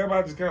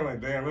 Everybody just kind of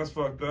like, damn, that's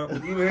fucked up.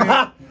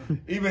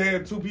 Even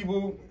had two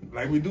people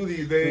like we do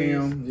these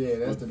days.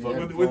 Yeah, that's the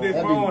with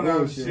their phone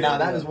out and shit. Now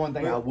that is one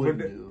thing I wouldn't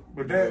do.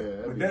 But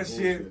that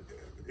shit,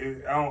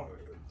 I don't.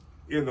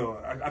 You know,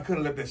 I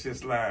couldn't let that shit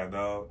slide,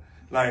 dog.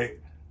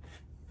 Like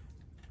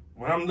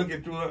when I'm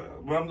looking through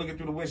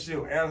the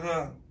windshield at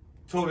her,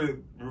 totally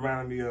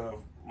reminded me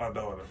of my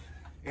daughter.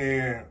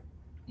 And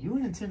you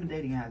an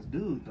intimidating ass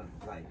dude, though.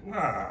 Like,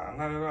 nah,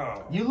 not at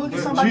all. You look at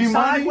somebody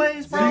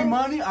sideways, bro.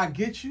 G-Money, I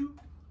get you.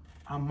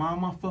 I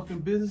mind my fucking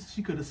business.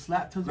 She could have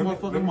slapped his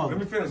motherfucking mother.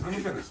 Let me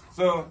finish.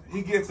 So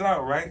he gets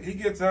out, right? He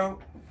gets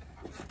out,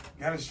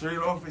 got it straight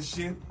off and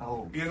shit.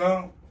 Oh. You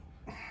know?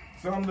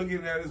 So I'm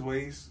looking at his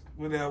waist,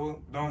 whatever,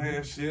 don't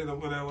have shit or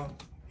whatever.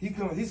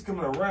 He's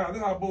coming around.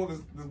 This is how bold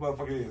this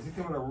motherfucker is. He's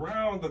coming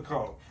around the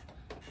car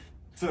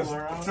to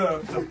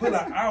put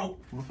her out.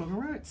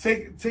 Right.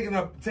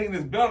 Taking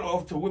his belt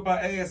off to whip her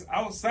ass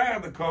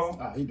outside the car.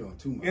 Ah, he doing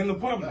too much. In the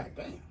public.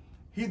 Damn.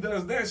 He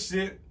does that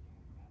shit.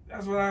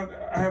 That's when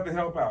I have to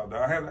help out, though.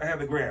 I had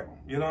to grab him.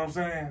 You know what I'm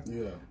saying?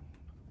 Yeah.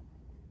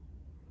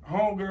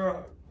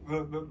 Homegirl,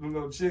 the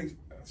little chick,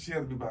 she had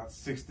to be about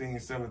 16,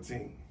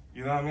 17.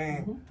 You know what I mean?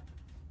 Mm-hmm.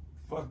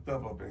 Fucked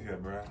up in here,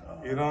 bro.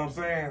 You know what I'm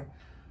saying?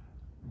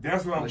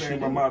 That's what I'm thinking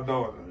about my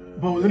daughter.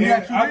 But let me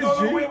ask you this,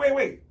 G.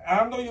 Wait.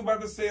 I know you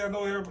about to say, I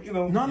know everybody, you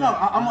know. No,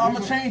 I'm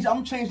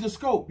gonna change the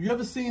scope. You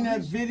ever seen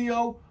that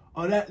video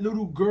of that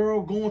little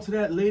girl going to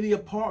that lady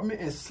apartment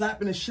and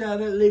slapping the shit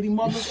out of that lady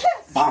mother?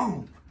 Yes!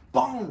 Boom!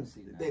 Boom!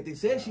 They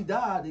said she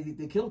died.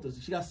 They killed her.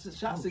 She got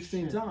shot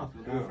 16 times.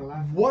 Yeah.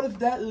 What if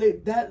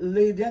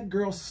that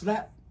girl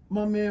slapped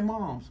my man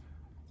mom's?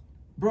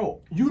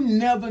 Bro, you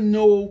never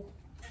know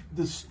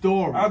the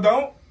story. I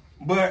don't.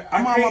 But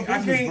I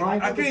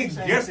can't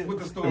guess what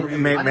the story is.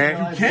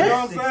 Man, you can't. You know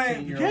what I'm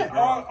saying? You can't.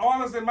 All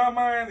that's in my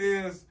mind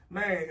is,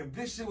 man, if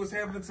this shit was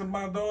happening to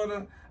my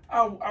daughter,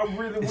 I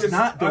really wish. It's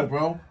not though,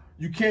 bro.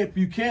 You can't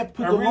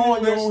put the law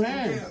in your own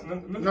hands.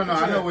 No,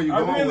 I know where you're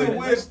going. I really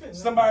wish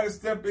somebody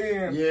step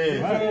in.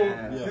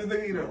 Yeah. This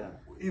nigga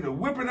either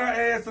whipping her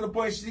ass to the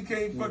point she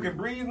can't fucking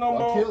breathe no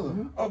more. Kill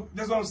her. Oh,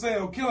 that's what I'm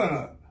saying. Or killing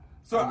her.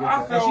 So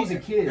I felt she's a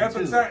kid at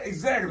the too. time.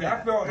 Exactly.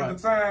 I felt at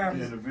the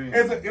time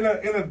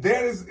in a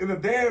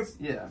dad's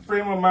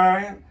frame of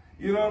mind.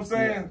 You know what I'm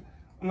saying?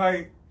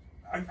 Like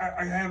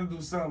I had to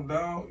do something,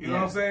 dog. You know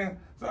what I'm saying?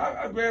 So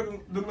I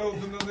grabbed the little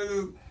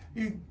nigga.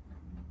 He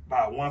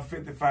about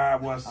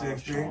 155,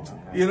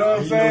 160. You know what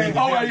I'm saying?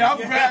 Oh yeah, I'm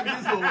grabbing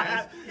this little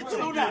ass. Get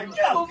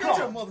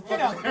your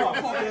motherfucker.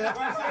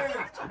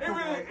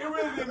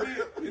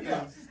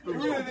 It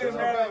really didn't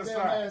matter the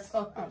size.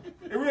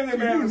 It really didn't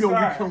matter the You know we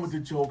size. come with the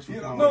jokes.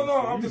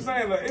 No, I'm just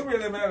saying, like, it really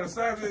didn't matter the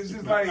size. It's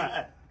just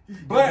like,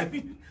 but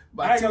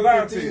I ain't gonna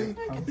lie to you.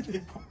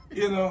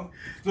 You know,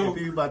 so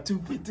about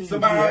 215.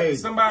 somebody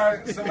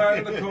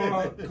in the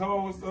car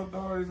calls the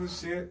authorities and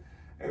shit.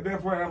 At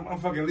that point, I'm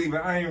fucking leaving.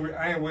 I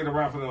ain't waiting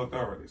around for the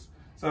authorities.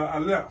 So I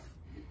left.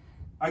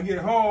 I get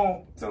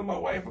home, tell my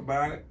wife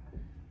about it,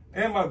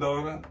 and my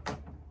daughter,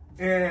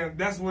 and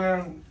that's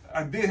when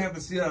I did have to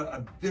see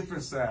a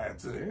different side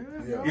to it.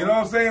 Yeah. You know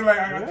what I'm saying? Like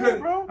I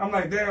couldn't. Bro. I'm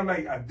like, damn,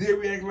 like I did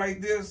react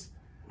like this,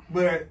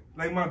 but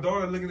like my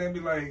daughter looking at me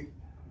like,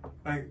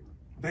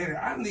 Daddy,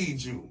 I need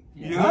you.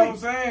 You know what I'm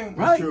saying?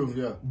 Right. True,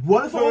 yeah.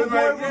 What if So I it's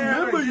like,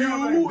 remember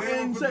you like,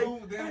 and say,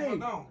 hey,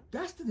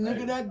 that's the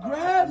nigga that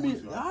grabbed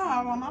me.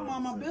 I'm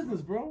on my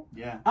business, bro.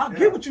 Yeah. I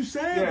get what you're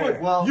saying, but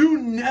well, you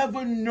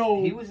never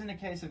know. He was in the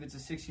case if it's a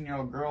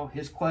 16-year-old girl.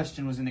 His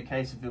question was in the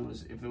case if it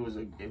was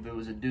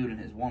a dude and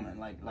his woman,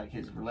 like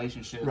his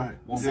relationship. Right.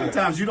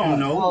 Sometimes you don't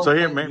know. Well, So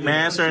here, may I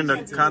answer in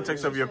the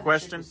context of your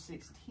question?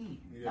 16.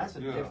 That's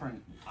a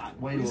different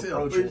way to He said,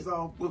 approach face it.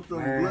 all flipped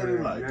over bloody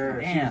like.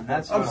 Damn,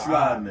 that's. I'm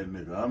sliding that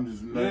nigga. I'm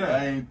just,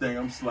 I ain't think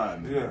I'm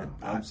sliding it. Yeah.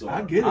 I'm sorry.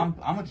 I get it. I'm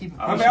gonna keep it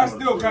pushing. I mean, I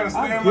still kind of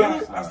stand I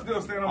get it. I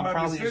still stand on I'm my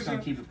probably just decision.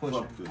 gonna keep it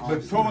pushing.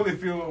 But totally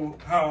feel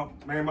how,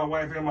 man, my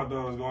wife and my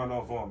daughter's going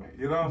on for me.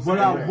 You know what I'm saying?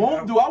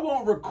 But I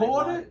won't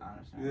record it.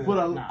 Yeah. But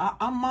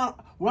I'm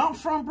not, where I'm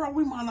from, bro,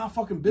 we mind our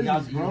fucking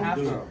business, You bro. have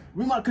to.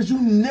 We might, cause you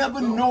never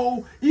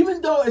know,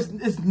 even though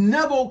it's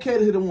never okay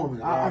to hit a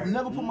woman. I've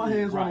never put my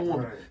hands on a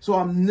woman. Right. So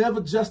I'm never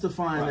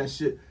justifying that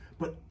shit.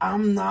 But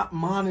I'm not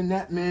minding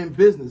that man's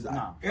business.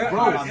 No. You a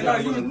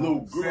little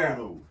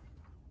girl,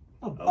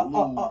 A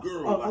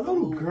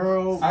little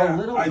girl.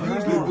 I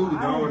usually do,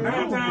 dog.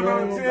 9 times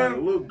out of 10, a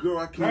little girl,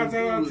 I 9 can't times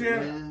out of do it, 10,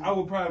 man. I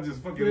would probably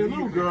just fucking Yeah, leave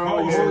little it. girl,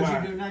 Call yeah.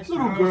 somebody.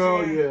 Little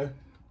girl, yeah.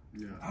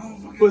 Yeah. I don't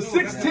fucking But know.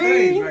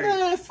 16,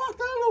 man, fuck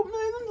that little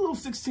man. Them little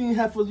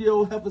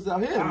 16-year-old heifers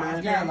out here,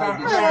 man. Yeah, like,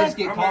 did you just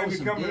get caught with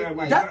some dick?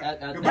 Like,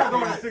 if I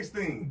go at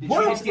 16. Did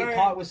you just get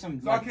caught with some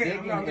like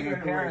dick in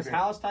her parents'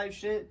 house type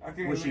shit?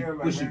 Was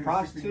she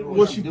prostitute?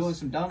 Was she doing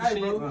some dumb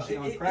shit? Was she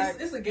on crack?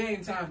 It's a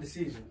game time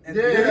decision. Yeah,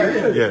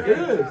 it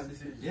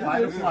is. Yeah,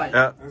 it's like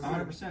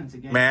 100%. It's a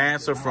game. May I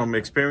answer from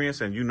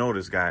experience? And you know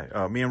this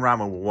guy. Me and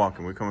Rama were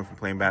walking. We're coming from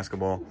playing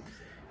basketball.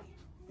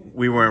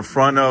 We were in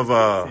front of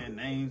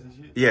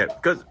yeah,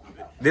 because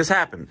this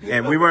happened,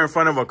 and we were in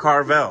front of a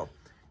Carvel,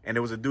 and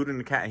there was a dude in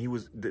the car, and he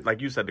was,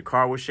 like you said, the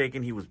car was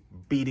shaking. He was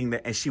beating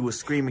and she was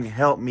screaming,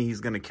 "Help me! He's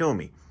gonna kill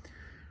me."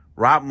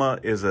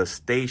 Ratma is a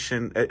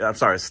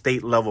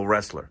state level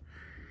wrestler.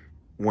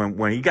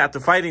 When he got to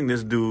fighting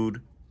this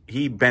dude,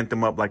 he bent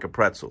him up like a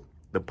pretzel.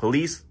 The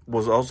police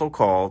was also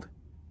called,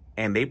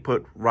 and they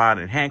put Rod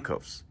in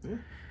handcuffs. Yeah.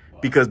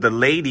 Because the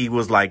lady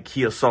was like,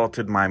 he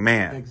assaulted my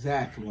man.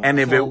 Exactly. And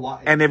if it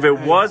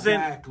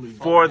wasn't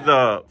for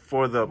the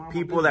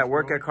people that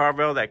work at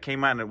Carvel that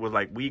came out and it was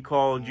like, we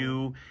called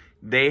you,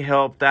 they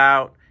helped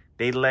out,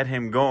 they let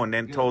him go and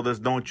then told us,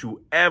 don't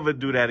you ever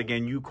do that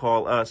again, you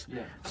call us.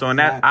 Yeah. So in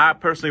that, I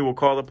personally will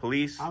call the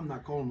police. I'm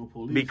not calling the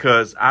police.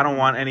 Because I don't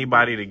want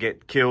anybody to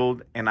get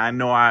killed, and I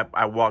know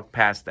I walked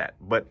past that.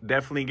 But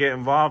definitely get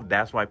involved.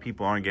 That's why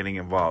people aren't getting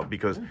involved,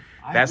 because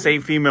that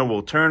same female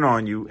will turn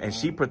on you, and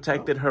she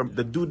protected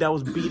the dude that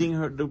was beating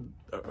her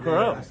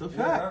up. That's a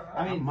fact.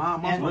 I mean,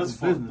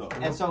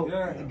 and so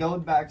it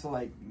goes back to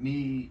like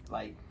me,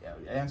 like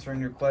answering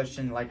your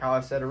question, like how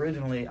I said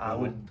originally, I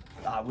would.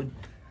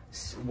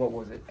 What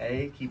was it?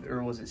 A, keep it,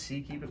 or was it C,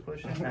 keep it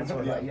pushing? That's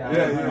what.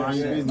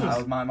 I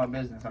would mind my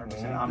business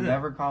 100%. I'm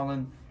never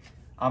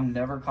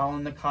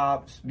calling the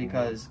cops,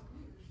 because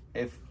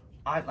if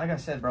like I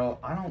said, bro,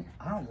 I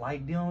don't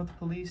like dealing with the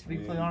police. To be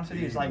completely honest with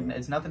you,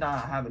 it's nothing that I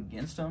have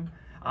against them.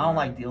 I don't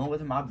like dealing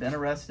with them. I've been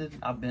arrested.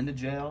 I've been to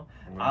jail.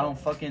 And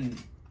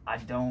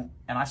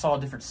I saw a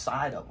different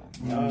side of them.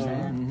 You know what I'm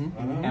saying?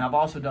 And I've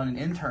also done an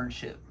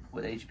internship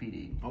with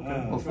HPD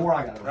before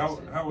I got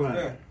arrested. How was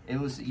that? It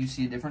was, you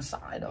see a different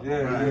side of them. Yeah,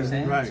 you know what I'm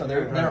saying? Right, so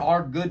there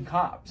are good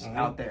cops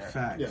out there.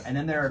 Facts. And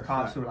then there are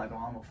cops who are like, oh,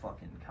 I'm a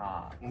fucking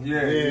cop.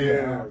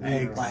 Yeah.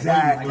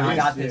 Exactly. Like, I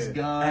got this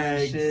gun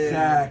and shit.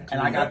 And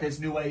I got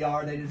this new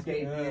AR they just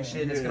gave me and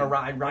shit. It's going to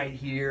ride right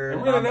here.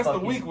 And really, that's the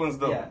weak ones,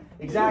 though. Yeah,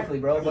 exactly,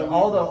 bro. But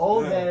all the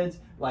old heads,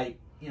 like,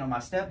 you know, my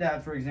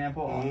stepdad, for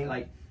example,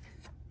 like,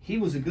 he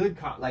was a good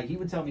cop. Like, he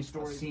would tell me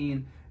stories.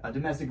 Seen a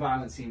domestic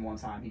violence scene one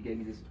time. He gave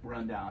me this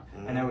rundown,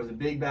 and there was a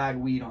big bag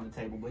of weed on the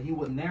table, but he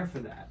wasn't there for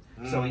that.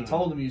 So he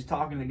told him, he was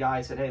talking to the guy.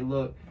 He said, "Hey,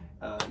 look,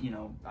 you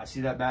know, I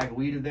see that bag of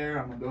weed there.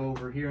 I'm gonna go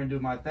over here and do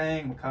my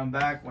thing. We'll come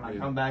back. When I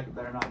come back, it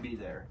better not be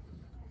there."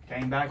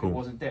 Came back, it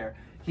wasn't there.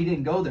 He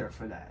didn't go there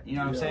for that. You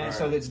know what I'm saying? Right.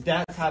 So it's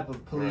that type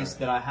of police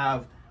that I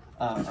have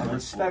a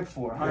respect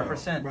for,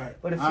 100%. Right.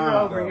 But if you're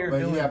over here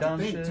doing dumb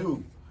shit,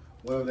 too,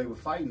 well, they were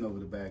fighting over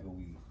the bag of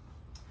weed.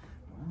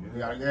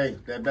 Hey,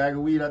 that bag of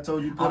weed I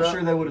told you put I'm up.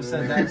 sure they would have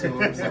said that to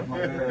him or something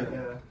like that.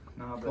 Yeah.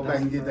 No, go back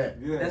and get that.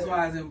 That's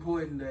why it's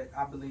important that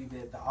I believe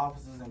that the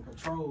officers in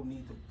patrol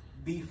need to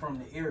be from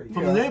the area.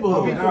 From the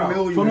neighborhood.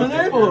 From the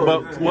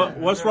neighborhood. But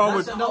what's wrong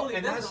with...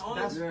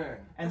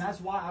 And that's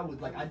why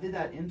I did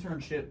that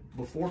internship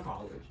before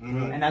college.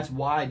 And that's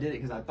why I did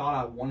it, because I thought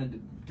I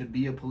wanted to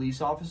be a police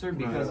officer,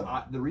 because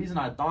the reason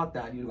I thought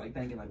that, you're like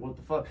thinking like, what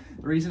the fuck?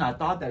 The reason I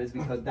thought that is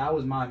because that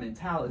was my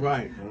mentality.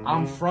 Right.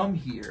 I'm from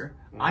here.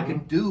 I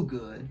could do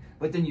good,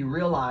 but then you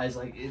realize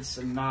like it's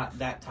not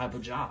that type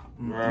of job.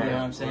 Right. You know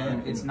what I'm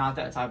saying? It's not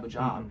that type of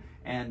job.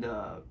 And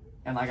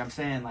like I'm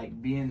saying,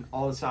 like being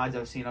all the sides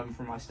I've seen of him,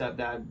 from my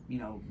stepdad, you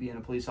know, being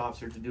a police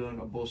officer, to doing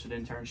a bullshit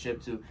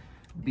internship, to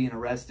being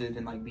arrested,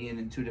 and like being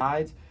in two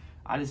sides.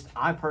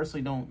 I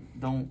personally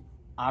don't.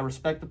 I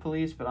respect the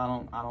police, but I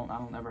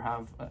don't ever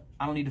have.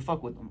 I don't need to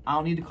fuck with them. I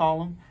don't need to call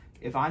them.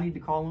 If I need to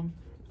call them,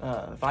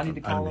 if I need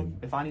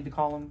to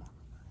call them,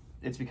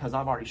 it's because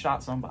I've already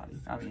shot somebody.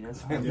 I mean,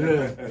 it's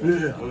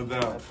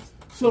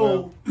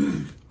So.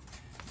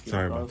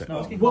 Sorry about that.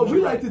 What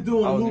we like to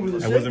do on the Moving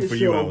and Shaking Show. It wasn't for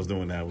you. I was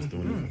doing that. I was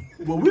doing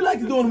it. What we like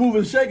to do on the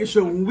Moving and Shaking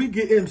Show, when we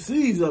get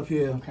MCs up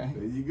here. Okay.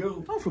 There you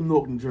go. I'm from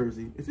Newark, New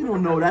Jersey. If you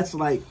don't know, that's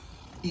like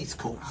East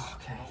Coast.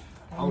 Okay.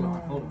 Hold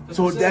on.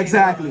 So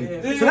exactly.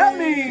 So that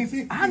means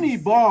I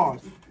need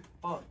bars.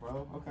 Fuck,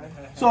 bro. Okay.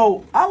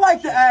 So I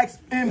like to ask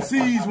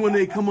MCs when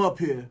they come up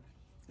here.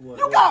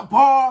 You got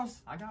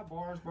bars? I got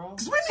bars, bro.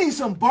 Because we need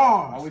some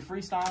bars. Are we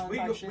freestyling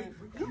type shit?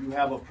 You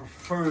have a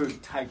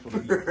preferred type of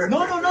beat.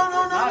 No.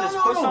 Just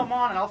put something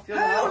on and I'll feel it.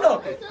 Hell no.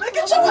 Man,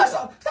 get your ass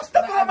up. Stop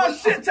stepping on my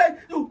shit, Tay.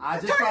 Turn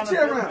your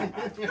chair around.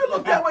 You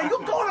look that way.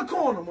 You go in the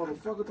corner,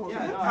 motherfucker.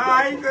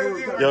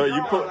 Yo,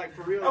 you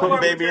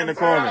put baby in the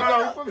corner.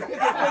 The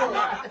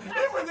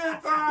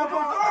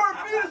preferred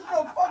beat is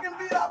the fucking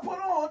beat I put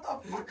on. What the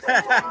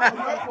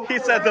fuck? He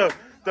said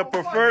the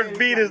preferred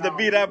beat is the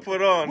beat I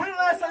put on. When the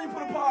last time you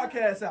put a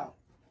podcast out?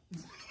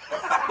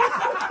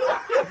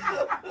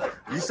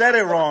 You said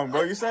it wrong,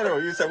 bro. You said it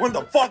wrong. You said, when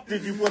the fuck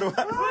did you put it out?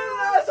 When the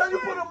last time you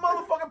put a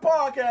motherfucking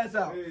podcast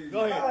out.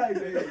 Go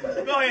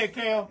ahead. Go ahead,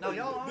 Cam. No,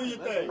 y'all do your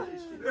thing.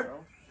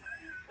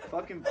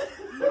 Fucking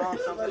put on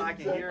something I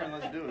can hear and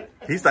let's do it.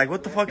 He's like,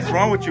 what the fuck is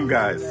wrong with you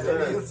guys? Hey,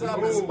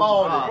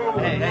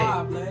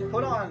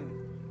 put on,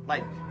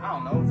 like, I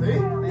don't know. See?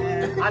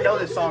 Man, I know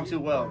this song too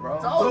well,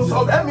 bro.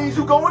 So that means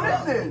you going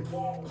in then.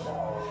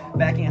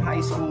 Back in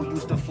high school,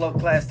 used to float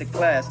class to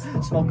class.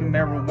 Smoking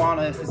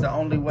marijuana is the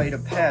only way to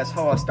pass.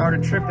 I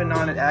started tripping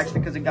on it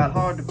actually because it got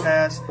hard to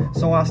pass.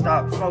 So I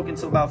stopped smoking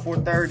till about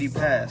 4:30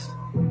 passed.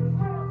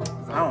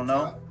 I don't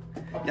know.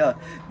 Yeah,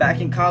 back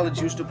in college,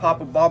 used to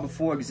pop a ball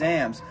before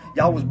exams.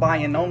 Y'all was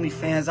buying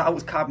OnlyFans, I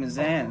was copping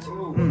Zans.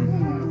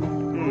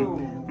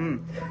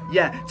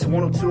 Yeah,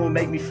 102 will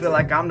make me feel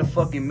like I'm the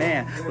fucking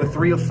man. But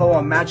 3 or 4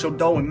 are macho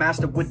dough and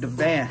master with the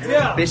van.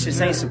 Yeah. Bitches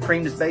ain't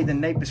supreme, this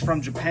bathing ape is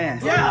from Japan.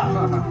 Yeah.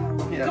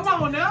 Come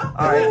on now.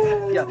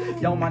 Alright, yeah.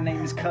 Yo, my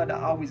name is Cuddy,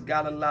 I always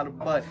got a lot of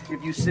butt.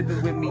 If you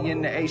sipping with me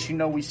in the Ace, you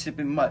know we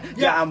sipping mud.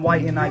 Yeah, I'm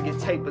white and I get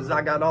tapers,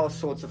 I got all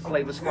sorts of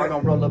flavors. So I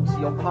gon' roll up to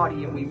your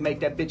party and we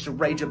make that bitch a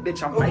rager.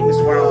 Bitch, I'm famous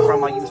where I'm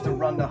from, I used to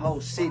run the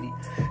whole city.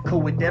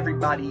 Cool with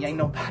everybody, ain't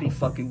nobody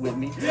fucking with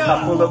me.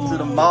 I pull up to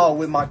the mall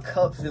with my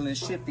cup feeling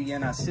shippy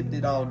and I sipped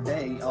it all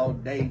day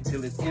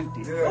till it's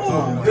empty.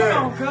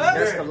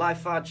 That's the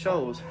life I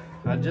chose.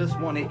 I just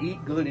want to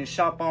eat good and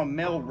shop on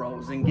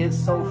Melrose and get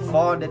so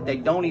far that they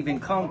don't even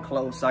come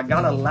close. I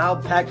got a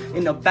loud pack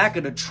in the back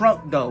of the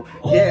trunk though.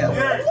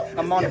 Yeah,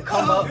 I'm on the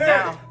come up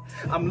now.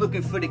 I'm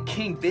looking for the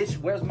king, bitch.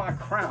 Where's my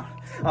crown?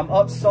 I'm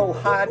up so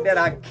high that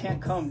I can't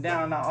come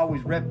down. I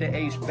always rep the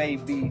H,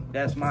 baby.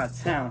 That's my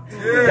town.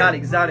 We got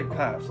exotic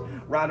pops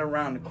right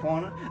around the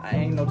corner. I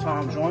ain't no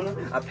Tom Joyner.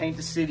 I paint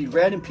the city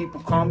red and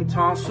people call me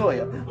Tom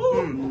Sawyer. Put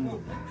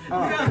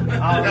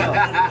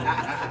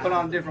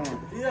on a different one.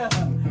 Yeah.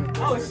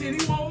 Oh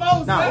shit, he want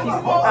more. Nah,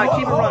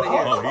 keep it running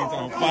here. Oh, he's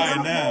on fire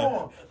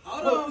now.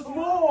 There's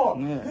more.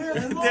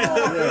 There's more. I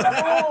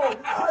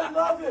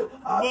love it.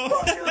 I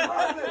fucking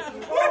love it.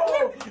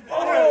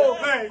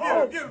 Man,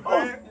 get it,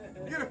 man.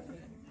 Get it.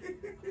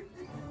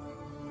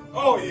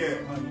 Oh, yeah.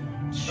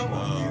 Come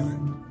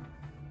on,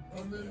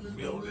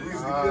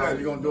 Alright,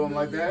 you gonna do them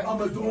like that? I'm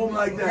gonna do them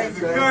like that,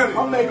 Jay.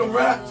 I'll make them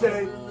rap,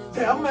 Jay.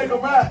 Jay, I'll make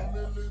them rap.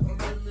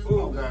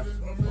 Ooh. Okay.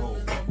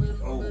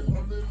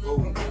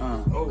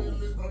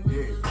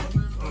 Yeah.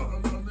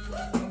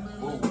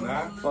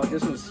 Nah. Fuck,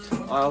 this was,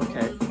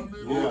 okay.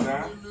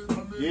 Yeah.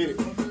 Get it.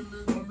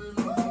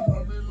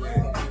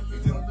 Yeah.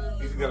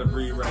 You just gotta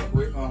breathe right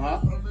quick.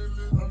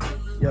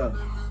 Yeah.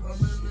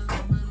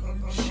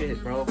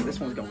 Shit, bro. This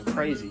one's going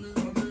crazy.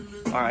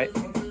 Alright.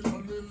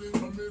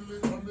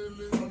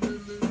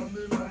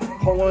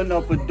 Pulling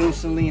up a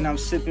deuce and lean, I'm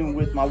sipping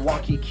with my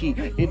walkie key.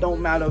 It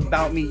don't matter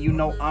about me, you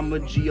know I'm a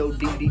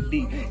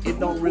G-O-D-D-D. It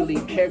don't really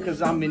care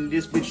cause I'm in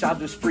this bitch, I'll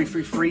just free.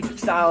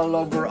 Style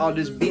over all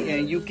this beat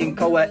and you can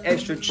go at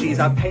extra cheese.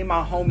 I pay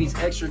my homies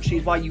extra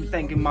cheese, why you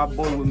thinking my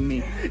boy with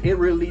me? It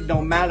really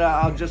don't matter,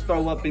 I'll just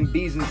throw up in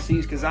B's and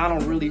C's cause I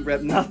don't really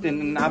rep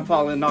nothing and I'm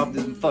falling off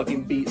this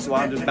fucking beat. So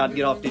I'm just about to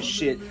get off this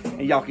shit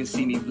and y'all can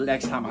see me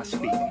next time I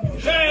speak.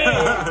 Hey!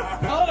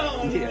 Hold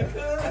on.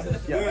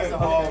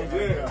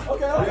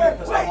 Okay.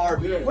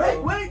 Wait.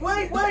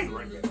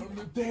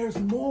 There's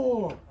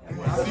more. I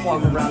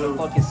walk around the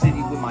fucking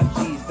city with my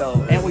G's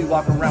though. And we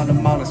walk around the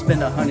mall and spend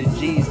 100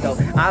 G's though.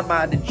 I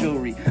buy the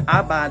jewelry,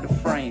 I buy the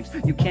frames.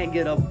 You can't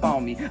get up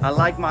on me. I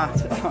like my,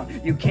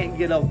 you can't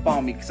get up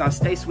on me. Cause I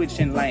stay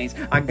switching lanes.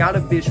 I got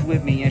a bitch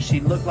with me and she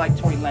look like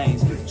Toy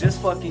Lanes.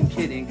 Just fucking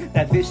kidding,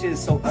 that bitch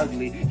is so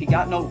ugly. He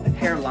got no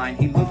hairline,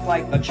 he look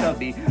like a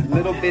chubby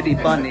little bitty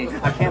bunny.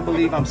 I can't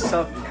believe I'm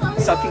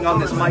sucking on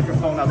this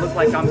microphone. I look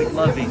like I'm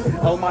McLovin.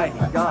 Oh my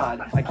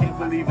God, I can't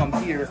believe I'm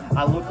here.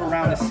 I look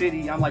around the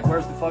city, I'm like,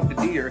 where's the fuck the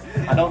deer?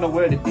 I don't know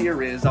where the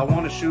deer is. I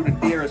want to shoot a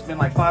deer. It's been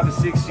like 5 or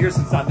 6 years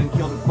since I've been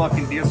killed a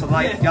fucking deer. So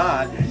like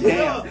God,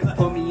 damn,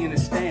 put me in a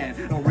stand.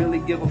 Don't really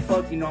give a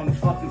fuck, you know I'm the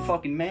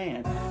fucking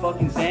man.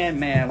 Fucking Zan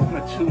man.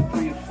 1, 2,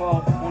 3,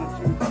 4.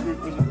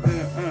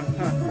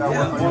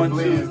 1,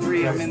 2,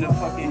 3. I'm in the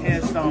fucking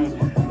headstone.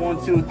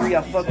 1, 2, 3.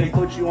 I fucking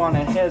put you on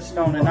a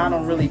headstone, and I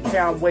don't really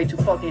care. I'm way too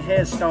fucking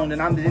headstone,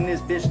 and I'm in this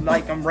bitch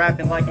like I'm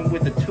rapping like I'm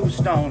with a 2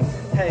 stone.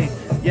 Hey.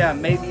 Yeah,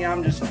 maybe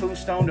I'm just too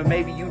stoned or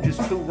maybe you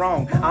just too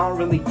wrong. I don't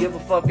really give a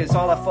fuck, it's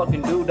all I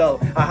fucking do though.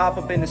 I hop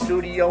up in the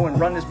studio and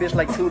run this bitch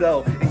like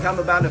Tudo and come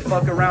about to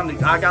fuck around.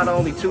 I got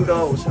only 2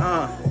 doughs,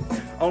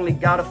 only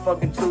got a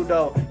fucking 2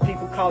 dough.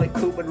 People call it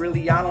cool, but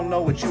really I don't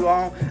know what you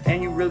on.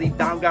 And you really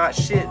don't got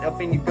shit up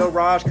in your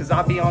garage, cause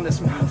I be on this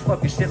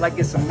motherfucking shit like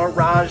it's a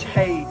mirage.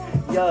 Hey,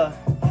 yeah,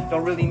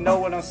 don't really know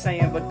what I'm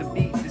saying, but the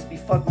beat just be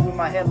fucking with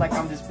my head like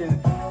I'm just been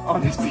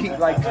on this beat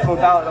like for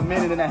about a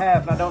minute and a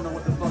half, and I don't know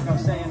what the fuck I'm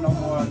saying no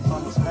more. It's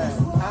on this man.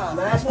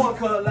 Last one,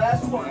 cuz,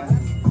 last one.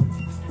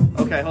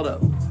 Okay, hold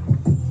up.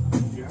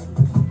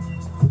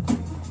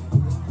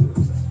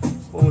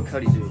 What would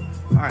Cuddy do?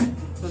 Alright,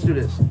 let's do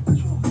this.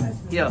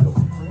 Yeah.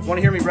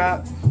 Wanna hear me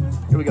rap?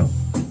 Here we go.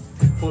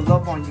 pull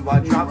up on you, I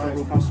drop the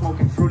roof. I'm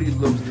smoking Fruity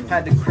Loops.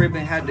 Had the crib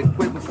and had to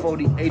quit before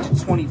the age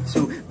of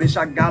 22. Bitch,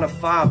 I got a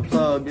 5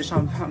 plug. Bitch,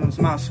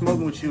 I'm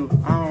smoking with you.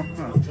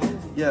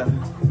 Yeah.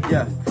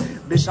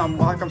 Bitch,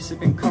 I'm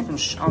sipping cum from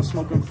I'm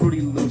smoking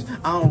Fruity Loops.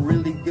 I don't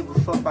really give a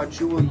fuck about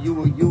you or you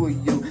or you or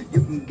you.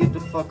 You can get the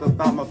fuck up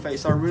out my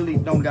face. I really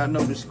don't got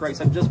no disgrace.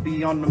 I just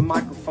be on the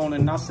microphone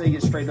and I say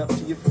it straight up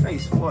to your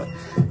face. What?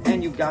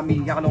 And you got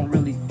me, I don't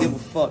really give a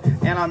fuck.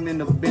 And I'm in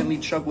the Bentley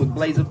truck with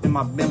Blaze up in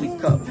my Bentley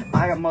cup.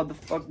 I got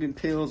motherfucking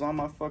pills on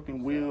my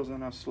fucking wheels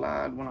and I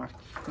slide when I.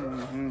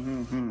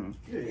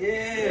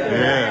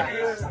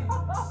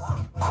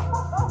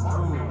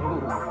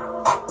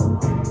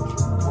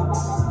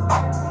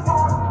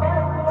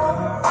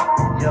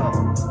 Yo,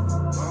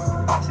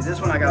 see this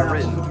one I got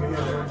written.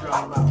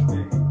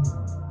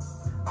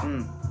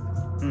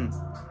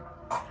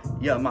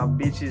 Yeah, my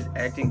bitch is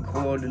acting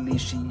quarterly.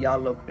 She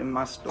all up in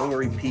my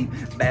story, peep.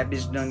 Bad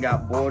bitch done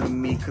got bored of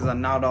me, cause I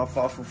knocked off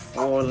of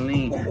 4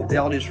 lean.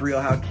 All this real,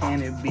 how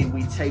can it be?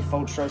 We take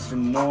 4 trucks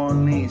in New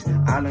Orleans.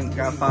 I done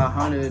got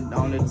 500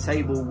 on the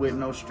table with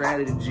no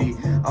strategy.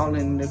 All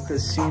in the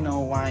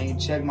casino, I ain't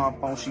check my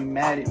phone, she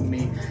mad at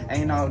me.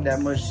 Ain't all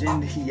that much in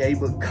the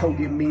but go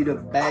get me the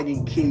bag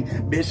and key.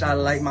 Bitch, I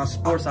like my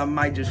sports, I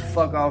might just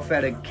fuck off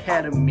at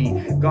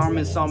Academy.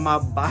 Garments on my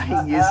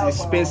body is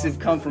expensive,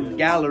 come from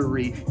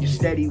gallery. You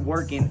steady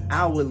working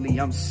hourly,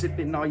 I'm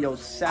sipping all your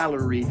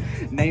salary.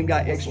 Name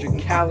got extra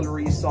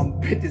calories, so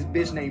I'm with this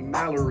bitch named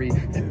Mallory.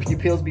 Your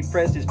pills be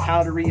pressed as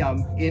powdery,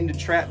 I'm in the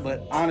trap,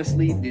 but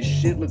honestly, this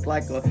shit look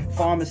like a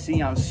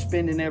pharmacy. I'm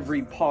spending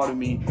every part of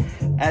me.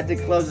 At the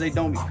clubs, they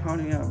don't be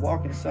counting, I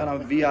walk inside,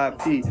 I'm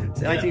VIP. It's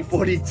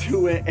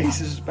 1942 and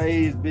Ace of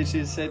Spades,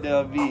 bitches said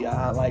they'll V.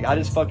 I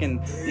just fucking,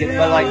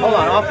 but like, hold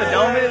on, off the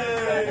dome,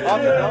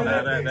 off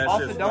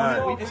the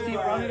dome, we just keep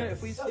running it.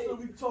 If we see,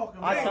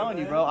 I'm telling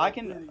you, bro, I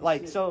can,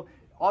 like, so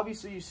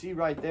obviously you see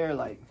right there,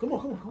 like, come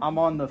on. I'm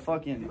on the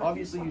fucking,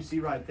 obviously you see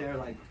right there,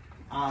 like,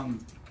 I'm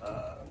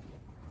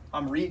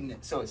reading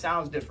it, so it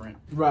sounds different.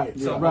 Right.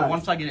 So right.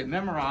 once I get it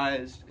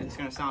memorized, it's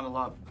gonna sound a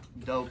lot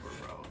doper,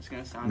 bro. It's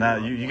gonna sound. Nah,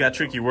 you got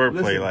tricky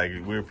wordplay. Like,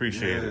 we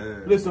appreciate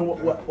it. Listen,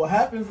 what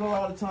happens a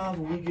lot of times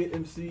when we get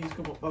MCs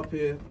come up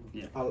here?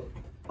 Yeah.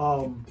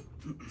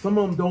 Some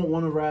of them don't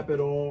want to rap at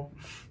all.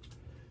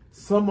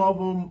 Some of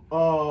them,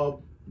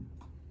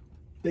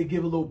 they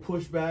give a little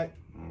pushback,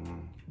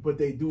 but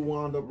they do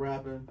wind up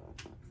rapping.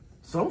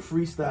 Some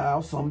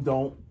freestyle, some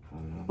don't.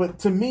 But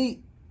to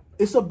me,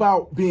 it's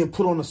about being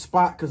put on the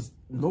spot because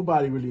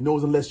nobody really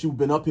knows unless you've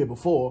been up here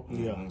before.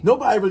 Yeah.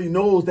 Nobody really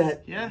knows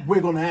that we're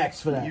going to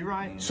ask for that. You're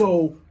right.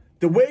 So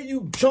the way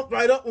you jumped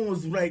right up and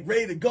was like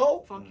ready to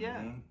go, fuck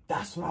yeah.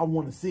 That's what I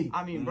want to see.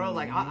 I mean, bro,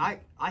 like I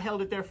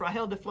held it there I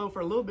held the flow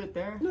for a little bit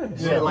there.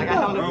 Yeah, like I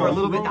held it for a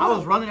little bit. I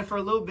was running it for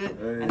a little bit,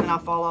 and then I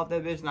fall off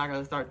that bitch, and I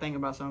gotta start thinking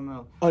about something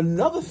else.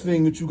 Another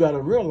thing that you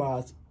gotta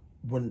realize,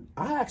 when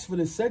I asked for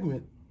this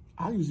segment,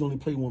 I usually only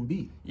play 1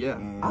 beat. Yeah.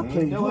 I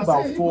played you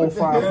about 4 or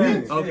 5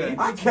 beats. Okay.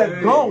 I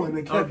kept going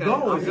and kept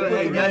going.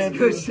 Hey, that's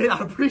good shit. I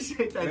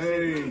appreciate that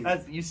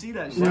shit. You see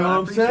that shit. You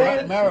know what I'm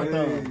saying?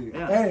 Marathon.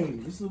 Hey,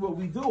 this is what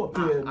we do up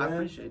here, man. I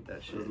appreciate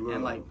that shit.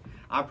 And like,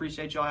 I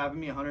appreciate y'all having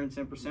me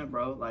 110%,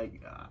 bro.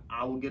 Like,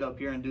 I will get up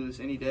here and do this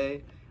any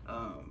day.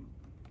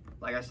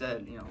 Like I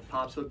said, you know,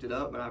 Pops hooked it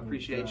up, but I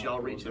appreciate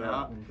y'all reaching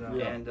out.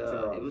 And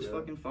it was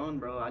fucking fun,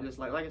 bro. I just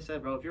like I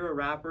said, bro, if you're a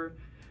rapper,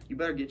 you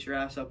better get your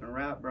ass up and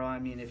rap, bro. I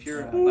mean, if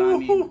you're, I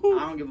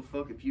don't give a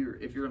fuck if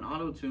you're an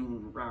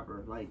auto-tune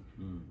rapper. Like,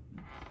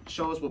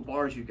 show us what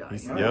bars you got.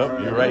 You know?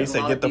 Yep, you're right. He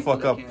said, get the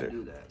fuck up there.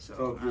 Do that,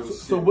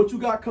 so what you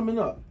got coming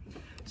up?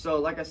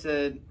 So, like I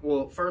said,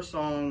 well, first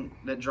song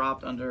that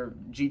dropped under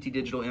GT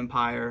Digital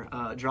Empire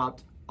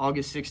dropped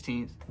August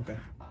 16th. Okay.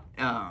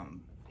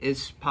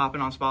 It's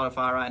popping on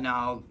Spotify right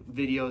now.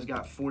 Video's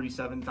got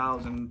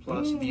 47,000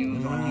 plus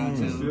views on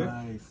YouTube.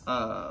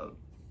 Nice.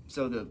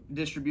 So the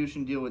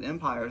distribution deal with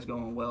Empire is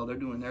going well. They're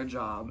doing their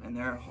job and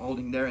they're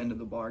holding their end of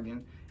the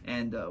bargain,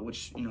 and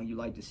which you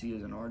like to see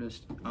as an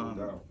artist.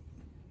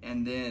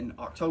 And then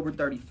October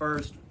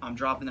 31st, I'm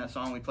dropping that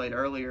song we played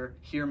earlier,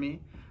 "Hear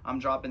Me." I'm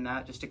dropping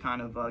that just to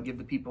kind of give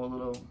the people a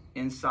little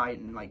insight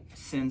and like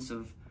sense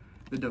of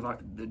the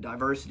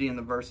diversity and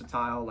the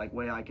versatile like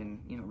way I can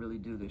really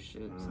do this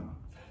shit. So.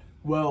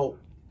 Well,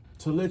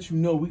 to let you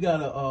know, we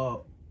got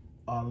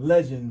a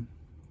legend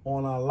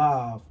on our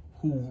live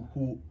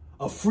who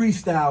a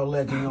freestyle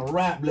legend, a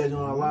rap legend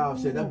on our live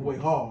set. That boy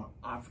hard.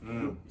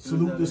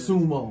 Salute to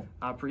Sumo.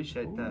 I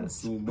appreciate that.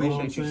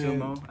 Appreciate you,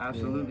 Sumo.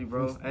 Absolutely,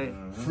 bro. Hey,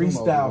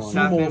 freestyle,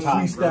 Sumo,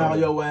 freestyle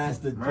your ass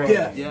to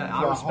death. Yeah,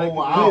 I respect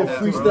that.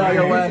 Freestyle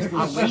your ass to sleep.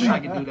 I wish I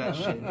could do that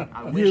shit.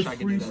 I wish I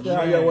could do that shit.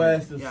 Freestyle your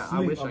ass to sleep. I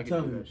wish I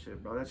could do that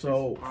shit, bro.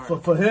 So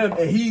for him,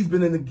 and he's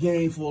been in the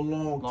game for a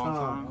long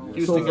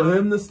time. So for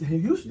him to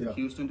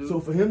Houston, so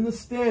for him to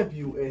stamp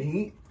you,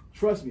 and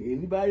Trust me,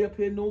 anybody up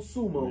here knows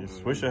Sumo.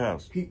 Swisher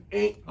House. He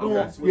ain't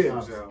going.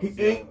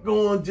 He ain't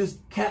going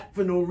just cap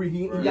for no reason.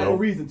 He ain't got no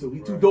reason to.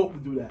 He too dope to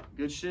do that.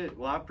 Good shit.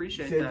 Well, I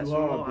appreciate that,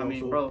 Sumo. I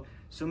mean, bro,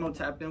 Sumo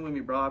tapped in with me,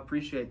 bro. I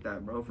appreciate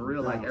that, bro. For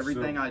real, like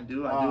everything I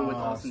do with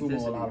authenticity.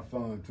 Sumo a lot of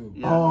fun too.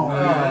 Yeah.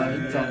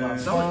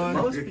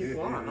 Most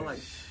people are like.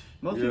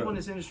 Most people in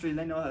this industry,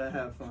 they know how to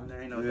have fun. They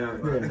ain't no doubt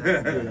about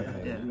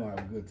that. You know, have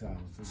a good time.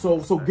 So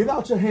get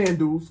out your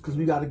handles because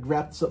we got to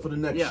wrap this up for the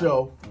next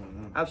show.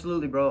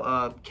 Absolutely,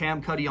 bro.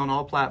 Cam Cuddy on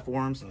all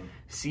platforms.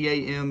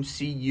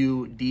 CAMCUDDY.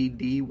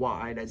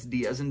 That's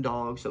D as in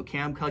dog. So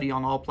Cam Cuddy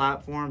on all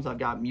platforms. I've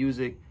got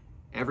music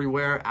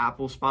everywhere.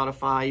 Apple,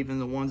 Spotify, even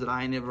the ones that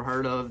I ain't never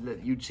heard of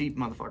that you cheap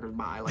motherfuckers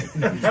buy. Like,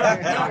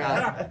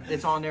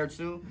 it's on there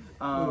too.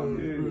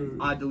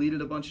 I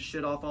deleted a bunch of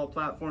shit off all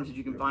platforms that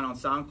you can find on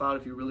SoundCloud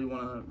if you really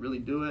want to really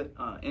do it.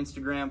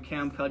 Instagram,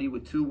 Cam Cuddy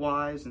with 2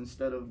 Y's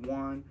instead of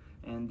 1.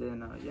 And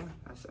then,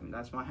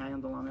 that's my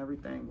handle on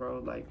everything,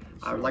 bro. Like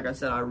I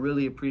said, I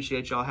really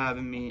appreciate y'all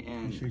having me,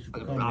 and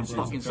I'm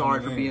fucking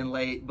sorry for being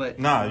late, but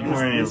nah, you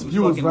weren't.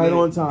 You was right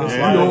on time.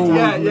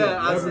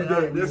 I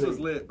said this was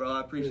lit, bro.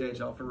 I appreciate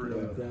y'all for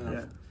real.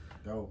 Yeah.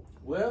 Dope.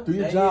 Well, do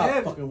your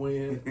job, fucking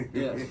Wayne.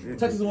 Yeah.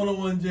 Texas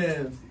 101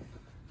 Jams.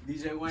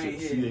 DJ Wayne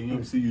here.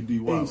 CAMCUDY.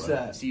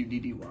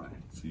 CUDDY.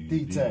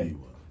 D-Tay.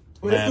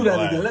 Well, let's do that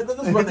again.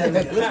 Let's run that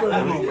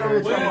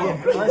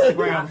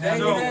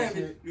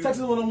again.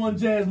 Texas 101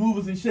 Jazz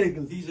Movers and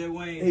Shakers. DJ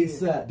Wayne.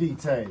 ASAP.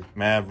 D-Tay.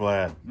 Mad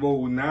Vlad.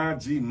 Whoa, nah,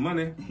 G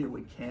Money. Here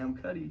with Cam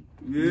Cuddy.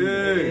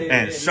 Yeah.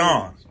 And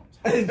Sean.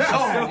 And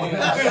Sean.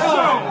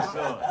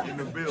 In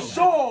the building.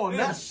 Sean,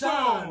 not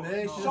Sean,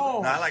 man.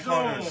 Sean. I like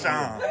calling him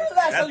Sean. When the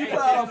last time you put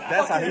out a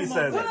That's how he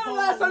says When it. the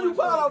last time you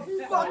put out a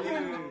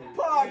fucking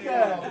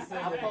podcast?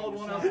 I pulled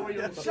one out for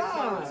you.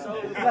 Sean.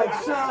 Like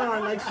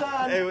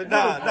Sean. Hey,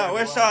 nah,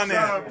 where's Sean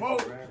at? When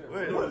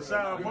the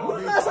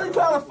last time you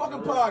put out a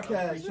fucking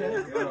podcast,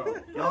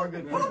 Chad? Y'all are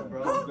good people,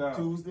 bro.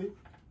 Tuesday.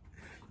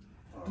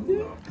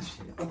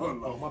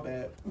 Oh, my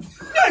bad. You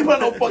ain't put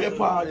no fucking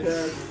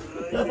podcast.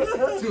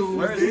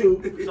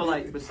 So,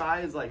 like,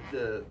 besides, like,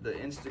 the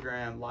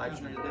Instagram live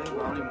stream today, I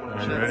don't even want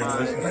to check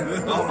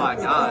mine. Oh, my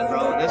God,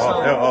 bro. This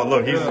Oh,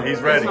 look, he's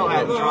ready. song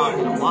had dropped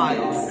in a while.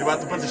 You're about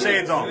to put the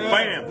shades on.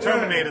 Bam!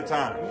 Terminator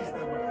time.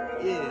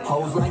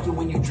 Hoes like it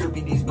when you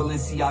drippy these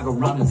Balenciaga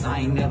runners.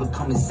 I ain't never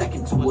coming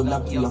second to a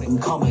lucky up and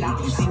comer. If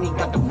you see me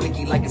got the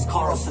blicky like it's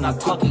Carlson, I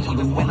tuck it.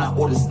 Even when I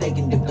order steak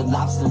and dip the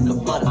lobster in the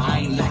butter. I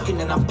ain't lacking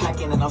and I'm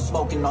packing and I'm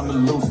smoking on the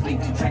loose.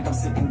 Leaky drink I'm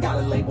sipping, got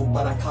a label,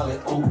 but I call it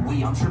OB.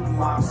 I'm tripping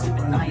while I'm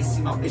sipping, I ain't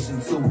seen my bitch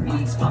in 2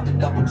 weeks. Popped a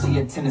double G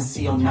at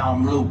Tennessee, oh now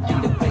I'm looped. Be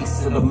the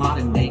face of the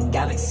modern day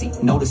galaxy.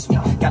 Notice me,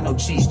 got no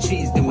cheese,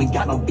 then we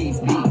got no beef.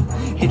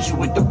 Hit you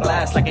with the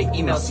blast like an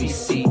email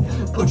CC.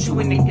 Put you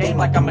in the game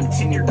like I'm a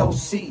tenured OC.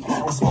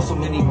 I smoke so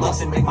many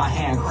blunts and make my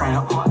hand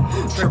cramp.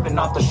 Tripping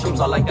off the shrooms,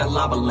 I like that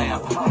lava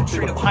lamp.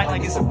 Treat a pint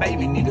like it's a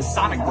baby, need a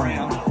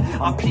sonogram.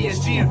 I'm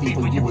PSG and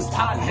FIFA, you was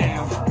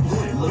Tottenham.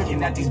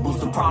 Looking at these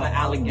boots of Prada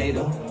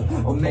alligator.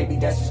 Or maybe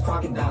that's just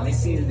crocodile, ain't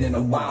seen it in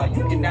a while.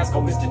 You can ask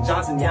old Mr.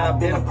 Johnson, yeah, I've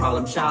been a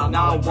problem child.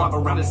 Now I walk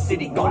around the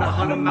city, going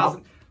 100 miles.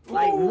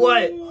 Like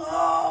what?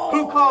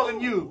 Who calling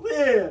you?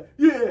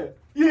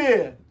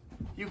 Yeah.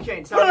 You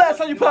can't tell When the last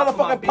time you put out a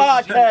my fucking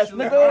bitch podcast, shoes.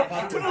 nigga?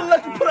 When the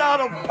last time you put out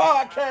a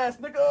podcast,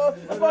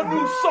 nigga? That's my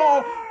new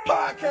song,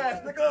 podcast,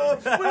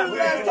 nigga. When the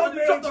last time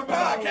you dropped a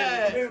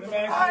podcast?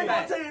 I ain't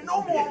gonna tell you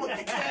no more. I'm gonna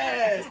kick your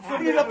ass. We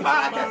need a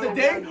podcast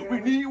today. We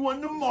need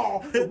one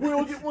tomorrow. If we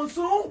don't get one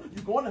soon,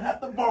 you're gonna have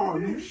to borrow a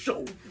new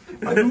show,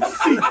 a new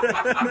seat.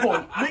 You're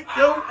gonna make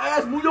your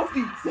ass move your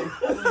feet.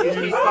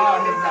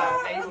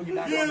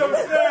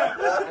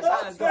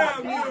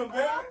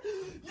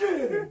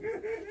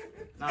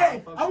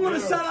 Hey, I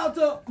want to shout out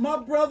to my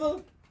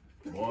brother,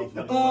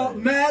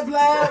 Mad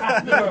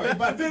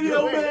Vlad,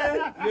 video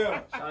man.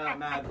 Shout out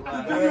Mad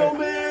Vlad. Video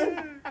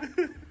man.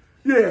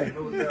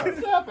 Yeah.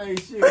 Stop ain't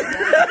shit.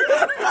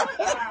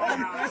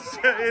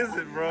 Sure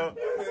isn't, bro.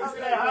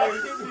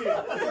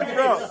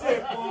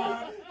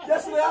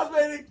 Yesterday I was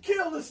ready to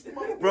kill this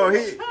motherfucker. Bro, he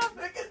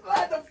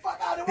the fuck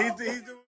out of him. he's doing